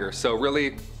tiger, so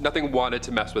really nothing wanted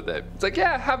to mess with it. It's like,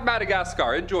 yeah, have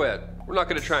Madagascar, enjoy it. We're not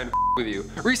gonna try and with you.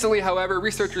 Recently, however,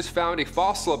 researchers found a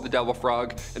fossil of the devil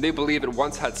frog, and they believe it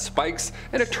once had spikes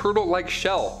and a turtle-like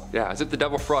shell. Yeah, as if the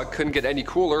devil frog couldn't get any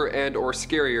cooler and or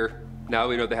scarier. Now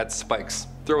we know they had spikes.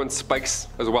 Throw in spikes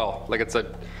as well, like it's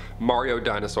a Mario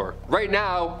dinosaur. Right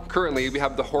now, currently, we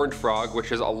have the horned frog,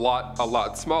 which is a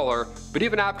lot smaller, but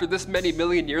even after this many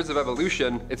million years of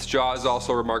evolution, its jaw is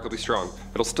also remarkably strong.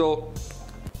 It'll still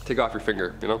take off your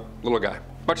finger, you know, little guy.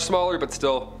 Much smaller, but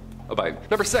still a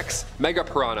bite. Number 6, mega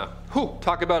piranha. Whew,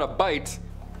 talk about a bite.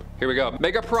 Here we go.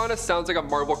 Mega Piranha sounds like a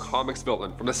Marvel Comics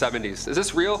villain from the 70s. Is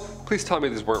this real? Please tell me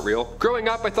these weren't real. Growing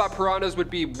up, I thought piranhas would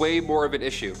be way more of an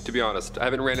issue, to be honest. I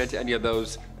haven't ran into any of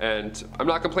those, and I'm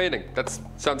not complaining. That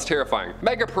sounds terrifying.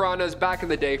 Mega Piranhas, back in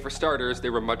the day, for starters, they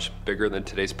were much bigger than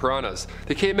today's piranhas.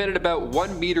 They came in at about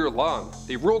 1 meter long.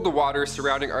 They ruled the waters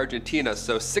surrounding Argentina,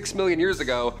 so 6 million years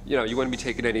ago, you wouldn't be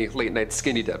taking any late night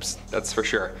skinny dips, that's for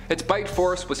sure. Its bite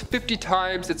force was 50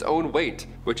 times its own weight,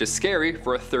 which is scary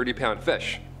for a 30-pound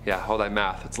fish. Yeah, all that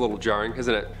math, it's a little jarring,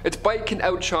 isn't it? Its bite can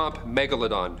out-chomp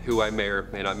Megalodon, who I may or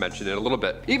may not mention in a little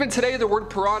bit. Even today, the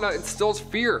word piranha instills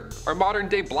fear. Our modern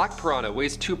day black piranha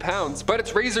weighs 2 pounds, but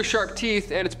its razor-sharp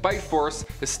teeth and its bite force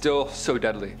is still so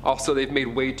deadly. Also, they've made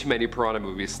way too many piranha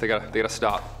movies. They gotta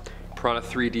stop. Piranha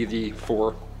 3D,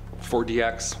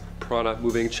 4DX, Piranha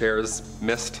moving chairs,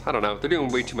 Mist, I don't know. They're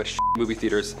doing way too much movie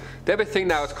theaters. They have a thing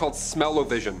now, it's called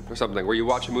smell-o-vision or something, where you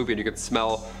watch a movie and you can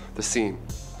smell the scene,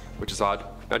 which is odd.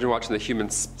 Imagine watching the human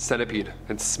centipede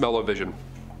and smell-o-vision.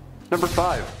 Number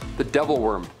 5, the devil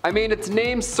worm. I mean, its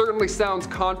name certainly sounds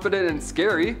confident and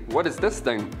scary. What is this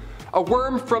thing? A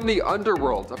worm from the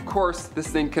underworld. Of course, this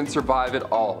thing can survive it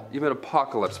all. Even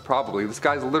apocalypse, probably. This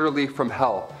guy's literally from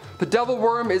hell. The devil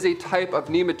worm is a type of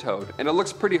nematode, and it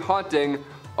looks pretty haunting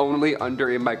only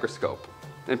under a microscope.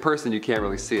 In person, you can't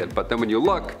really see it, but then when you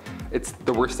look, it's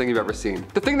the worst thing you've ever seen.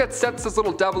 The thing that sets this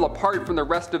little devil apart from the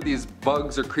rest of these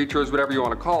bugs or creatures, whatever you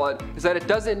want to call it, is that it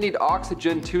doesn't need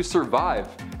oxygen to survive.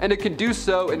 And it can do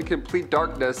so in complete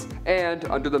darkness and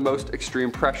under the most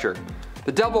extreme pressure.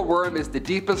 The devil worm is the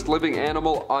deepest living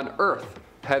animal on Earth,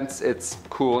 hence its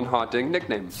cool and haunting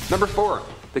nickname. Number 4,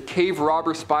 the cave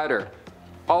robber spider.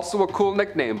 Also a cool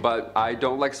nickname, but I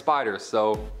don't like spiders,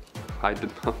 so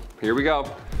here we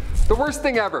go. The worst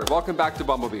thing ever. Welcome back to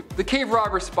Bumblebee. The cave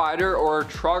robber spider, or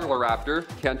Troglodyte,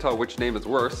 can't tell which name is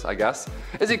worse, I guess,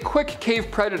 is a quick cave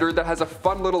predator that has a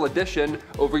fun little addition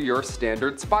over your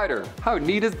standard spider. How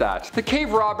neat is that? The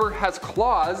cave robber has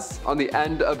claws on the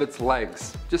end of its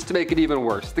legs, just to make it even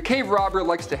worse. The cave robber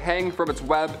likes to hang from its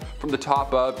web from the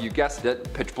top of, you guessed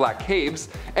it, pitch black caves,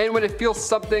 and when it feels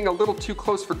something a little too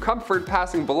close for comfort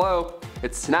passing below,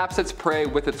 it snaps its prey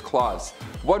with its claws.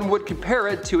 One would compare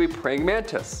it to a praying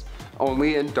mantis,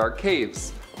 only in dark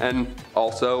caves, and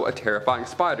also a terrifying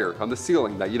spider on the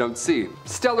ceiling that you don't see.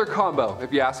 Stellar combo,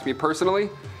 if you ask me personally.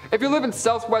 If you live in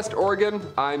Southwest Oregon,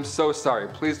 I'm so sorry.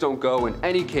 Please don't go in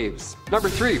any caves. Number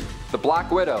 3, the black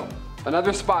widow.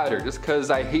 Another spider, just cause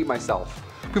I hate myself.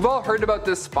 We've all heard about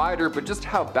this spider, but just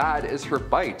how bad is her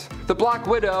bite? The black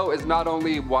widow is not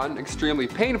only 1, extremely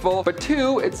painful, but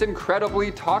 2, it's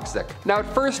incredibly toxic. Now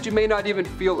at first you may not even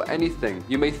feel anything.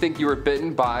 You may think you were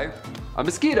bitten by a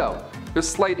mosquito. There's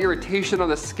slight irritation on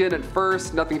the skin at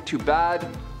first, nothing too bad,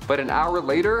 but an hour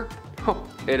later,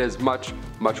 it is much,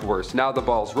 much worse. Now the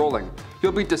ball's rolling.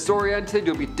 You'll be disoriented,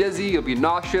 you'll be dizzy, you'll be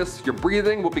nauseous, your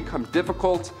breathing will become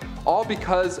difficult, all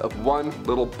because of one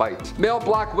little bite. Male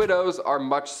black widows are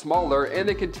much smaller and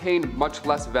they contain much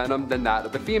less venom than that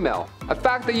of the female. A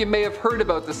fact that you may have heard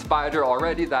about the spider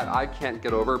already that I can't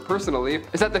get over personally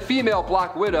is that the female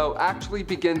black widow actually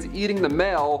begins eating the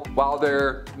male while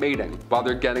they're mating, while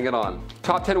they're getting it on.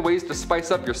 Top 10 ways to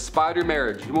spice up your spider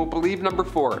marriage. You won't believe number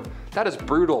 4. That is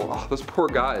brutal. Oh, those poor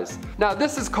guys. Now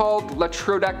this is called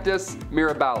Latrodectus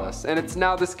mirabilis, and it's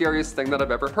now the scariest thing that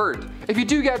I've ever heard. If you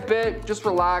do get bit, just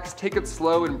relax, take it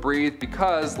slow and breathe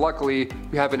because luckily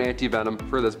we have an anti-venom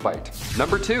for this bite.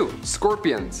 Number 2,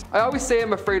 scorpions. I always say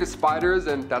I'm afraid of spiders,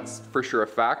 and that's for sure a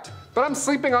fact, but I'm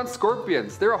sleeping on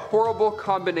scorpions. They're a horrible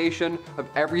combination of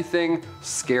everything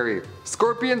scary.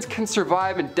 Scorpions can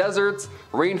survive in deserts,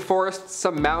 rainforests,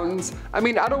 some mountains. I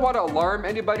mean, I don't want to alarm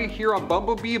anybody here on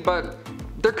Bumblebee, but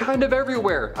they're kind of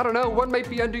everywhere. I don't know, one might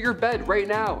be under your bed right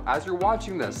now as you're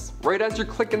watching this, right as you're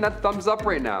clicking that thumbs up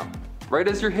right now, right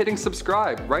as you're hitting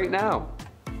subscribe right now.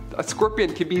 A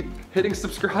scorpion can be hitting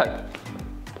subscribe.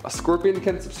 A scorpion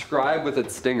can subscribe with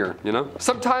its stinger, you know?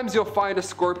 Sometimes you'll find a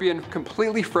scorpion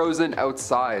completely frozen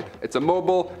outside. It's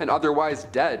immobile and otherwise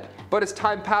dead. But as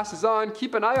time passes on,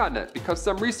 keep an eye on it because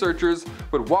some researchers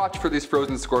would watch for these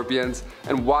frozen scorpions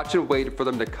and watch and wait for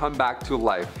them to come back to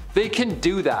life. They can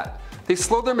do that. They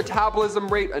slow their metabolism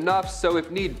rate enough so if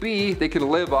need be, they can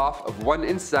live off of 1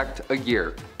 insect a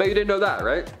year. Bet you didn't know that,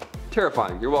 right?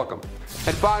 Terrifying, you're welcome.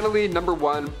 And finally, number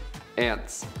 1,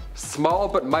 ants. Small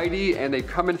but mighty, and they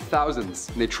come in thousands,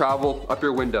 and they travel up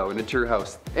your window and into your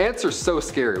house. Ants are so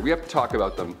scary, we have to talk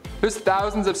about them. There's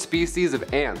thousands of species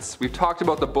of ants. We've talked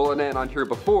about the bullet ant on here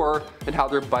before, and how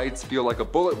their bites feel like a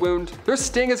bullet wound. Their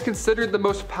sting is considered the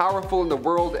most powerful in the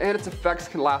world, and its effects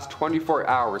can last 24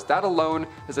 hours. That alone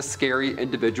is a scary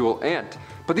individual ant.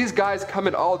 but these guys come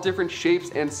in all different shapes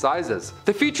and sizes.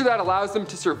 The feature that allows them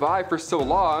to survive for so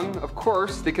long, of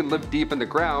course, they can live deep in the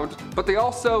ground, but they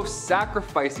also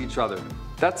sacrifice each other.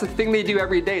 That's the thing they do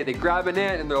every day. They grab an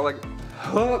ant and they're like,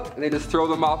 huh, and they just throw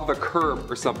them off of a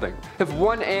curb or something. If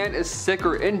one ant is sick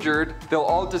or injured, they'll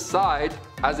all decide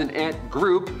as an ant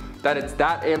group that it's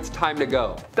that ant's time to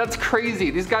go. That's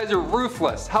crazy. These guys are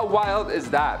ruthless. How wild is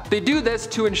that? They do this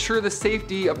to ensure the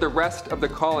safety of the rest of the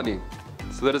colony,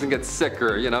 so that it doesn't get sick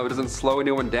or, it doesn't slow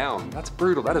anyone down. That's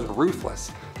brutal. That is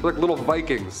ruthless. They're like little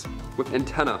Vikings with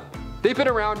antennae. They've been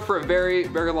around for a very,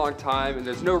 very long time, and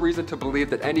there's no reason to believe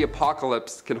that any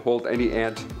apocalypse can hold any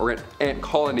ant or ant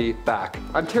colony back.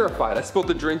 I'm terrified. I spilled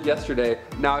the drink yesterday.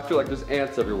 Now I feel like there's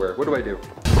ants everywhere. What do I do?